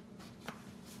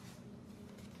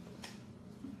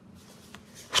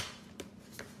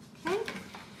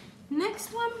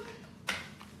 Next one,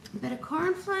 a bit of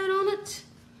corn flour on it.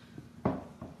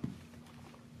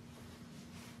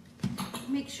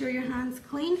 Make sure your hand's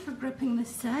clean for gripping this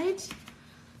side.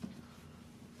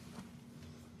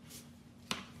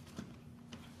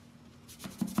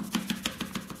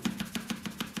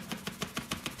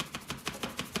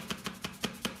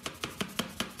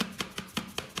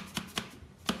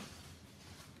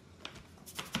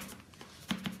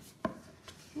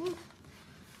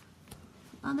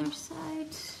 Other side,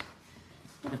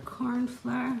 bit of corn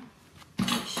flour.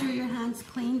 Make sure your hand's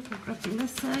clean for gripping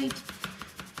this side.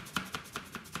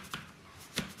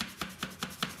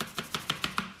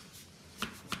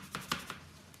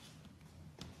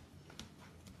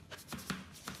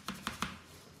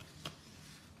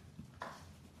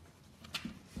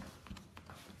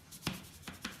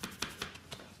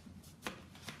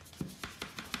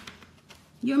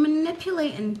 You're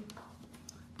manipulating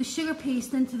the sugar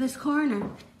paste into this corner,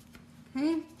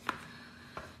 okay?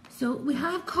 So we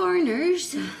have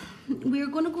corners. We're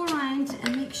going to go around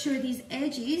and make sure these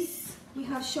edges, we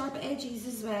have sharp edges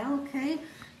as well, okay?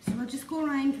 So we'll just go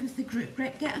around with the grip,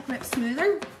 get a grip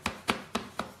smoother.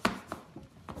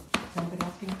 Somebody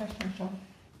asking questions, John?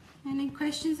 Any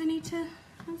questions I need to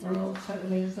answer? We're all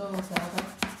totally absorbed, are we?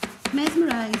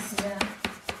 Mesmerised. Yeah.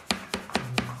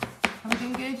 Are we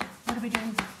doing good? What are we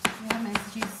doing? We have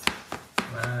messages.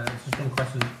 Just one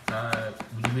question.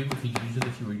 Would you be able to use it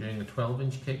if you were doing a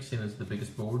 12-inch cake, seeing as the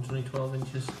biggest board's only 12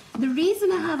 inches? The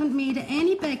reason I haven't made it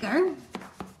any bigger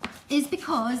is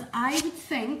because I would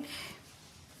think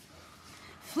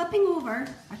flipping over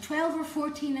a 12 or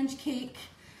 14-inch cake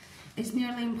is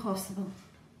nearly impossible.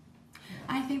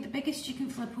 I think the biggest you can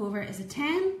flip over is a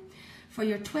 10. For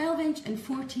your 12-inch and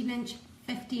 14-inch,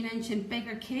 15-inch and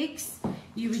bigger cakes,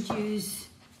 you would use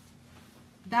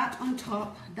that on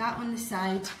top, that on the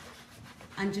side,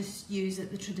 and just use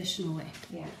it the traditional way.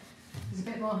 Yeah. It's a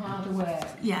bit more harder work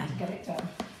Yeah. to get it done.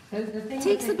 The thing It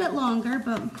takes a bit longer,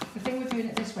 but... The thing with doing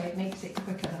it this way, it makes it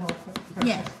quicker, the whole process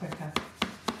Yeah. quicker.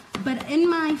 But in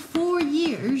my 4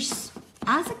 years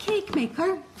as a cake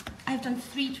maker, I've done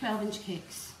 3 12-inch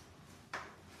cakes.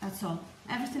 That's all.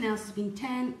 Everything else has been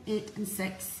 10, 8 and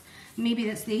 6. Maybe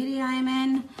that's the area I'm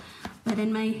in, but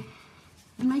in my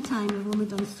time I've only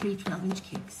done 3 12-inch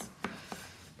cakes.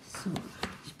 So,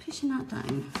 just pushing that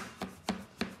down.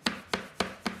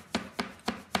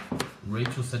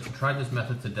 Rachel said she tried this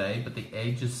method today, but the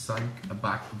edges sank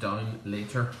back down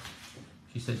later.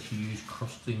 She said she used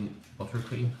crusting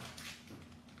buttercream.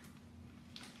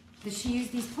 Does she use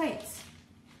these plates?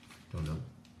 Don't know.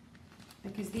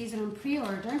 Because these are on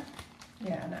pre-order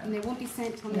Yeah, no. and they won't be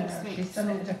sent till No, next week. she's done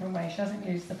it a different way. She hasn't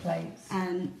used the plates.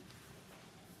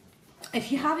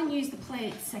 If you haven't used the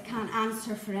plates, I can't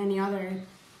answer for any other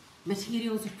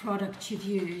materials or products you've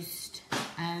used.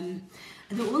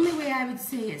 The only way I would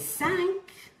say it sank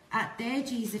at the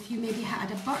edges, if you maybe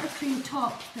had a buttercream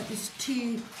top that was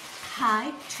too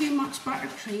high, too much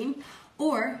buttercream,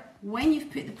 or when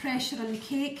you've put the pressure on the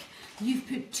cake, you've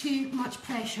put too much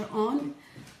pressure on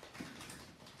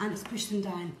and it's pushed them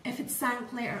down. If it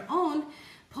sank later on,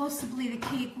 possibly the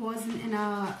cake wasn't in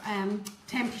a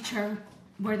temperature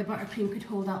where the buttercream could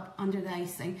hold up under the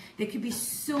icing. There could be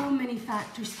so many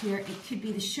factors here. It could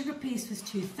be the sugar paste was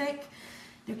too thick.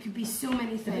 There could be so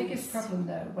many things. The biggest problem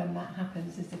though when that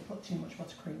happens is they put too much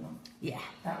buttercream on. Yeah.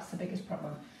 That's the biggest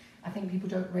problem. I think people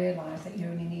don't realise that you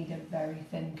only need a very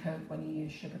thin coat when you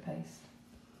use sugar paste.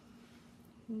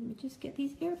 Let me just get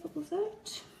these air bubbles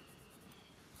out.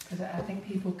 Because I think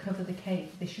people cover the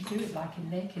cake. They should do it like a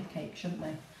naked cake, shouldn't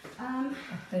they? A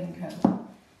thin coat.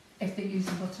 If they're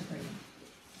using buttercream.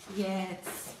 Yeah,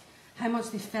 it's how much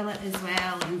they fill it as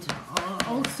well, and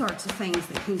all sorts of things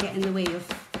that can get in the way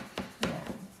of. Yeah.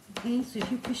 Okay, so if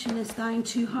you're pushing this down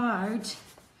too hard,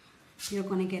 you're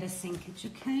going to get a sinkage,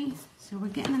 okay? So we're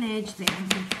getting an edge there.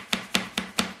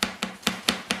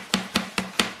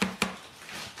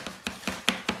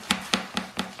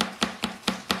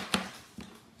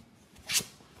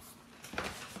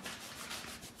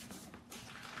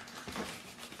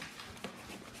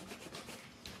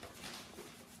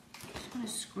 Just going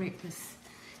to scrape this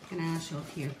ganache off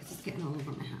here because it's getting all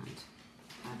over my hand.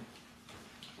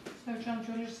 So John,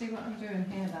 do you want to see what I'm doing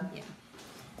here then? Yeah.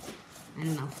 And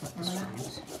then I'll flip this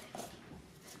around.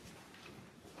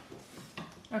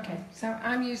 Okay, so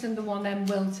I'm using the 1M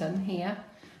Wilton here,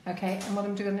 okay, and what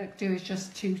I'm going to do is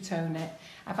just two-tone it.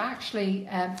 I've actually,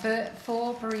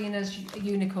 for Berina's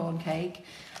unicorn cake,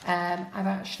 I've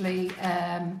actually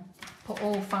put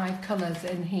all 5 colours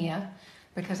in here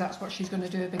because that's what she's going to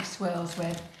do a big swirls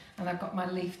with, and I've got my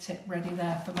leaf tip ready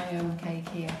there for my own cake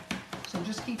here. So I'm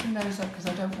just keeping those up because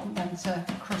I don't want them to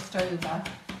crust over.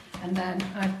 And then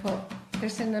I've put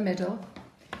this in the middle,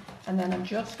 and then I'm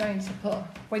just going to put,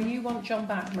 when you want John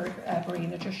back,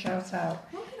 Berina, just shout out.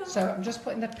 So I'm just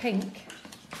putting the pink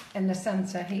in the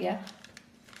centre here.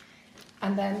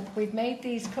 And then we've made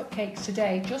these cupcakes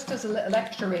today just as a little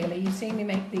extra really. You've seen me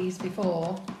make these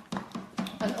before.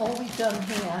 And all we've done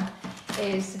here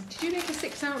is, did you make a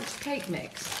 6-ounce cake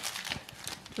mix?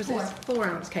 Was it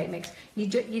 4-ounce cake mix?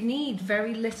 You need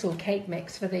very little cake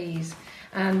mix for these.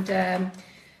 And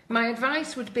my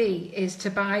advice would be is to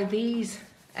buy these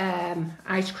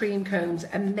ice cream cones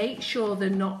and make sure they're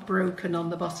not broken on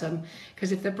the bottom,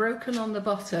 because if they're broken on the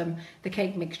bottom, the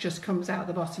cake mix just comes out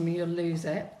the bottom and you'll lose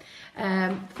it.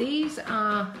 These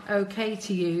are okay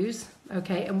to use,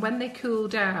 okay, and when they cool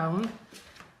down,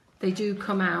 they do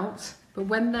come out, but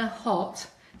when they're hot,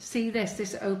 see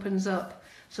this opens up.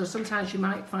 So sometimes you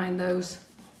might find those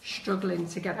struggling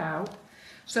to get out.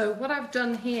 So what I've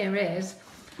done here is,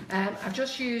 I've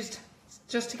just used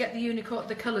just to get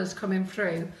the colours coming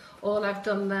through, all I've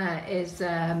done there is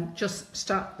just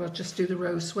do the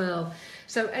rose swirl.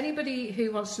 So anybody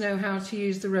who wants to know how to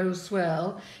use the rose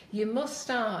swirl, you must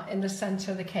start in the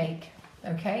centre of the cake,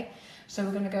 okay? So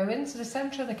we're going to go into the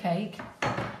centre of the cake,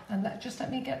 and let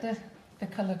me get the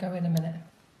colour going a minute.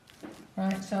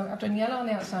 Right, so I've done yellow on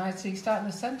the outside, so you start in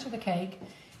the centre of the cake,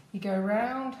 you go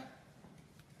round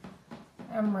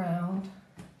and round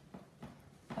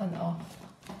and off,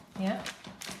 yeah?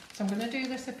 So I'm going to do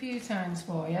this a few times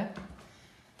for you.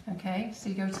 Okay, so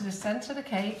you go to the centre of the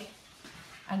cake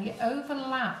and you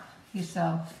overlap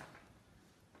yourself.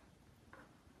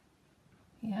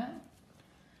 Yeah,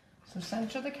 so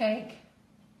centre of the cake,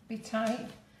 be tight,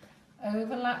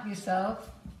 overlap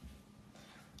yourself.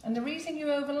 And the reason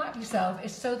you overlap yourself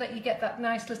is so that you get that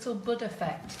nice little bud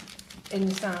effect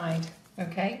inside,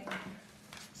 okay?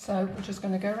 So we're just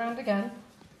going to go around again.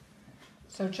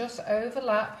 So just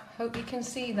overlap, hope you can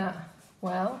see that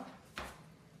well.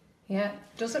 Yeah,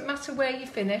 doesn't matter where you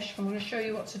finish, I'm going to show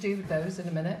you what to do with those in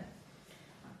a minute.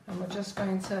 And we're just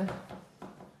going to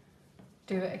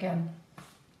do it again,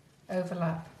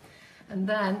 overlap. And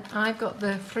then I've got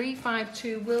the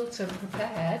 352 Wilton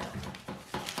prepared.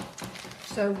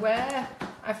 So where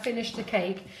I finished the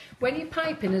cake, when you're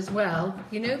piping as well,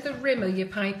 you know the rim of your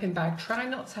piping bag, try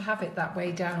not to have it that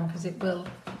way down because it will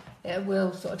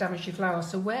sort of damage your flour.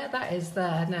 So where that is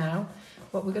there now,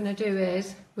 what we're going to do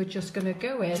is we're just going to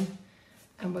go in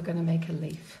and we're going to make a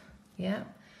leaf. Yeah,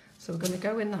 so we're going to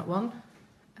go in that one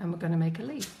and we're going to make a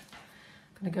leaf.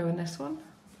 I'm going to go in this one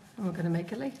and we're going to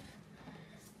make a leaf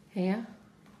here.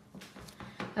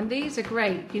 And these are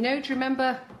great. You know, do you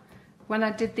remember when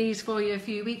I did these for you a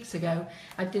few weeks ago?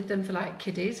 I did them for like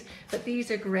kiddies, but these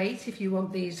are great if you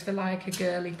want these for like a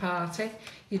girly party.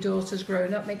 Your daughter's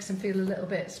grown up, makes them feel a little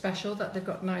bit special that they've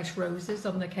got nice roses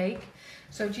on the cake.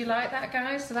 So do you like that,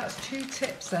 guys? So that's 2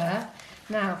 tips there.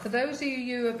 Now, for those of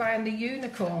you who are buying the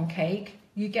unicorn cake,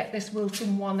 you get this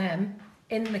Wilton 1M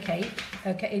in the cake,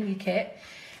 okay, in your kit.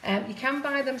 You can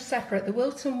buy them separate. The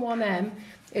Wilton 1M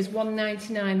is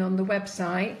 £1.99 on the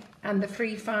website, and the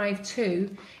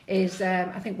 352 is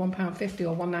I think £1.50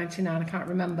 or £1.99, I can't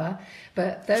remember.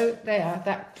 But they are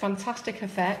that fantastic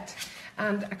effect,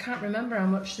 and I can't remember how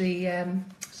much the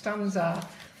stands are,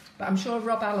 but I'm sure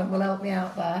Rob Allen will help me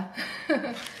out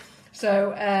there.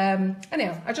 So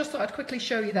anyhow, I just thought I'd quickly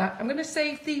show you that. I'm going to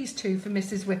save these 2 for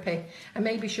Mrs. Whippy. I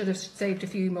maybe should have saved a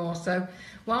few more. So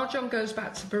while John goes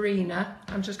back to Berina,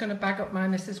 I'm just going to bag up my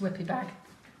Mrs. Whippy bag.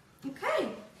 Okay,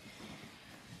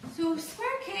 so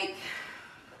square cake.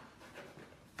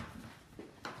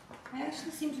 I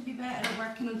actually seem to be better at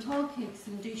working on tall cakes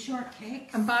than do short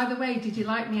cakes. And by the way, did you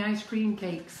like me ice cream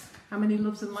cakes? How many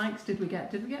loves and likes did we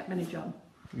get? Did we get many, John?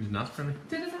 You didn't ask for any.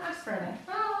 Didn't ask for any.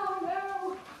 Oh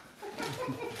no!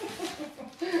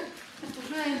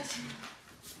 Right.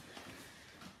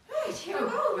 Right, here we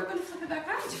go. We're going to flip it back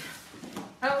around.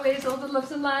 Oh, here's all the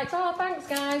loves and likes. Oh, thanks,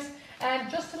 guys.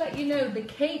 Just to let you know, the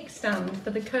cake stand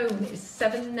for the cone is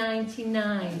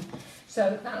 £7.99.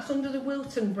 So that's under the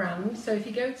Wilton brand. So if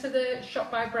you go to the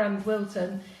shop by brand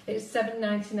Wilton, it's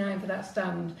 £7.99 for that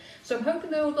stand. So I'm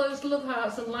hoping all those love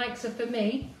hearts and likes are for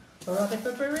me, or are they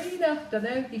for Berina? Don't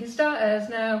know. You can start hers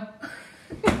now.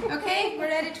 Okay, we're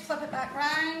ready to flip it back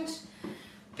round.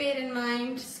 Bear in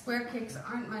mind, square cakes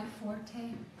aren't my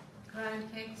forte. Round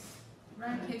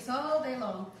cakes all day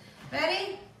long.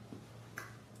 Ready?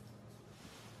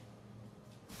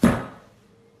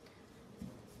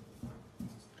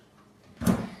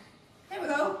 There we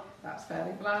go. That's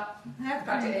fairly flat. That's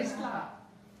But it is flat.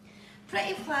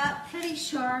 Pretty flat, pretty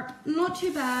sharp. Not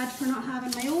too bad for not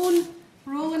having my own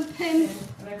rolling pin,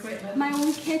 my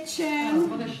own kitchen. Oh,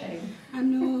 what a shame. I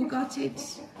know, got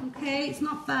it. Okay, it's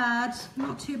not bad.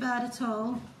 Not too bad at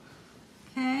all.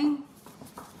 Okay.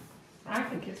 I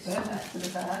think it's perfect, to be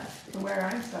fair, for where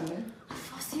I'm standing.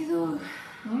 Fussy though.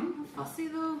 Fussy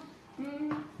though.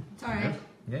 It's alright.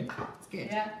 Yeah. It's good.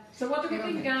 Yeah. So what do we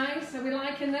think, guys? Are we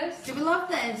liking this? Do we love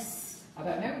this? I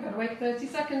don't know. We've got to wait 30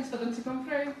 seconds for them to come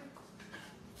through.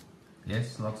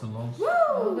 Yes, lots of loves. Woo!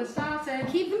 Oh, they're starting.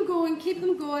 Keep them going, keep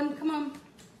them going. Come on.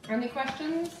 Any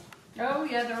questions? Oh,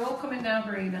 yeah, they're all coming now,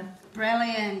 Berina.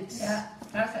 Brilliant. Yeah,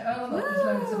 that's it. Oh, look, there's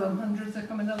loads of them. Hundreds are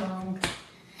coming along.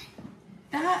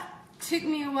 That took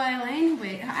me a while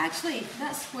anyway. Actually,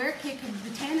 that square cake, the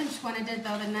 10-inch one I did the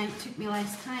other night, took me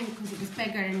less time because it was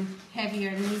bigger and heavier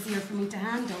and easier for me to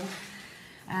handle.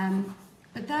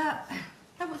 But that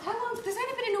was, how long, does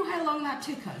anybody know how long that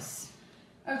took us?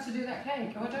 Oh, to do that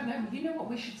cake? Oh, I don't know. You know what?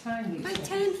 We should time these. About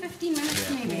things. 10-15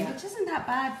 minutes maybe, Yeah. which isn't that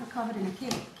bad for covered in a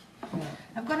cake. Yeah.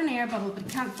 I've got an air bubble, but I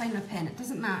can't find my pen. It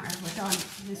doesn't matter. We're done.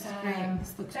 This is great.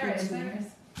 This looks there good it is, to me. there it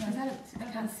is. Is that it?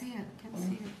 I can't see it. I can't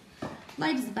see it.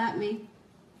 Light is about me.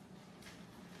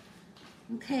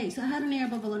 Okay, so I had an air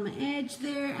bubble on my edge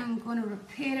there. I'm going to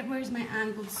repair it. Where's my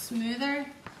angled smoother?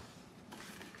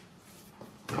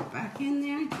 Get back in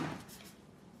there.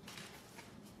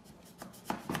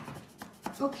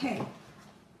 Okay.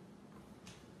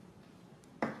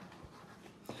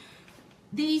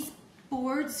 These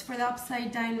boards for the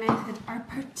upside down method are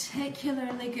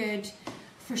particularly good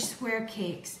for square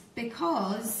cakes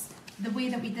because the way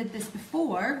that we did this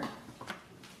before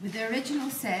with the original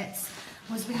sets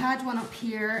was we had one up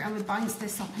here and we bounced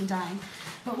this up and down.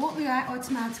 But what we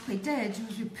automatically did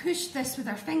was we pushed this with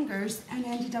our fingers and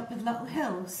ended up with little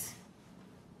hills,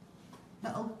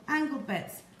 little angled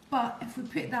bits. But if we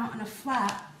put that on a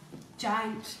flat,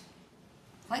 giant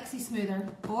Flexi Smoother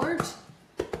board,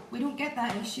 we don't get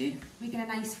that issue. We get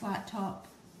a nice flat top.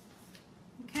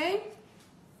 Okay?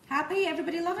 Happy?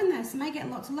 Everybody loving this? Am I getting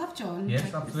lots of love, John?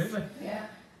 Yes, absolutely. Yeah.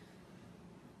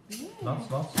 Yeah.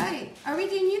 Lots. Right, are we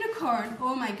doing unicorn?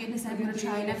 Oh my goodness, I'm going to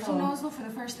try Nifty unicorn. Nozzle for the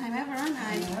first time ever, aren't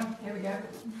I? Yeah, here we go.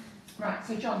 Right,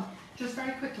 so John, just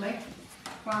very quickly,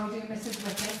 while we do Mrs.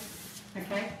 Whippy,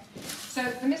 okay? So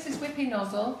the Mrs. Whippy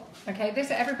nozzle, okay, this,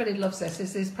 everybody loves this.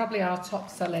 This is probably our top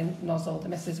selling nozzle, the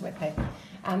Mrs. Whippy.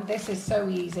 And this is so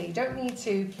easy. You don't need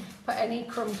to put any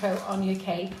crumb coat on your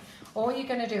cake. All you're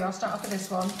going to do, I'll start off with this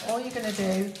one, all you're going to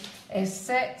do is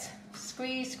sit,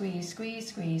 squeeze, squeeze, squeeze,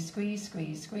 squeeze, squeeze,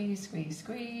 squeeze, squeeze, squeeze,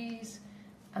 squeeze,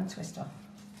 and twist off.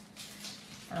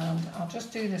 And I'll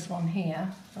just do this one here.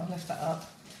 I'll lift that up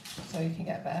so you can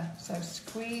get there. So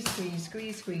squeeze, squeeze,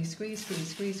 squeeze, squeeze, squeeze, squeeze,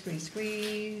 squeeze, squeeze,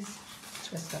 squeeze,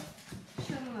 twist off.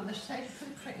 Show them on the other side,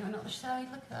 pretty pretty on the other side,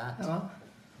 look at that. Oh well.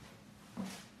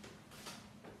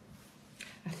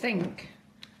 I think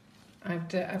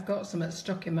I've got something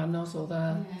stuck in my nozzle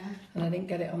there, Yeah. and I didn't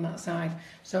get it on that side.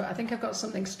 So I think I've got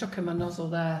something stuck in my nozzle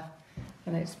there,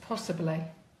 and it's possibly,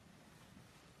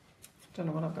 don't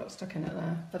know what I've got stuck in it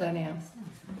there, but anyhow.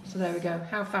 So there we go.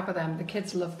 How fab are them? The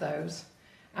kids love those.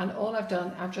 And all I've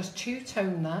done, I've just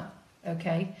two-toned that,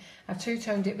 okay? I've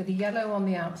two-toned it with the yellow on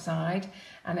the outside,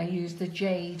 and I used the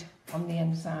jade on the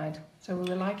inside. So we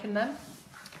were liking them,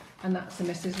 and that's the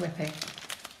Mrs. Whippy.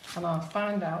 And I'll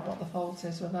find out what the fault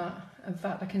is with that. In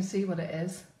fact, I can see what it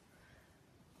is.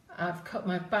 I've cut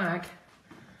my bag,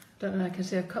 don't know if I can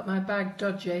see, I've cut my bag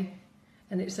dodgy,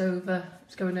 and it's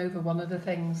going over one of the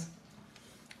things.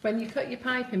 When you cut your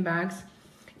piping bags,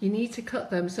 you need to cut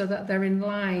them so that they're in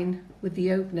line with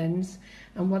the openings.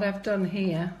 And what I've done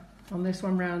here, on this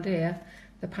one round here,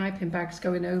 the piping bag's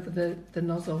going over the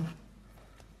nozzle.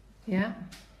 Yeah?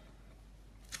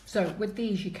 So with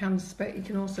these, you can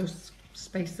also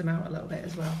space them out a little bit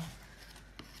as well.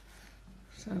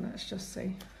 So let's just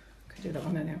see. Could do that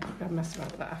one anyhow. I'll mess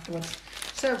about with that afterwards.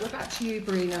 So we're back to you,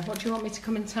 Berina. What do you want me to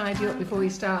come and tidy up before we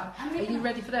start? Are you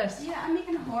ready for this? Yeah, I'm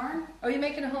making a horn. Oh, you're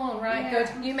making a horn, right? Yeah.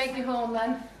 Good. You make your horn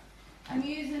then. I'm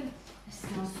using, this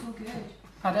smells so good.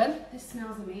 Pardon? This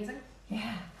smells amazing.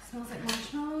 Yeah. It smells like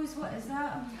marshmallows. What is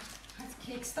that? That's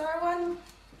Cake Star one.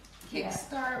 Cake Yeah.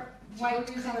 Star White white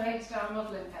using colour Cake Star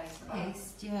modelling paste. for that.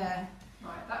 paste, yeah.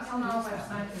 Right, that's on our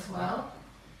website as well.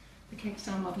 The Cake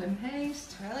Star modelling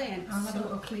paste. Brilliant. I'll have a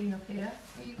little clean up here.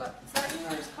 You got, is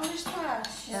that yours? Colour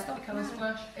Splash? Yeah, Stop the Colour now.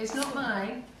 Splash. It's not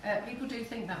mine. People do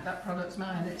think that product's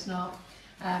mine. It's not.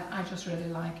 I just really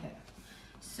like it.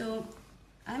 So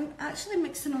I'm actually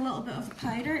mixing a little bit of the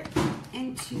powder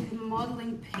into the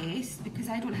modelling paste because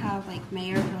I don't have like my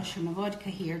airbrush or my vodka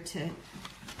here to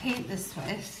paint this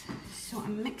with. So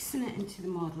I'm mixing it into the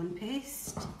modelling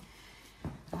paste.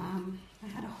 I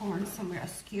had a horn somewhere, a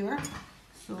skewer.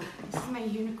 So this is my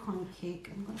unicorn cake.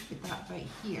 I'm going to put that right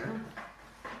here,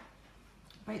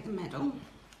 right the middle.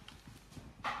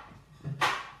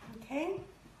 Okay,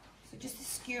 so just a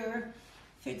skewer,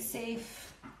 food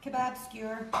safe, kebab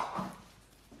skewer.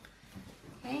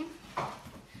 Okay,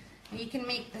 you can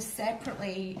make this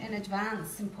separately in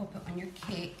advance and pop it on your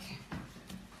cake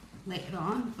later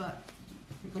on, but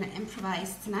we're going to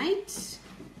improvise tonight.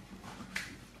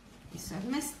 So I've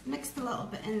mixed a little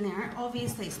bit in there.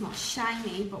 Obviously it's not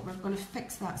shiny, but we're going to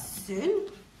fix that soon.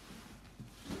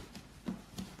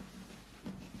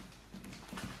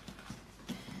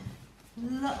 A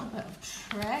little bit of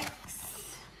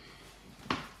tricks.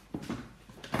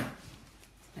 It's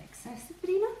a bit excessive,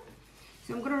 Berina.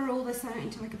 So I'm going to roll this out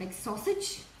into like a big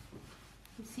sausage.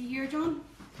 You see here, John?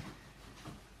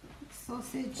 Big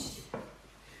sausage.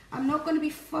 I'm not going to be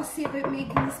fussy about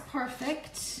making this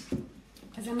perfect,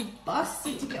 as I'm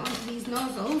busting to get onto these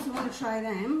nozzles. I want to try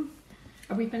them.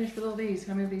 Are we finished with all these?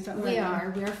 Can I move these out the way? We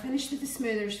are finished with the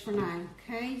smoothers for now.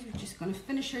 Okay, we're just going to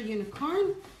finish our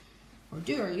unicorn, or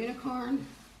do our unicorn.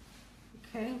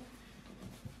 Okay,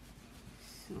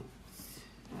 so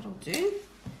that'll do.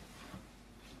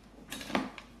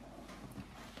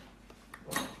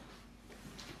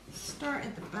 Start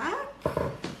at the back,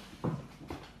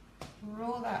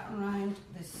 roll that around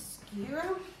the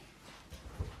skewer.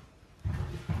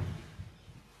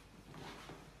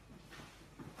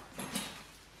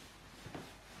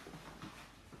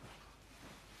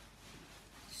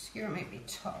 Skewer might be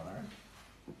taller.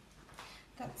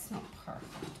 That's not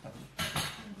perfect, but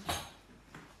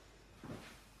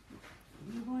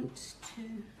we want to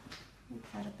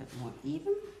make that a bit more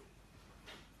even.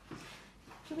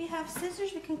 Do we have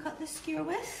scissors we can cut the skewer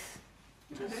with?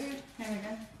 Just, there we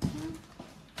go.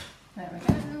 There we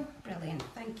go. Brilliant,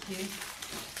 thank you.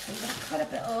 So I'm going to cut a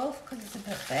bit off because it's a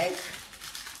bit big.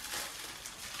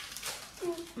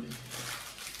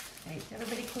 Right,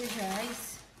 everybody close your eyes.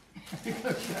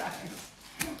 Close your eyes.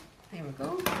 There we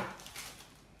go.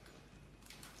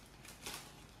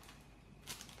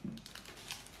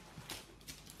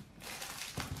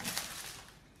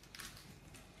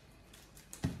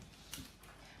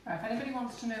 Right, if anybody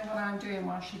wants to know what I'm doing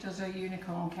while she does her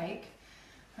unicorn cake,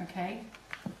 okay.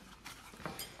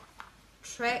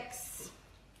 Tricks,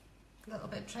 a little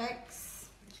bit tricks.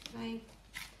 Can I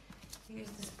use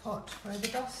this pot for the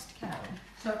dust, Karen?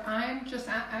 So I'm just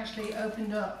actually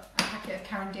opened up a packet of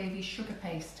Karen Davies sugar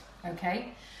paste,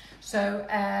 okay? So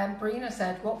Berina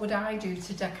said, what would I do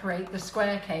to decorate the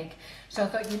square cake? So I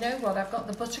thought, you know what, I've got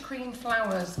the buttercream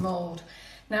flowers mould.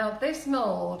 Now this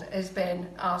mould has been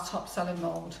our top selling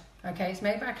mould, okay? It's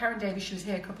made by Karen Davies, she was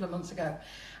here a couple of months ago.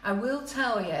 I will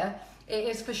tell you, it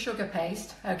is for sugar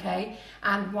paste, okay?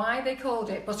 And why they called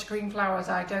it buttercream flowers,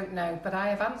 I don't know, but I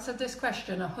have answered this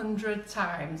question 100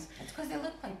 times. It's because they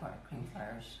look like buttercream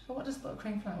flowers. So what does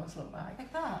buttercream flowers look like?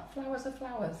 Like that. Flowers are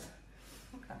flowers.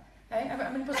 Okay. Hey, how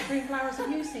many buttercream flowers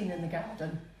have you seen in the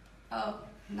garden? Oh,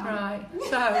 no. Right,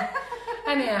 so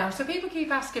anyhow, so people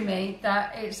keep asking me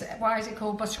that why is it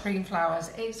called buttercream flowers?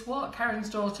 It's what Karen's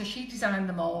daughter, she designed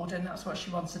the mould and that's what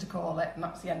she wanted to call it and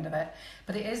that's the end of it.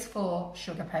 But it is for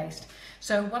sugar paste.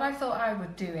 So what I thought I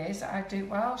would do is,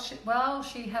 while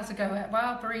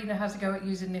Berina has a go at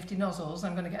using Nifty Nozzles,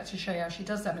 I'm going to get to show you how she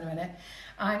does them in a minute,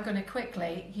 I'm going to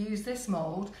quickly use this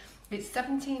mould. It's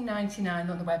 $17.99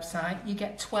 on the website. You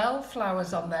get 12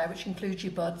 flowers on there, which includes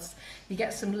your buds. You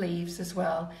get some leaves as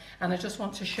well. And I just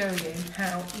want to show you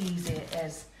how easy it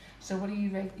is. So what are you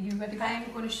ready? Are you ready? I'm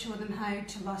going to show them how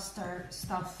to luster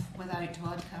stuff without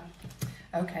vodka.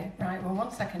 Okay, right, well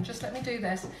 1 second, just let me do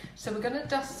this. So we're going to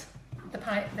dust the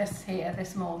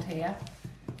this mould here,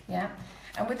 yeah.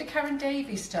 And with the Karen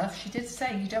Davies stuff, she did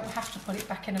say you don't have to put it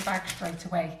back in a bag straight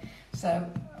away. So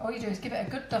all you do is give it a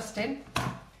good dusting.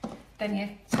 Then you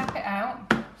tap it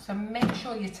out, so make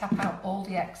sure you tap out all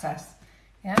the excess,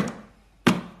 yeah?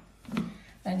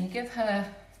 Then you give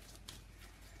her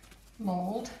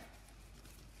mould,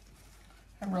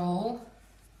 a roll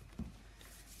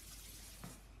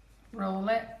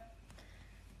it,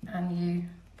 and you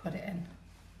put it in,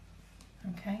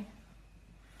 okay?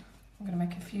 I'm going to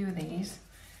make a few of these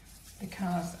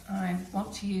because I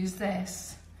want to use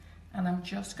this, and I'm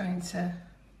just going to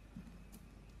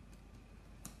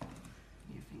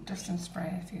dust and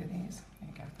spray a few of these. There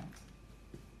you go, thanks.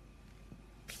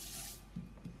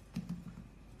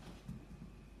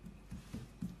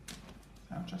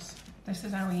 This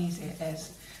is how easy it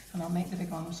is, and I'll make the big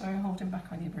one. I'm sorry I'm holding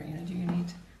back on you, Berina. Do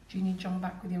you need John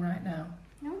back with you right now?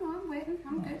 No, I'm waiting,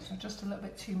 I'm good. So just a little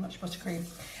bit too much buttercream.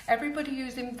 Everybody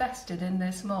who's invested in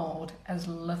this mould has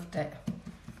loved it.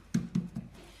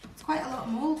 It's quite a lot of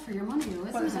mould for your money though, isn't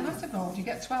it? Well, it's a massive mould. You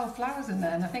get 12 flowers in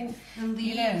there, and I think the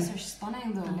leaves are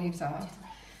stunning though. The leaves are.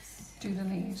 Do the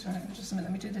leaves, right? Just a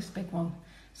minute, let me do this big one.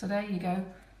 So there you go,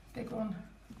 big one.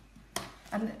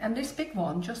 And this big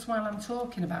one, just while I'm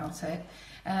talking about it,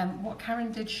 what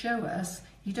Karen did show us,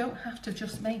 you don't have to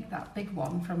just make that big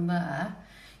one from there.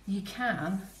 You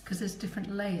can, because there's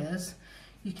different layers,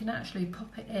 you can actually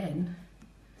pop it in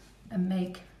and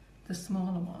make the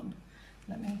smaller one.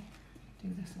 Let me do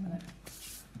this a minute.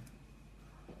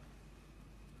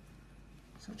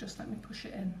 So just let me push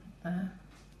it in there.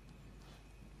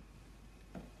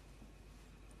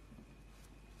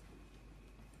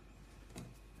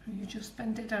 And you just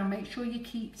bend it down, make sure you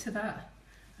keep to that.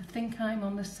 I think I'm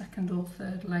on the second or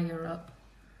third layer up.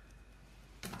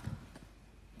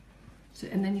 So,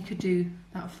 and then you could do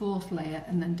that fourth layer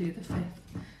and then do the fifth.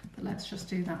 But let's just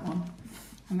do that one.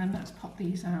 And then let's pop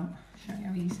these out. Show you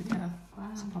how easy they are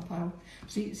to pop out.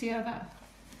 So you see how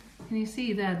Can you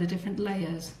see there the different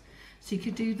layers? So you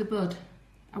could do the bud.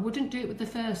 I wouldn't do it with the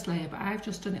first layer, but I've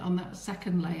just done it on that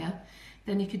second layer.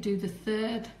 Then you could do the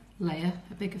third layer,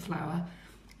 a bigger flower,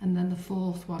 and then the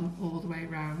fourth one all the way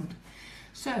around.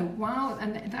 So while,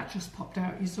 and that just popped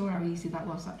out, you saw how easy that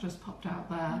was, that just popped out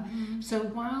there. So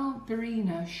while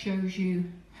Berina shows you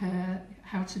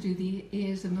how to do the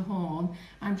ears and the horn,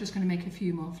 I'm just going to make a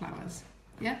few more flowers.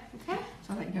 Yeah? Okay.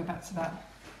 So I'll let you go back to that.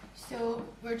 So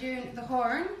we're doing the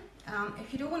horn.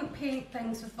 If you don't want to paint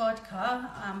things with vodka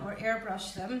or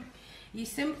airbrush them, you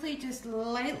simply just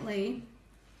lightly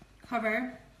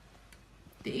cover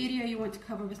the area you want to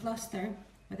cover with luster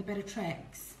with a bit of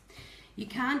Trex. You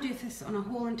can do this on a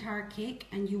whole entire cake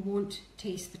and you won't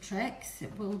taste the Trex,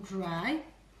 it will dry.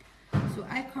 So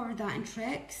I covered that in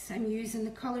Trex. I'm using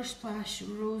the Colour Splash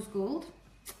Rose Gold,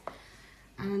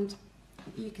 and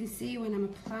you can see when I'm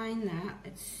applying that,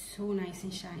 it's so nice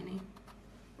and shiny.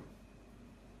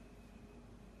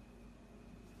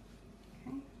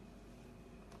 Okay.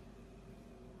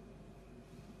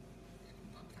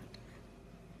 Pop that down.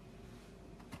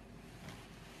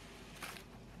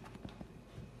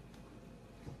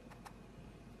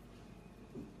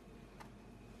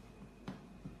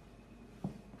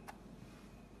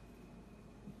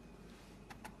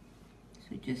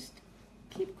 So just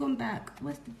keep going back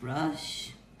with the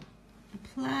brush,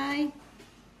 apply.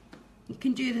 You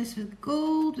can do this with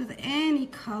gold, with any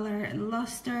colour and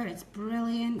luster, it's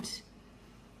brilliant.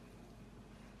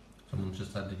 Someone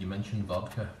just said, did you mention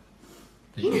vodka?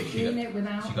 Doing it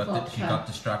without vodka. She got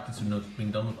distracted, so no, it's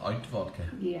being done without vodka.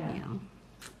 Yeah.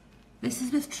 This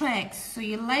is with Trex, so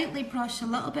you lightly brush a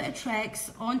little bit of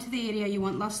Trex onto the area you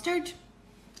want lustered.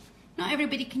 Not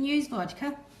everybody can use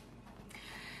vodka.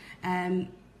 And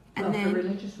Well, then for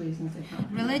religious reasons they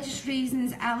can't. religious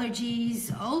reasons,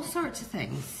 allergies, all sorts of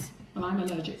things. Well, I'm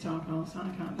allergic to alcohol, so I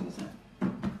can't use it.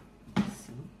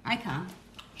 So I can.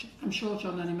 I'm sure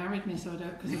John only married me so I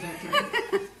don't, because I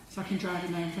don't drink. So I can drive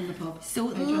him home from the pub. So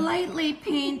Hey, John? lightly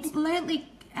paint, lightly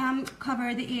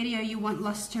cover the area you want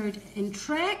lustered in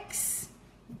Trex.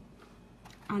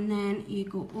 And then you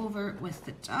go over with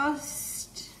the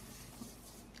dust.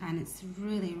 And it's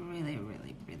really, really,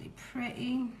 really, really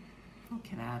pretty. Look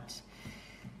at that.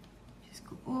 Just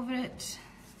go over it.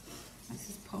 Let's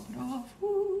just pop it off.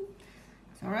 Woo.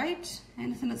 It's alright.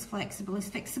 Anything that's flexible is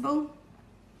fixable.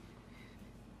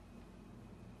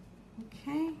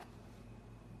 Okay.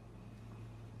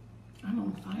 I'm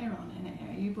on fire on it here.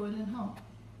 Are you boiling hot?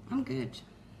 I'm good.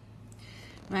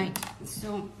 Right,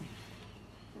 so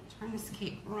turn this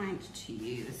cake round to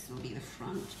you. This will be the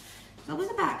front. There's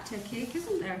always a back to a cake,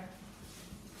 isn't there?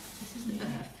 This is the bit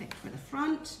I picked for the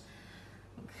front.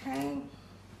 Okay, I'm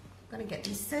gonna get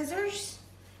these scissors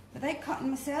without cutting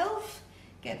myself.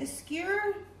 Get the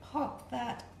skewer, pop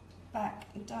that back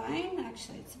down.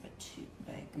 Actually, it's a bit too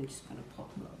big. I'm just gonna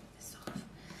pop a little bit of this off.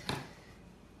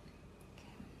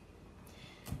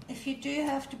 If you do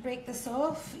have to break this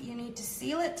off, you need to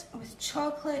seal it with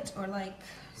chocolate or like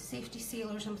safety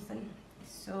seal or something.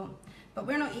 So, but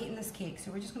we're not eating this cake,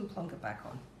 so we're just going to plonk it back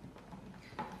on.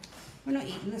 We're not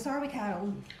eating this, are we,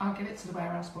 Carol? I'll give it to the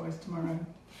warehouse boys tomorrow.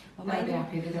 Well, They'll be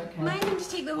happy, they don't care. Mine need to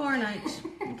take the horn out.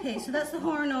 Okay, so that's the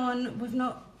horn on. We've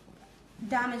not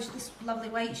damaged this lovely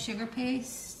white sugar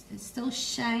paste. It's still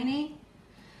shiny.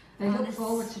 They look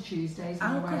forward to Tuesdays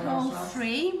in the warehouse. Alcohol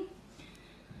free.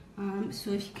 So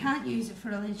if you can't use it for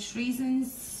religious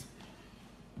reasons,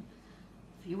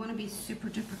 if you want to be super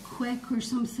duper quick or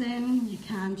something, you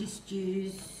can just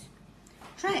use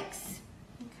Trex,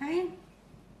 okay?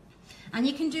 And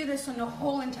you can do this on the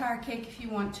whole entire cake if you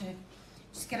want to.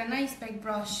 Just get a nice big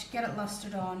brush, get it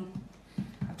lustered on.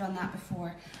 I've done that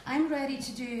before. I'm ready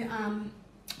to do,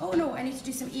 oh no, I need to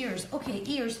do some ears. Okay,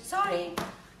 ears, sorry.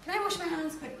 Can I wash my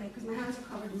hands quickly because my hands are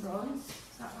covered in bronze?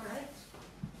 Is that alright?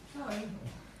 Sorry.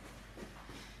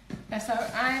 Yeah, so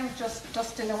I'm just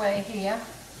dusting away here.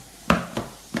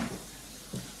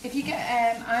 If you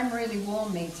get, I'm really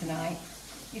warm me tonight.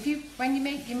 When you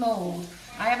make your mould,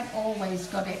 I haven't always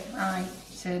got it right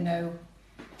to know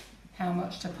how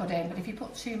much to put in, but if you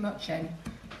put too much in,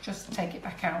 just take it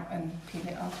back out and peel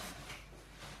it off.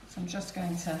 So I'm just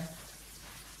going to,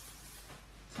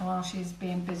 so while she's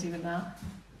being busy with that,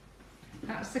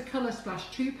 that's the Colour Splash,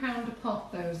 £2 a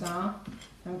pot those are,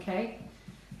 okay?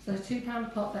 So £2 a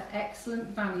pot, they're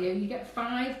excellent value. You get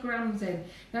 5 grams in.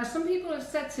 Now some people have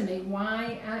said to me,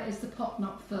 why is the pot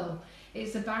not full?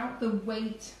 It's about the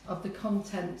weight of the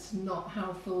contents, not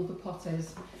how full the pot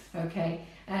is, okay?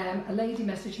 A lady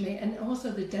messaged me, and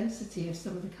also the density of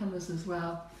some of the colours as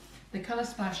well. The Colour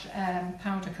Splash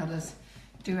powder colours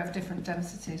do have different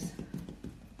densities.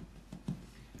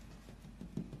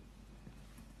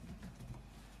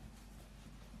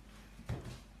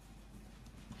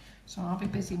 So I'll be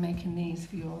busy making these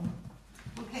for you all.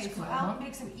 Okay, so I'll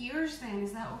make some ears then,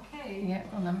 is that okay? Yeah,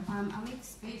 on them. I'll make the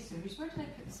spacers. Where did I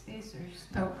put the spacers?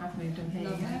 Oh, I've moved them here.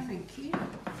 Lovely, Yeah. thank you.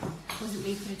 Wasn't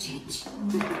made for a change.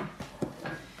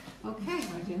 Okay.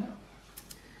 I do know.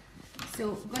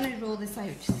 So I'm going to roll this out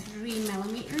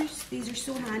 3mm. These are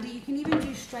so handy. You can even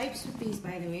do stripes with these,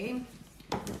 by the way.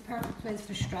 They're perfect ones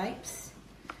for stripes.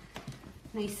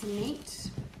 Nice and neat.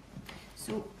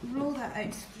 So roll that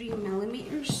out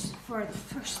 3mm for the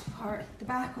first part, the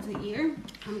back of the ear.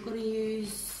 I'm going to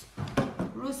use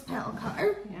rose petal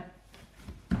cutter.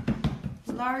 Yeah.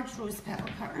 Large rose petal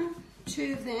cutter.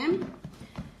 2 of them.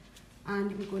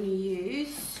 And we're going to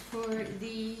use for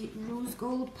the rose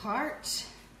gold part,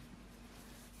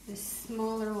 the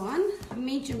smaller one, a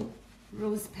medium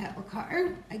rose petal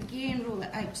cutter. Again, roll it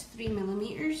out to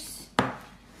 3mm.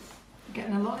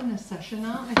 Getting a lot in this session,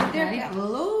 aren't we today? There we go,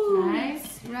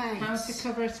 loads. Right. How to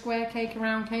cover a square cake, a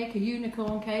round cake, a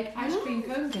unicorn cake, ice cream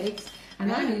cone cakes, and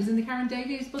Right. I'm using the Karen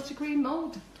Davies buttercream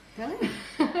mould. Really?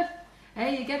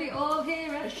 Hey, you get it all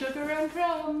here at Sugar and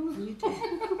Crumbs. You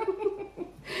do.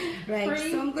 Right,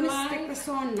 so I'm going to stick this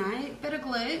on now. Bit of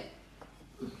glue.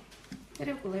 Bit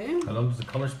of glue. How long does the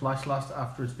colour splash last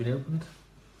after it's been opened?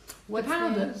 With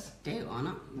powders? Date on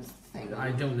it. That's the thing.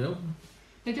 I don't know.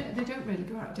 They don't really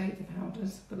go out of date, the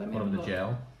powders. But let me What have a about the look.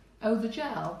 gel? Oh, the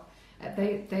gel.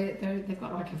 They've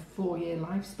got like a 4-year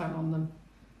lifespan on them.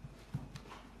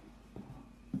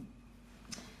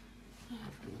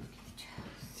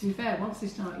 To be fair, once they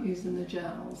start using the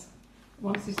gels,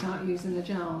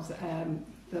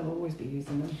 they'll always be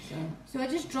using them. So I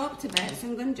just dropped a bit, so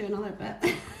I'm going to do another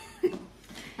bit.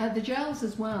 The gels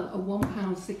as well are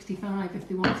 £1.65 if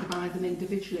they want to buy them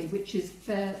individually, which is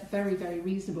very, very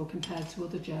reasonable compared to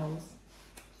other gels.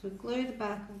 So glue the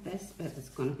back of this bit that's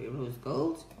going to be rose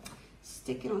gold.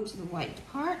 Stick it onto the white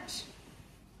part.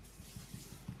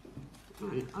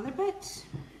 And other bit.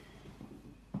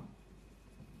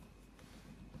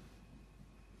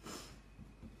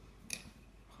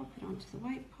 Pop it onto the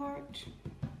white part.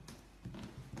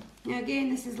 Now again,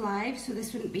 this is live, so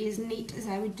this wouldn't be as neat as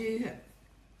I would do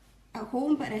at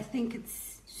home, but I think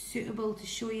it's suitable to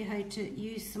show you how to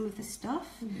use some of the stuff.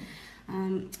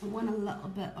 I want a little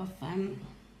bit of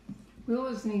We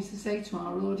always need to say to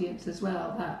our audience as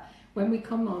well that when we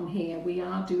come on here, we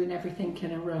are doing everything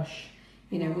in a rush.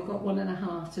 You know, we've got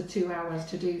 1.5 to 2 hours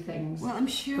to do things. well, I'm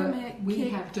sure But we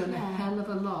have done a hell of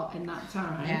a lot in that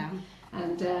time. Yeah.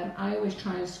 And I always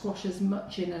try and squash as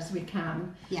much in as we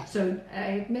can. Yeah. So I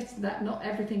admit that not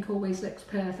everything always looks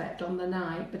perfect on the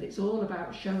night, but it's all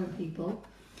about showing people.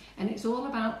 And it's all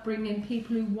about bringing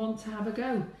people who want to have a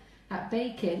go at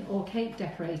baking or cake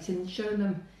decorating, showing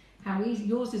them how easy.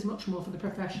 Yours is much more for the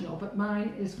professional, but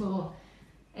mine is for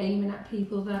aiming at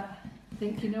people that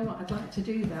think, you know what, I'd like to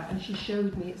do that. And she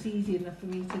showed me it's easy enough for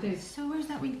me to do. So where's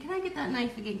that one? Can I get that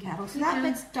knife again, Carol? So that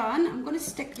bit's done. I'm going to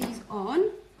stick these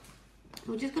on.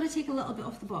 We're just going to take a little bit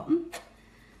off the bottom.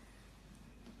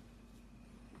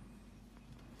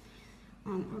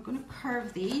 And we're going to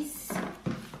curve these.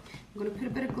 I'm going to put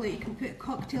a bit of glue. You can put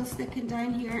cocktail sticking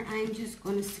down here. I'm just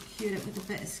going to secure it with a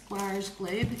bit of Squires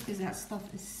glue because that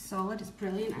stuff is solid. It's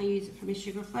brilliant. I use it for my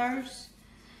sugar flowers.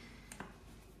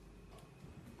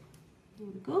 There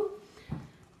we go.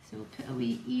 So we'll put a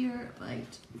wee ear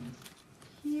about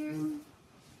here.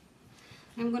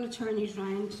 I'm going to turn these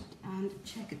round and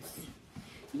check it.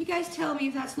 You guys tell me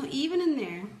if that's not even in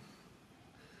there.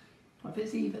 If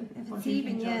it's even. If it's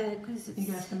even, yeah, because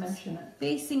You have to mention it.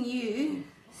 facing you.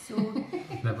 So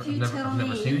I've you tell never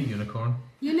me. seen a unicorn.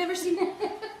 You've never seen? Have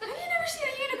you never seen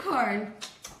a unicorn?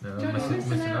 No, Don't you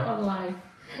missing out on life?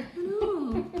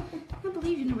 No, I can't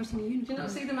believe you've never seen a Do you unicorn.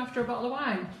 not see them after a bottle of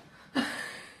wine?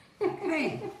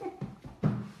 Right.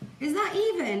 Is that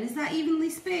even? Is that evenly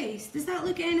spaced? Does that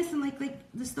look anything like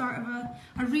the start of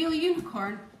a real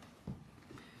unicorn?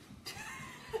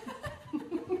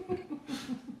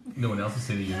 No one else has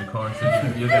seen a unicorn,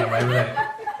 so you'll get away with it.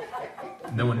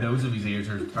 No one knows if his ears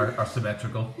are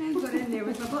symmetrical. I've got in there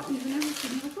with my buttons and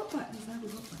everything. Have I got buttons? I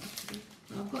haven't got buttons today.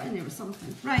 Well, I've got in there with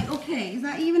something. Right, okay, is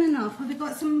that even enough? Have we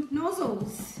got some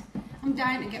nozzles? I'm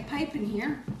dying to get piping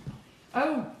here.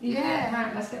 Oh, yeah.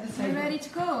 Right, let's get the Are table. you ready to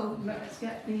go? Let's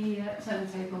get the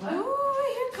turntable there.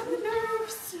 Oh, here come the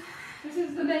nerves. This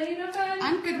is the main event.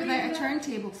 I'm good without a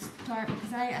turntable to start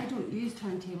because I don't use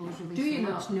turntables really Do you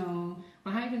so much. not? No.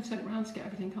 Well, how are you going to turn it around to get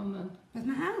everything on then? With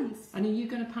my hands. And are you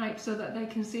going to pipe so that they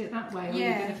can see it that way, or are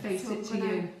you going to face so it to I'm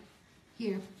gonna- you?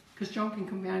 Here. Because John can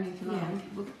come behind you if you Yeah. like.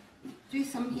 We'll do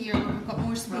some here where we've got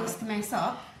more space Right. to mess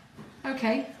up.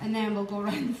 Okay. And then we'll go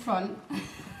around the front.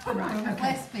 Right, okay.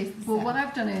 Less space to Well, set. what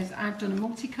I've done is I've done a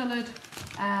multicoloured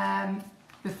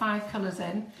with 5 colours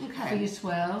in for your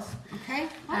swirls. Okay.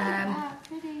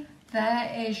 Pretty.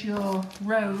 There is your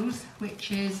rose,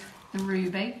 which is the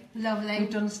ruby. Lovely. We've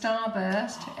done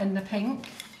starburst in the pink.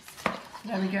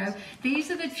 There we go.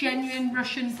 These are the genuine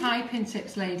Russian piping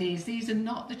tips, ladies. These are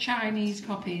not the Chinese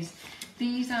copies.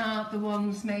 These are the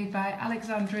ones made by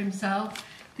Alexander himself,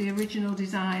 the original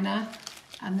designer.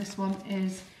 And this one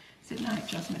is it Night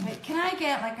Jasmine? Wait, can I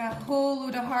get like a whole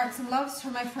load of hearts and loves for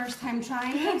my first time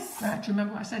trying this? Right, do you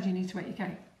remember what I said? You need to wet your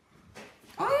cake.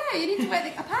 Oh yeah, you need to wet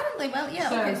the, apparently, well yeah,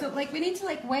 So- okay, so like we need to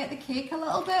like wet the cake a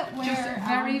little bit where, Just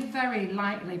very, very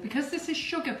lightly, because this is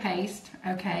sugar paste,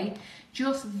 okay,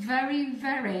 just very,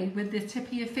 very, with the tip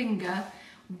of your finger,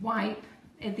 wipe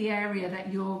in the area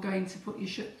that you're going to put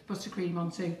your buttercream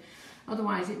onto.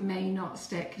 Otherwise it may not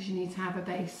stick, because you need to have a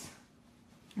base.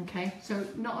 Okay, so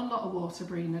not a lot of water,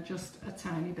 Berina, just a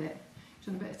tiny bit.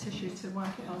 Just a bit of tissue to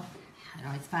wipe it off. No,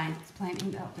 it's fine, it's plenty,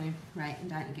 that'll do. Right, I'm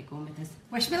dying to get going with this.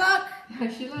 Wish me luck!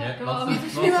 Wish you luck, Yeah, go lots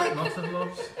on. of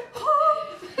loves.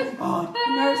 Oh,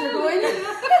 nerves are going.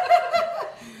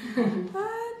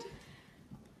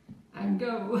 And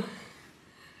go.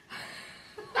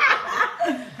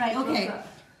 Right, okay.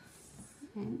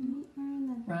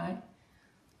 Right.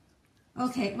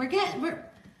 Okay, we're...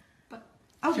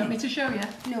 Do you want me to show you?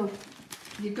 No.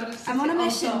 You've got to sit I'm on it a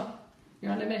mission. top.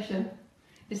 You're on a mission.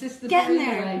 Is this the Getting Berina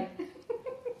there. way?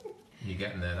 You're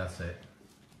getting there, that's it.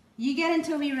 You get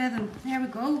into a wee rhythm. There we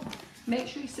go. Make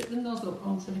sure you sit the nozzle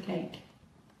onto the cake.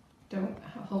 Don't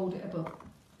hold it above.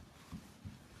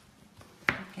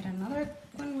 Get another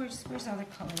one. Where's other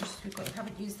colours? We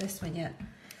haven't used this one yet.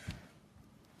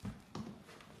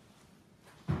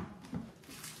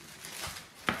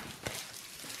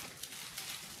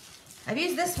 I've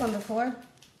used this one before.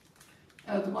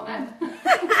 Oh, the one end.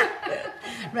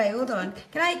 Right, hold on.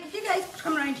 Can you guys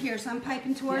come around here so I'm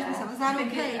piping towards myself? Is that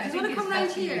okay? I Do you think want to come around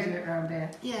it's better you do here? it around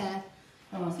here. Yeah.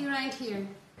 Come on. See around here.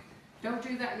 Don't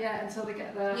do that yet until they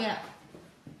get there. Yeah.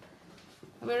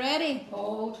 Are we ready?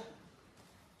 Hold.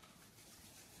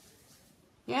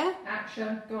 Yeah?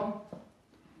 Action. Go on.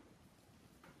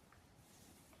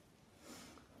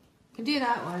 Can do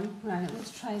that one. Right,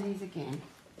 let's try these again.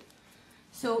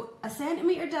 So, a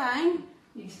centimetre down,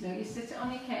 You sit it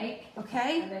on your cake,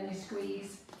 okay? and then you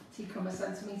squeeze till you come a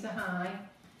centimetre high.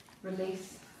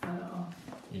 Release and off.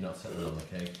 You're not setting it on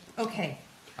the cake. Okay.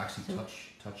 Actually,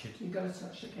 touch it. You've got to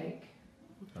touch the cake.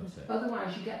 That's it.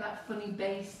 Otherwise, you get that funny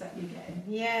base that you're getting.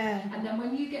 Yeah. And then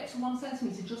when you get to 1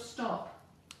 centimetre, just stop.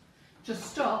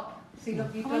 Just stop. See,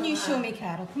 look, you've Come on, done you that. show me,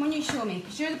 Carol. Come on, you show me,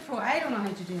 because you're the pro. I don't know how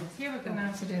to do this. Here we I don't go. know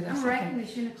how to do this. I'm wrecking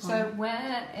this unicorn. So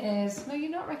where is? No, you're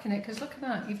not wrecking it, because look at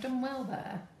that. You've done well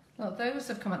there. Look, those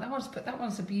have come out. That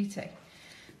one's a beauty.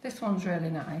 This one's really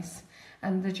nice,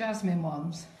 and the jasmine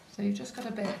ones. So you've just got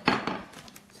a bit.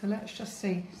 So let's just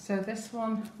see. So this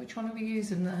one, which one are we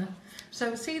using there?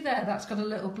 So see there, that's got a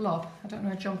little blob. I don't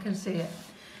know if John can see it.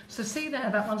 So see there,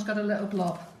 that one's got a little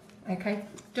blob. Okay.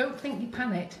 Don't think you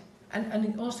panicked.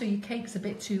 And also your cake's a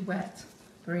bit too wet,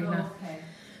 Berina. Okay.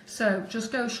 So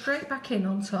just go straight back in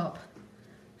on top,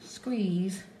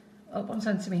 squeeze up 1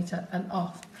 centimetre and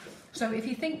off. So if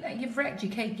you think that you've wrecked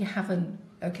your cake, you haven't,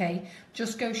 okay?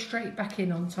 Just go straight back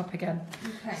in on top again.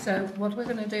 Okay. So what we're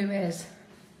going to do is,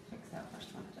 Fix that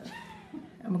first one.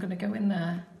 and we're going to go in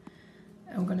there,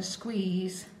 and we're going to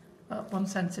squeeze up 1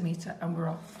 centimetre and we're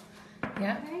off.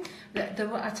 Yeah? Okay.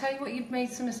 I tell you what, you've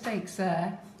made some mistakes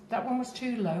there. That one was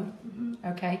too low,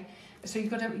 okay? So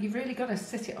you've really got to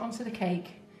sit it onto the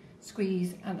cake,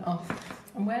 squeeze and off.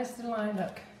 And where's the line?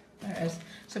 Look, there it is.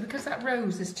 So because that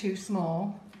rose is too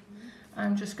small,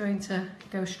 I'm just going to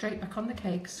go straight back on the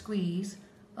cake, squeeze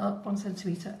up 1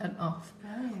 centimetre and off.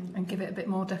 Brilliant. And give it a bit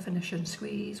more definition.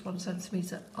 Squeeze 1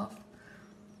 centimetre off.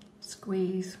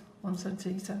 Squeeze 1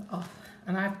 centimetre off.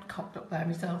 And I've cocked up there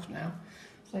myself now.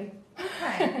 So,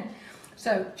 Okay.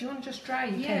 so do you want to just dry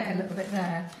your cake Yeah. a little bit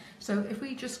there? So if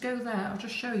we just go there, I'll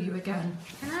just show you again.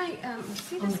 Can I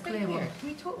see On this the bit clear here? one. Can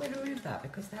we totally remove that,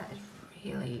 because that is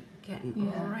really getting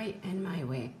Yeah. right in my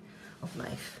way of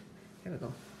life. Here we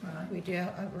go. Right. We do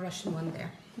a Russian one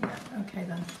there. Yeah, okay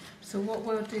then. So what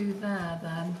we'll do there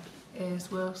then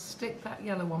is we'll stick that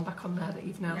yellow one back on there that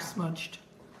you've now Yeah. smudged.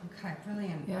 Okay,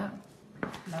 brilliant. Yeah.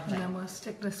 Lovely. And then we'll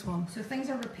stick this one. So things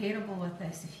are repairable with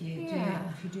this if you Yeah.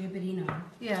 do a Berina.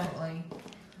 Yeah. Totally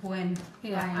go in.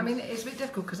 Yeah, I find- mean it's a bit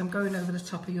difficult because I'm going over the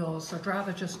top of yours, so I'd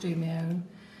rather just do my own.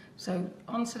 So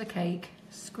onto the cake,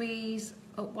 squeeze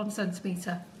up 1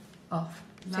 centimetre off.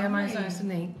 See how mine's Lovely. nice and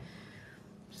neat?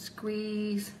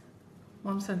 Squeeze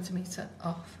 1 centimetre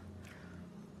off.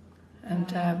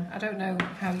 And I don't know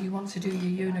how you want to do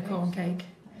your unicorn cake.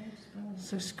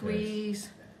 So squeeze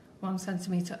 1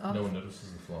 centimetre up. No one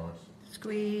notices the flowers.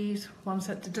 Squeeze 1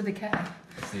 centimetre. Do they care?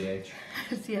 It's the edge.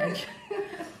 It's the edge.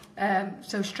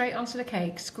 So straight onto the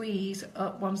cake, squeeze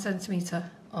up 1 centimetre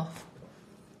off.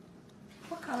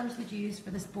 What colours would you use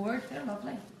for this board? They're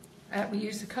lovely. We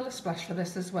use the colour splash for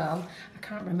this as well. I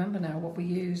can't remember now what we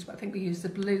used, but I think we used the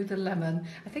blue, the lemon.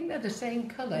 I think they're the same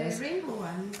colours. The rainbow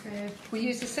ones. We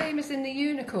used the same as in the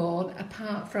unicorn,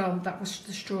 apart from that was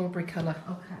the strawberry colour.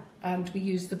 Okay. And we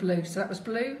used the blue. So that was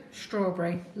blue,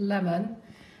 strawberry, lemon.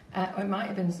 Or it might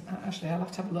have been, actually I'll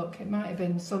have to have a look. It might have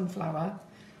been sunflower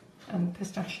and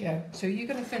pistachio. So you're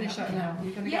going to finish that now?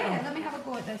 You're going to get on? Let me have a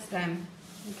go at this then.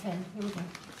 Okay, here we go.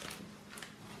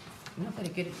 I'm not very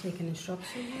good at taking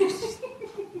instructions.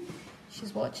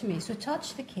 She's watching me. So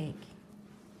touch the cake.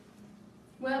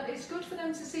 Well, it's good for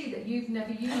them to see that you've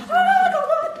never used it.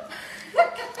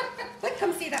 Look,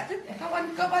 come see that. Go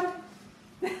on, go on.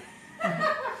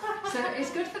 So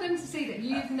it's good for them to see that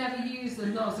you've never used the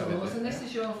nozzles and this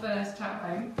is your first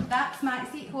time. That's my,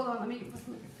 see, hold on, let me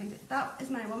that is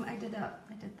my one. I did that.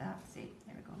 See,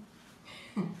 there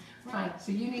we go. Right,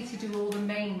 so you need to do all the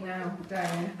main now,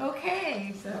 Diane.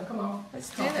 Okay. So come on, Let's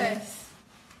do this.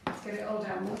 Let's get it all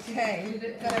down. Okay.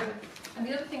 And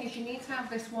the other thing is you need to have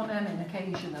this 1M in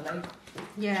occasionally.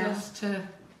 Yeah. Just to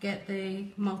get the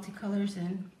multicolours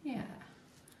in. Yeah.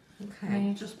 Okay. And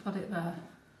you just put it there.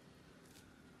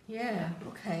 Yeah.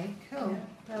 Okay. Cool.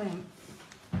 Yeah. Brilliant.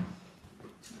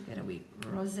 Get a wee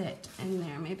rosette in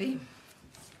there, maybe.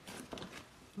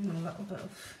 And a little bit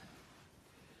of.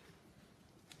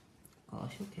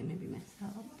 Gosh. Okay. Maybe mess that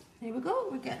up. There we go.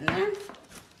 We're getting there.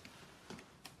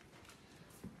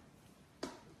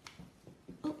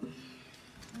 Oh.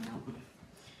 No.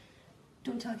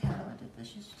 Don't tell Carol I did this.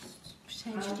 She's just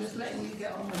pretend. I'm just letting you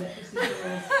get on with it. This is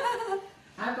yours.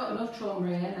 I've got enough trauma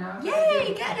here now.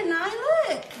 Yay! Get an eye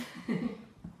look.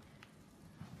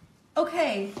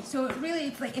 Okay, so it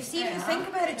really, like, if you think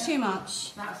about it too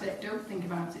much. That's it. Don't think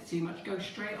about it too much. Go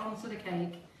straight onto the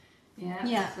cake. Yeah.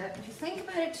 Yeah. That's it. If you think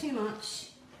about it too much.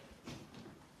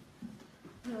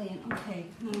 Brilliant. Okay,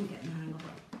 now I'm getting the hang of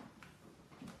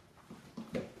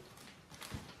it.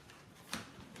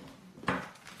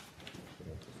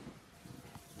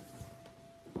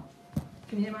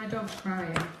 Can you hear my dog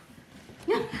crying?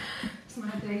 It's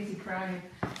my Daisy crying.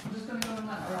 I'm just going to go and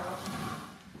let her out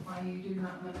while you do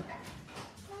that minute.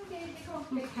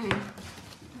 Okay.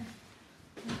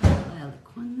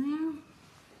 Lilac one there.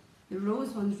 The rose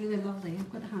one's really lovely.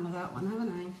 I've got the hang of that one, haven't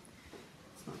I?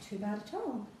 It's not too bad at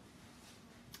all.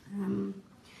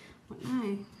 What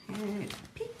now?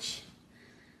 Peach.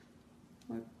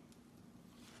 Or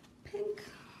pink.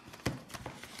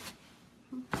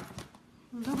 I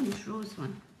love this rose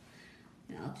one.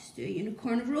 And I'll just do a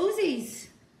unicorn of roses.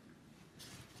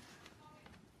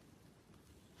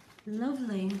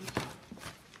 Lovely.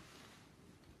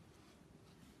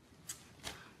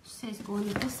 She says go on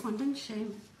with this one, didn't she?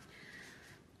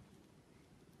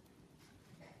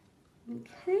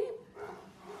 Okay.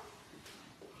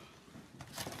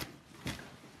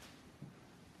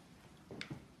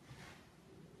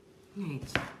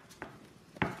 Right.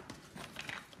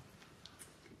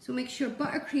 So make sure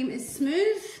buttercream is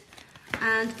smooth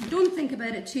and don't think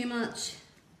about it too much.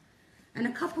 And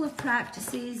a couple of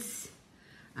practices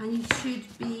and you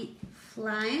should be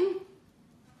flying.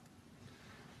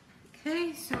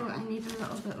 Okay, so I need a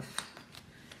little bit of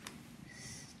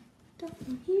stuff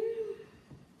in here.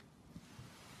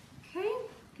 Okay,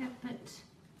 get a bit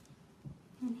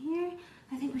in here.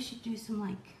 I think we should do some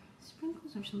like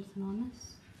sprinkles or something on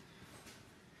this.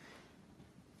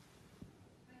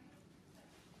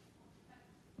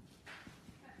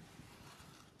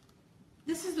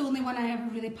 This is the only one I ever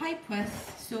really pipe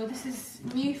with, so this is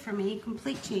new for me,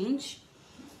 complete change.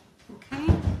 Okay,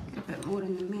 get a bit more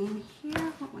in the main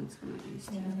here. What one's going to use?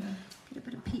 Get a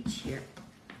bit of peach here.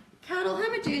 Carol, how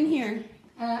am I doing here?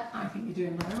 I think you're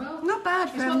doing very well. Not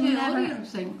bad for I've never never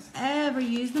ever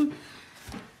used them.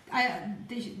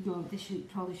 They probably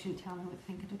shouldn't tell me what to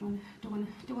think. I don't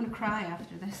want to cry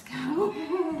after this, Carol.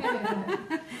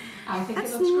 I think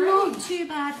That's it looks great. not too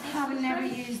bad having never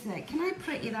used it. Can I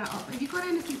pretty that up? Have you got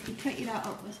anything to pretty that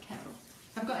up with, Carol?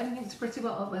 I've got anything to pretty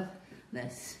what up with?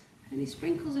 This. Any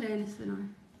sprinkles or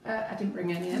anything? I didn't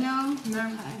bring any in. No? No.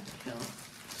 Okay, cool.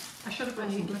 I should have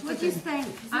brought some glitter. What do you think?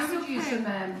 I would use some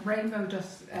rainbow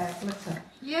dust glitter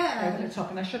over the top,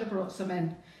 and I should have brought some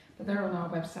in, but they're on our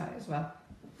website as well.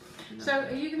 So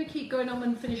are you going to keep going on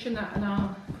and finishing that, and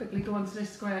I'll quickly go on to this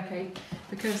square cake,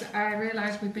 because I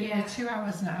realise we've been here 2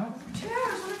 hours now. 2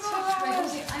 hours?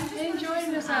 I'm just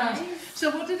enjoying ourselves. So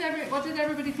what did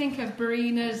everybody think of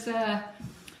Berina's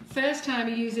first time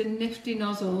using Nifty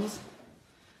Nozzles?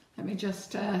 Let me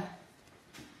just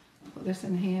put this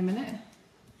in here a minute.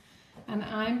 And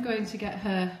I'm going to get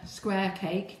her square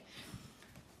cake.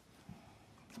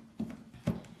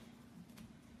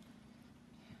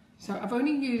 So I've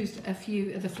only used a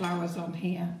few of the flowers on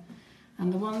here,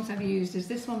 and the ones I've used is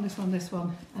this one, this one, this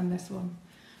one, and this one.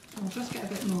 I'll just get a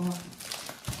bit more.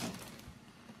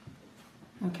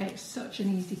 Okay, it's such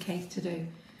an easy cake to do.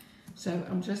 So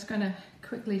I'm just going to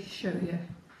quickly show you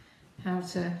how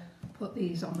to put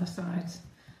these on the sides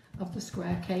of the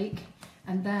square cake,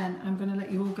 and then I'm going to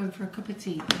let you all go for a cup of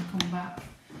tea and come back.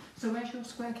 So where's your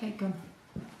square cake gone?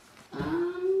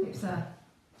 It's there.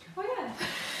 Oh yeah.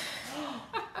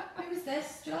 Who was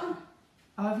this, John?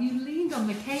 Oh, have you leaned on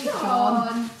the cake, John?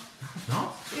 John?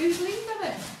 No? Who's leaned on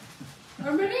it?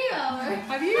 Or Maria?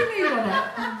 Have you leaned on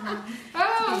it?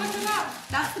 Oh, look at that.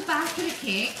 That's the back of the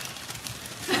cake.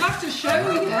 I'll have to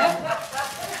show you.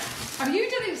 Have you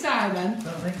done it, Simon? I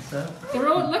don't think so. They're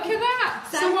all, look at that.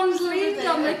 Simon's Someone's leaned over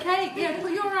on the there. cake. Yeah,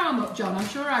 put your arm up, John. I'm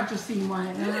sure I've just seen one.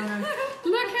 Look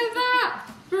at that.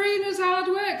 Berina's hard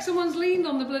work. Someone's leaned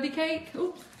on the bloody cake.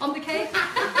 Oh, on the cake.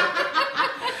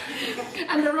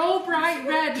 And they're all bright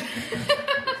red.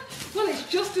 Well, it's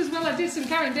just as well I did some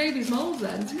Karen Davies moulds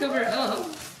then to cover it up,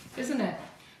 isn't it?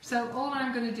 So all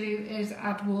I'm going to do is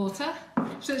add water.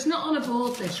 So it's not on a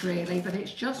board this really, but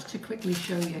it's just to quickly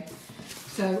show you.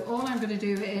 So all I'm going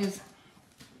to do is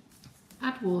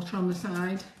add water on the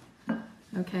side.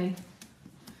 Okay.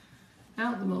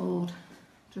 Out the mould.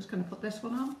 Just going to put this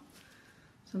one on.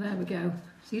 So there we go.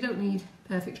 So you don't need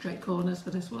perfect straight corners for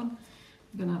this one.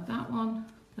 You're going to have that one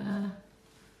there.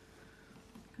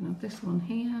 You're going to have this one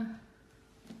here.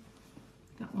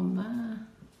 That one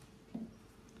there.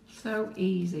 So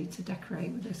easy to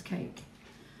decorate with this cake.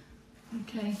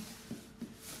 Okay.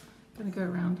 Going to go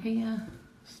around here.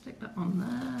 Stick that on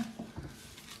there.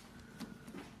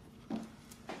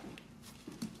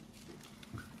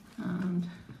 And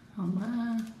on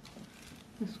there.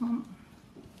 This one.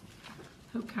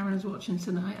 Hope Karen's watching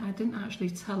tonight. I didn't actually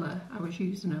tell her I was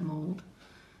using her mould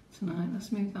tonight.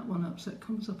 Let's move that one up so it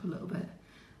comes up a little bit, and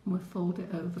we'll fold it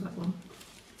over that one.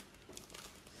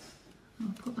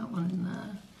 I'll put that one in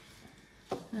there.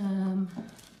 I'm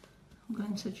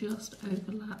going to just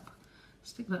overlap,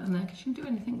 stick that in there, because you can do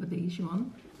anything with these you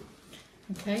want.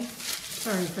 Okay,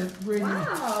 sorry for ruining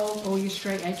all your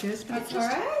straight edges, but That's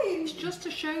alright. it's just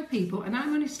to show people, and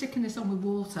I'm only sticking this on with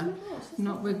water,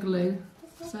 not with glue.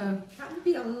 So That would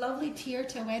be a lovely tier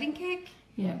to a wedding cake.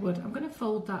 yeah, it would. I'm going to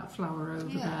fold that flower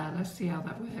over there. Let's see how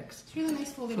that works. It's really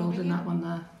nice folding Folding over that here. one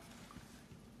there,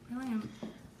 Brilliant.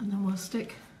 and then we'll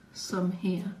stick some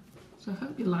here. So I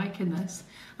hope you're liking this.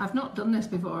 I've not done this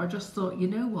before. I just thought, you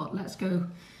know what, let's go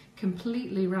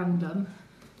completely random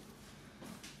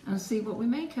and see what we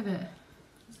make of it.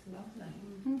 It's lovely.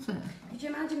 Isn't it? Could you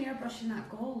imagine airbrushing that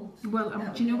gold? Well,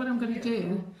 That do you know would what I'm be going to do?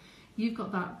 beautiful. You've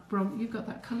got that you've got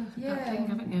that colour, that Yeah. thing,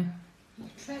 haven't you?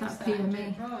 Tricks That that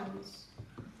PME. bronze.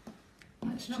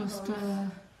 Let's Not just rose.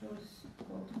 Rose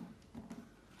gold.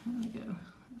 there we go.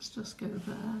 Let's just go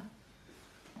there.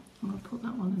 And I'll put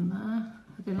that one in there.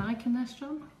 Are they liking this,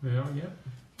 John? Yeah, yeah.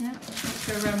 Yeah. Let's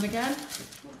go around again.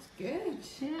 That's good.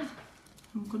 Yeah.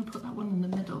 I'm going to put that one in the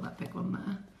middle, that big one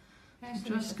there. I I'm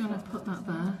wish I just going to thought put of that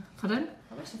there. Pardon?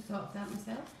 I wish I thought of that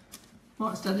myself.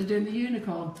 What, instead of doing the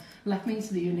unicorn? Left me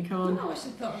to the unicorn. No, I wish I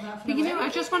thought of that. For But you know, I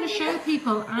wedding. just want to show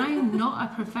people I'm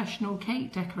not a professional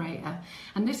cake decorator,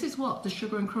 and this is what the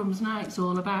Sugar and Crumbs Night's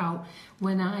all about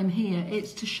when I'm here.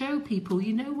 It's to show people,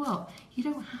 you know what, you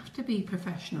don't have to be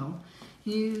professional.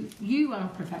 You are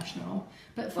professional,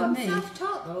 but for Well, me, I'm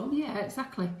self-taught though. yeah,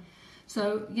 exactly.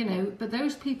 So, you know, but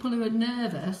those people who are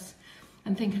nervous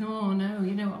and thinking, oh no,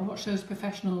 you know, I watch those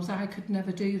professionals, I could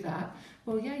never do that.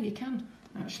 Well, yeah, you can,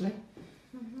 actually.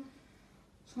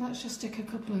 So let's just stick a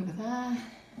couple over there.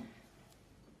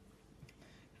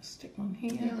 Just stick one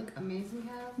here. They look amazing,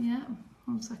 Hal. Yeah,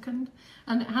 1 second.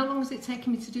 And how long is it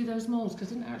taking me to do those moulds?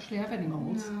 Because I didn't actually have any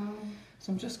moulds. No.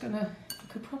 So I'm just going to, I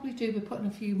could probably do with putting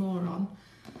a few more on.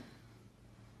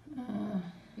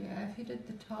 Yeah, if you did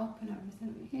the top and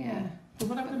everything. Yeah, but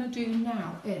what I'm going to do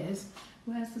now is,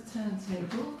 where's the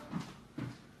turntable?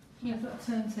 Yeah, I've got a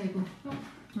turntable. Oh,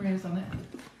 Maria's on it.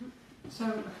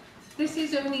 So this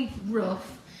is only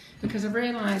rough because I've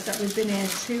realised that we've been here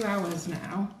 2 hours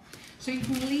now. So you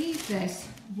can leave this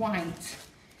white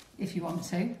if you want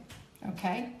to,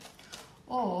 okay?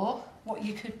 Or what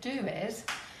you could do is,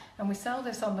 and we sell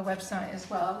this on the website as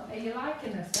well. Are you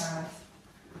liking this, guys?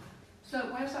 So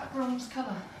where's that bronze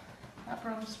colour? That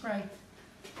bronze spray?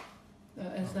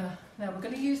 Now we're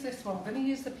going to use this one. We're going to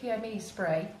use the PME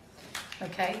spray.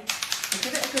 Okay, we'll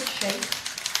give it a good shake.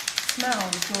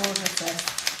 Smells gorgeous this.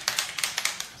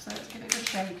 So let's give it a good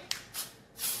shake.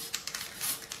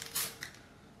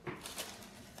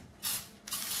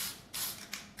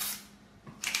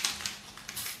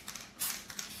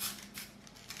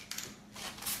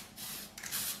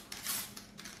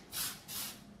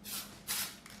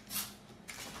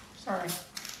 Sorry,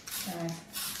 guys.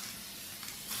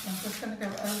 I'm just going to go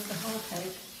over the whole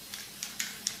cake.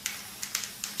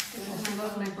 It's a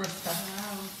lovely brister.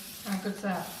 Wow. How good's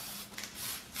that?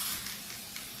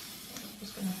 I'm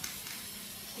just going to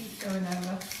keep going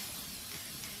over.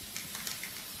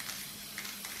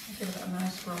 Give it a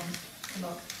nice run.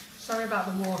 Look, sorry about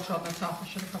the water on the top. I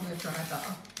should have probably dried that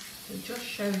off. It just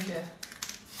shows you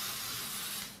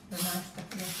the nice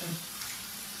definition.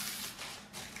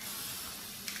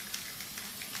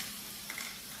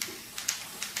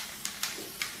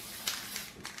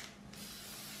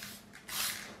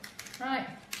 Right,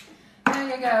 there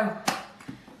you go.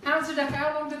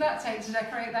 How long did that take to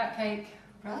decorate that cake?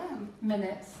 Brilliant.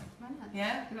 Minutes. Minutes.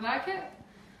 Yeah, you like it?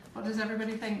 What does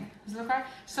everybody think? Does it look right?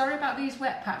 Sorry about these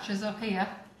wet patches up here.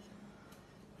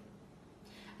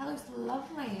 That looks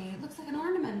lovely. It looks like an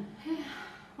ornament.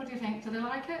 What do you think? Do they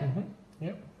like it?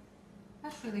 Yep.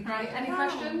 That's really great. Right, any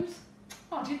questions?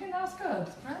 Oh, do you think that's good?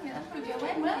 Brilliant. That's going to be a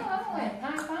Well, win. haven't we?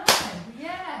 High five.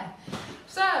 Yeah.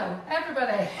 So,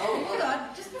 everybody. Oh, hold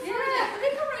on. Just before we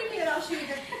come right here, I'll show you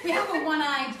this. We have a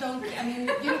one-eyed donkey. I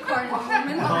mean, unicorn at the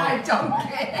moment. One-eyed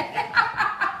donkey.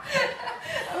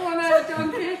 A one-eyed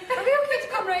donkey. Are we okay to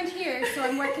come round here? So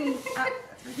I'm working up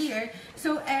here.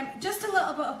 So just a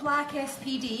little bit of black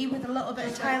SPD with a little bit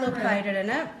of Tylo powder in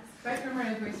it. Right from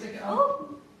where we stick it on.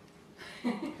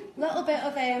 Oh. Little bit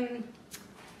of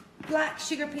black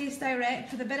Sugarpaste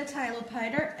Direct with a bit of Tylo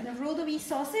powder, and I've rolled a wee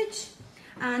sausage.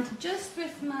 And just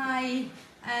with my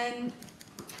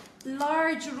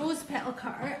large rose petal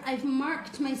cutter, I've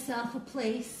marked myself a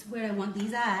place where I want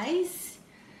these eyes.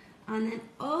 And then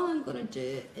all I'm going to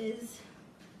do is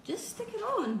just stick it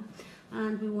on.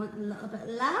 And we want a little bit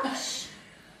lash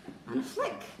and a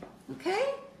flick,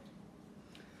 okay?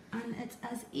 And it's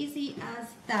as easy as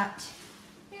that.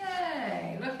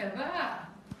 Yay, look at that.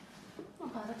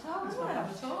 Not bad at all, That's is not it? bad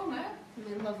at all, no? I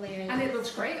mean, lovely areas. And it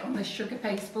looks great on this sugar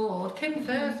paste board. Kim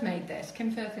Firth made this. Kim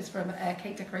Firth is from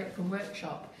Cake Decorator from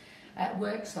Workshop,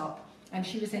 and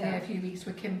she was in here a few weeks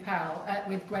with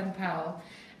with Gwen Powell,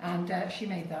 and she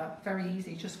made that very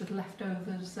easy, just with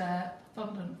leftovers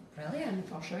fondant. Brilliant.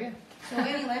 I'll show you. So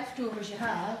any leftovers you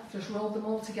have, Just roll them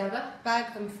all together.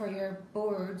 bag them for your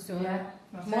boards or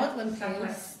That's it. modelling Exactly.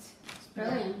 paste.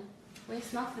 Brilliant.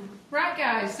 Waste nothing. Right,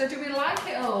 guys. So do we like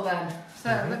it all then? So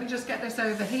let me just get this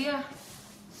over here.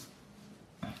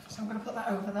 So I'm going to put that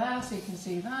over there so you can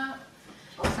see that.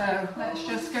 So let's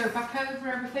just go back over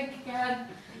everything again.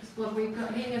 What we've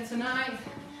got here tonight.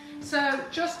 So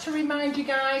just to remind you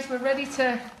guys, we're ready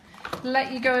to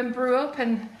let you go and brew up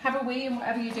and have a wee and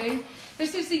whatever you do.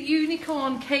 This is the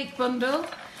unicorn cake bundle.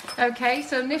 Okay,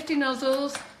 so Nifty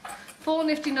Nozzles, 4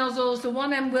 Nifty Nozzles, the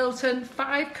 1M Wilton,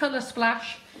 5 colour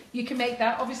splash. You can make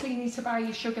that. Obviously you need to buy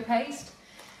your sugar paste.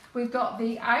 We've got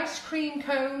the ice cream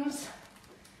cones,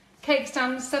 cake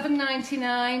stands,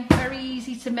 $7.99, very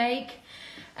easy to make.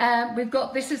 We've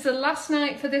got, this is the last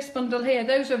night for this bundle here.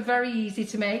 Those are very easy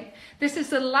to make. This is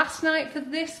the last night for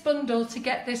this bundle to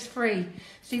get this free.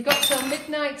 So you've got till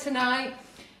midnight tonight.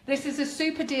 This is a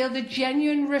super deal, the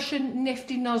genuine Russian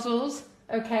Nifty Nozzles,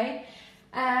 okay?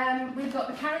 We've got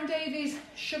the Karen Davies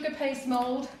sugar paste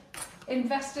mould.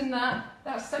 Invest in that.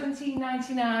 That's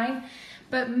 $17.99.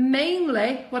 But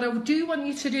mainly, what I do want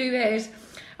you to do is,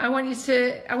 I want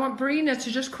Berina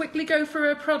to just quickly go through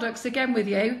her products again with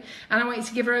you, and I want you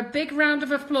to give her a big round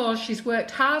of applause. She's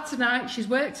worked hard tonight, she's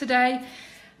worked today,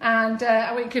 and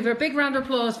I want you to give her a big round of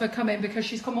applause for coming, because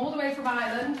she's come all the way from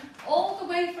Ireland,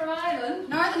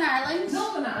 Northern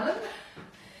Ireland.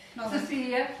 To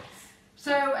see you.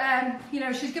 So, you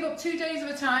know, she's given up 2 days of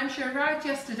her time. She arrived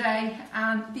yesterday,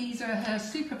 and these are her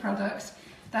super products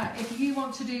that if you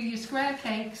want to do your square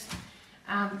cakes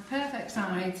and perfect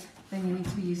sides, then you need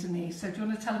to be using these. So do you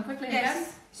want to tell them quickly again?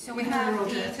 Yes. So we have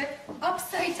the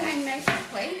upside down measured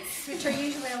plates, which are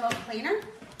usually a lot cleaner,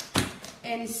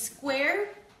 in square,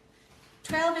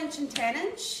 12-inch and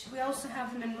 10-inch. We also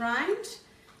have them in round,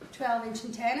 12-inch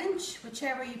and 10-inch,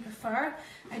 whichever you prefer.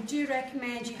 I do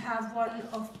recommend you have one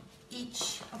of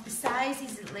each of the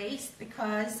sizes at least,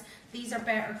 because these are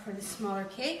better for the smaller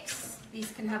cakes.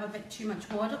 These can have a bit too much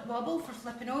wobble for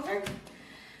flipping over.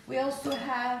 We also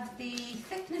have the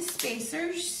thickness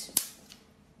spacers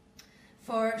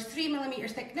for 3mm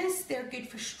thickness. They're good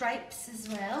for stripes as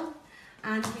well.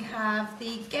 And we have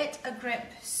the Get a Grip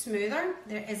Smoother.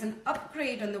 There is an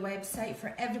upgrade on the website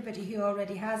for everybody who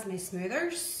already has my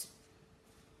smoothers.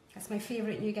 That's my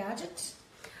favourite new gadget.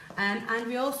 And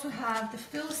we also have the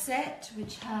full set,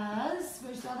 which has,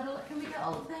 where's the other, can we get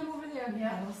all of them over there?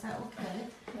 Yeah. Okay.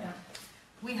 Yeah.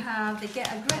 We have the Get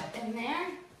a Grip in there.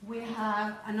 We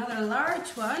have another large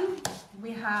one.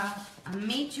 We have a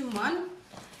medium one.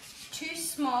 Too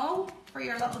small for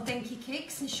your little dinky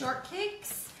cakes and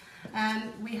shortcakes.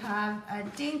 We have a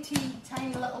dainty,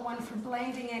 tiny little one for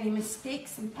blending any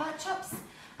mistakes and patch-ups.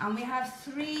 And we have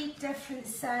 3 different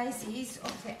sizes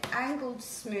of the angled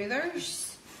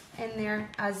smoothers in there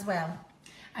as well.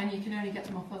 And you can only get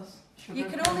them off us. You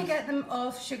can only get them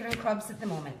off Sugar and Crubs at the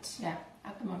moment. Yeah,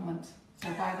 at the moment. So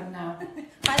buy them now.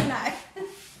 Buy them now.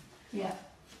 Yeah.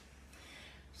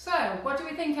 So, what do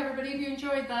we think, everybody? Have you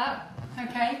enjoyed that?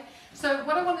 Okay. So,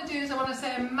 what I want to do is I want to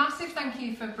say a massive thank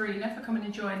you for Berina for coming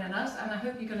and joining us, and I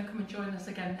hope you're going to come and join us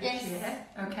again next year.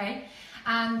 Okay.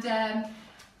 And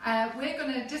we're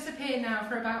going to disappear now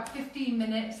for about 15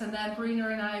 minutes, and then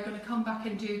Berina and I are going to come back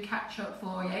and do catch up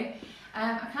for you.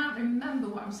 I can't remember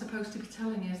what I'm supposed to be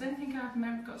telling you. Is there anything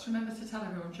I've got to remember to tell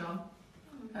everyone, John?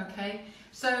 Okay.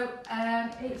 So,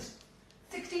 it's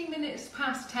 16 minutes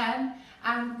past 10,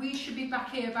 and we should be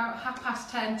back here about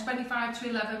 10:30, 25 to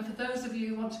 11, for those of you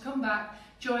who want to come back,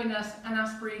 join us and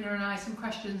ask Berina and I some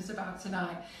questions about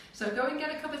tonight. So go and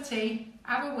get a cup of tea,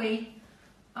 have a wee.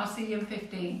 I'll see you in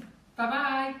 15.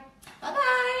 Bye-bye.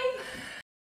 Bye-bye.